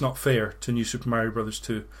 Maybe that's not fair to New Super Mario Bros.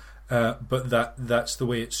 2, but that's the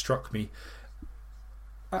way it struck me.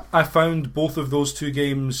 I found both of those two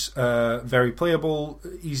games very playable,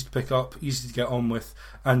 easy to pick up, easy to get on with,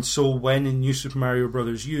 and so when in New Super Mario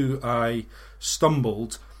Bros. U I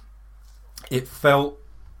stumbled, it felt...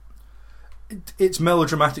 It's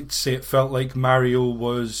melodramatic to say it felt like Mario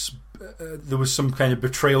was... there was some kind of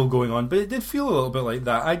betrayal going on, but it did feel a little bit like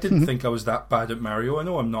that. I didn't think I was that bad at Mario. I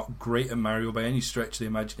know I'm not great at Mario by any stretch of the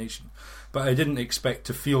imagination, but I didn't expect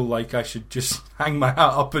to feel like I should just hang my hat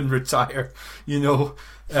up and retire, you know.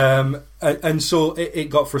 And so it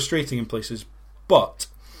got frustrating in places. But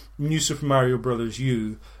New Super Mario Bros.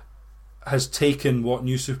 U has taken what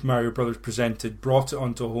New Super Mario Bros. Presented, brought it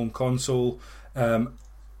onto a home console,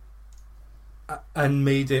 and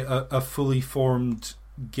made it a fully formed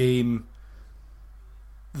game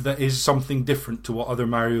that is something different to what other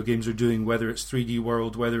Mario games are doing, whether it's 3D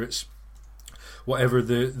World, whether it's whatever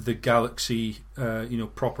the Galaxy,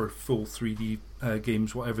 proper full 3D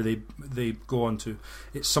games, whatever they go on to.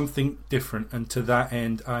 It's something different, and to that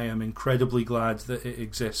end I am incredibly glad that it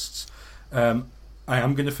exists. I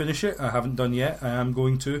am going to finish it. I haven't done yet. I am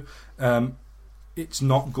going to. It's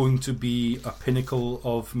not going to be a pinnacle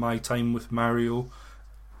of my time with Mario,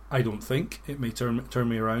 I don't think. It may turn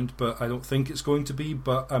me around, but I don't think it's going to be.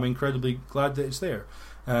 But I'm incredibly glad that it's there.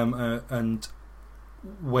 And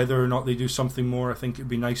whether or not they do something more, I think it'd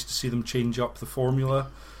be nice to see them change up the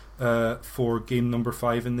formula for game number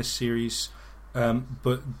 5 in this series.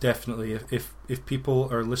 But definitely, if people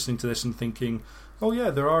are listening to this and thinking, oh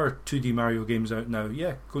yeah, there are 2D Mario games out now,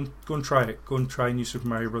 yeah, go and try it. Go and try New Super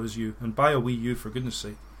Mario Bros. U, and buy a Wii U, for goodness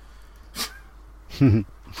sake.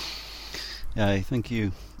 Yeah, thank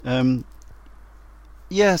you.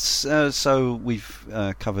 Yes, so we've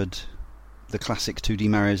covered the classic 2D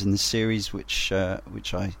Marios in this series, which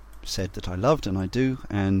I said that I loved, and I do,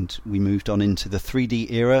 and we moved on into the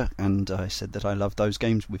 3D era, and I said that I loved those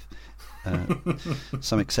games with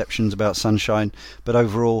some exceptions about Sunshine, but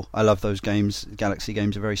overall I love those games. Galaxy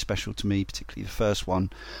games are very special to me, particularly the first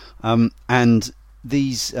one, and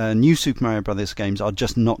these new Super Mario Brothers games are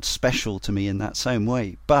just not special to me in that same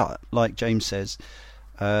way. But like James says,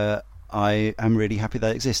 I am really happy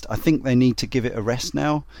they exist. I think they need to give it a rest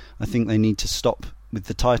now. I think they need to stop with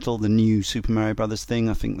the title, the new Super Mario Brothers thing.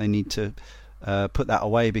 I think they need to put that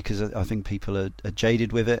away, because I think people are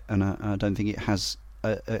jaded with it, and I don't think it has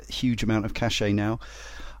a huge amount of cachet now.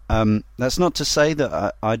 That's not to say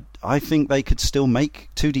that I think they could still make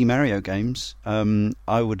 2D Mario games.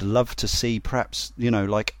 I would love to see perhaps,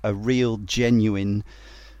 like a real genuine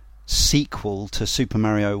sequel to Super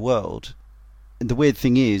Mario World. The weird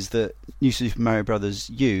thing is that New Super Mario Brothers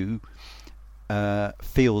U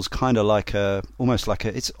feels kind of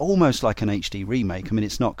it's almost like an HD remake. I mean,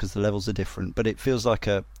 it's not, because the levels are different, but it feels like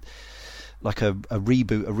a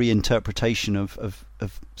reboot, a reinterpretation of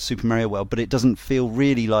Super Mario World, but it doesn't feel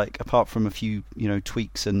really like, apart from a few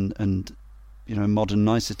tweaks and modern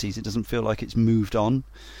niceties, it doesn't feel like it's moved on.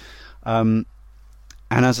 And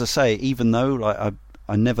as I say, even though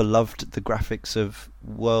I never loved the graphics of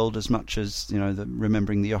World as much as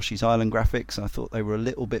remembering the Yoshi's Island graphics, I thought they were a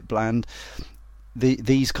little bit bland.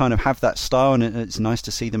 These kind of have that style, and it's nice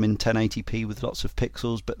to see them in 1080p with lots of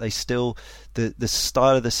pixels, but they still, the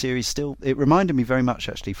style of the series still, it reminded me very much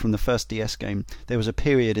actually from the first DS game. There was a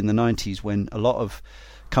period in the 90s when a lot of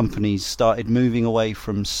companies started moving away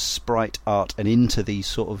from sprite art and into these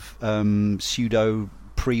sort of pseudo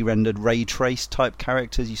pre-rendered ray trace type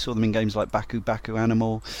characters. You saw them in games like Baku Baku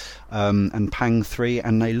Animal and Pang 3,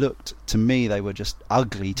 and they looked, to me, they were just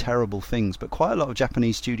ugly, terrible things. But quite a lot of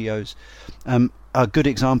Japanese studios, a good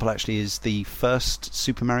example actually is the first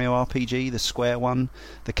Super Mario RPG, the Square one.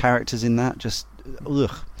 The characters in that just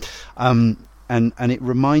ugh, and it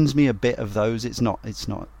reminds me a bit of those. It's not it's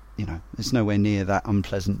nowhere near that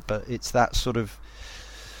unpleasant, but it's that sort of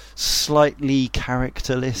slightly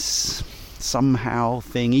characterless somehow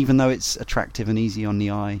thing. Even though it's attractive and easy on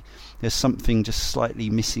the eye, there's something just slightly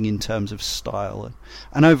missing in terms of style,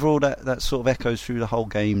 and overall that sort of echoes through the whole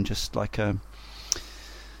game, just like a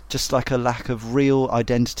lack of real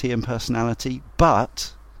identity and personality.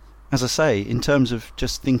 But as I say, in terms of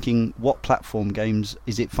just thinking, what platform games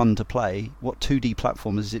is it fun to play, what 2D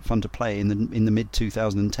platformers is it fun to play in the mid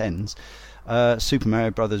 2010s, Super Mario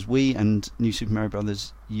Brothers Wii and New Super Mario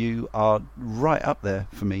Brothers U are right up there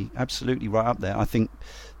for me, absolutely right up there. I think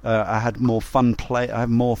I have more fun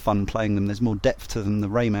playing them. There's more depth to them than the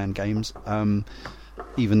Rayman games,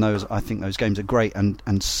 even though I think those games are great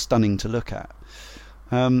and stunning to look at.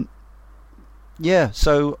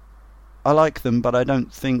 So I like them, but I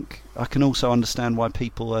don't think I can also understand why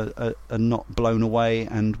people are not blown away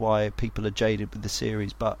and why people are jaded with the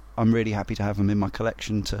series. But I'm really happy to have them in my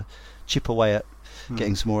collection to chip away at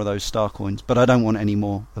getting some more of those star coins. But I don't want any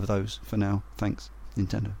more of those for now. Thanks,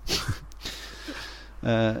 Nintendo.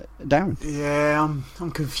 Darren? Yeah,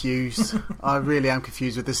 I'm confused. I really am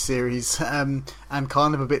confused with this series. I'm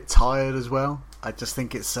kind of a bit tired as well. I just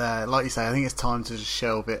think it's like you say, I think it's time to just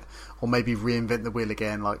shelve it, or maybe reinvent the wheel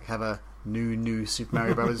again, like have a new Super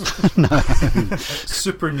Mario Brothers.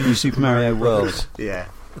 Super new Super Mario World. Yeah.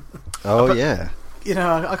 Oh, but, yeah.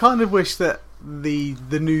 I kind of wish that the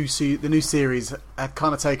new series had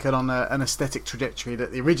kind of taken on an aesthetic trajectory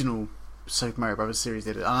that the original Super Mario Brothers series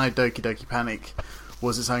did. I know Doki Doki Panic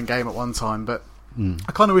was its own game at one time, but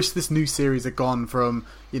I kind of wish this new series had gone from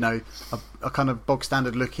a kind of bog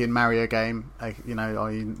standard looking Mario game,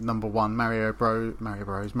 number one Mario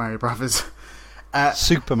Brothers,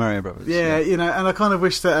 Super Mario Brothers. Yeah, and I kind of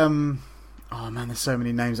wish that oh man, there's so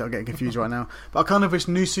many names that I'm getting confused right now. But I kind of wish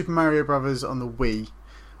New Super Mario Brothers on the Wii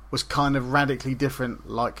was kind of radically different,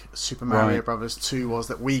 like Super Mario Brothers 2 was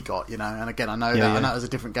that we got, And again, I know I know it was a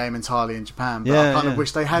different game entirely in Japan, but I kind of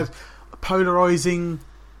wish they had polarizing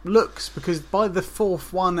looks, because by the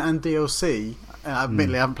fourth one and DLC,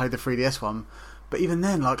 admittedly I haven't played the 3DS one, but even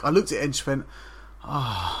then, like, I looked at it and just went,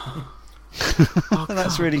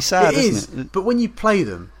 that's really sad, isn't it? But when you play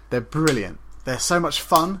them, they're brilliant. They're so much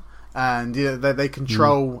fun, and they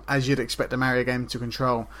control as you'd expect a Mario game to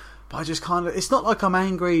control. But I just kind of, it's not like I'm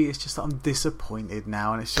angry, it's just that I'm disappointed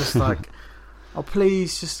now, and it's just like, oh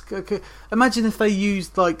please, just imagine if they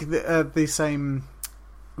used like the same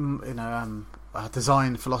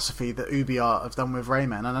design philosophy that UbiArt have done with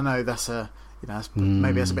Rayman. And I know that's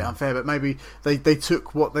maybe that's a bit unfair, but maybe they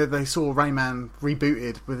took what they saw Rayman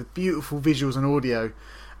rebooted with beautiful visuals and audio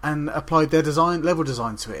and applied their level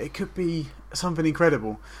design to it. It could be something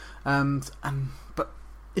incredible. But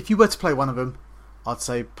if you were to play one of them, I'd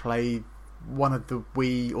say play one of the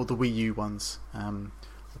Wii or the Wii U ones. Or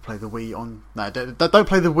play the Wii on... No, don't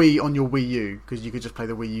play the Wii on your Wii U, because you could just play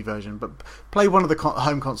the Wii U version. But play one of the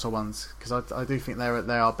home console ones, because I do think they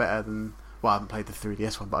are better than... Well, I haven't played the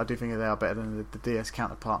 3DS one, but I do think they are better than the DS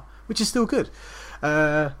counterpart, which is still good.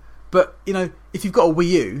 But, you know, if you've got a Wii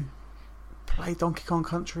U, play Donkey Kong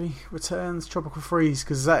Country Returns, Tropical Freeze,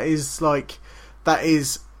 because that is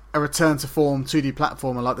a return to form 2D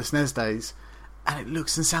platformer like the SNES days, and it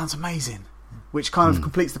looks and sounds amazing, which kind of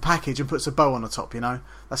completes the package and puts a bow on the top, you know.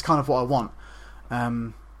 That's kind of what I want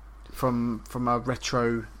from a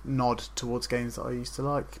retro nod towards games that I used to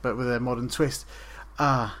like, but with a modern twist.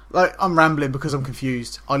 Like, I'm rambling because I'm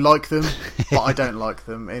confused. I like them, but I don't like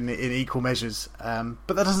them in equal measures.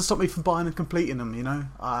 But that doesn't stop me from buying and completing them, you know.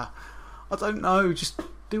 I don't know, just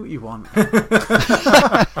do what you want.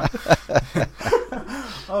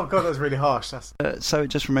 Oh god, that was really harsh. So it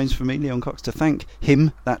just remains for me, Leon Cox, to thank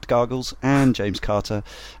him, that Gargles, and James Carter,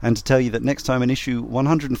 and to tell you that next time in issue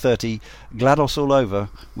 130, GLaDOS all over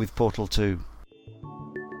with Portal 2.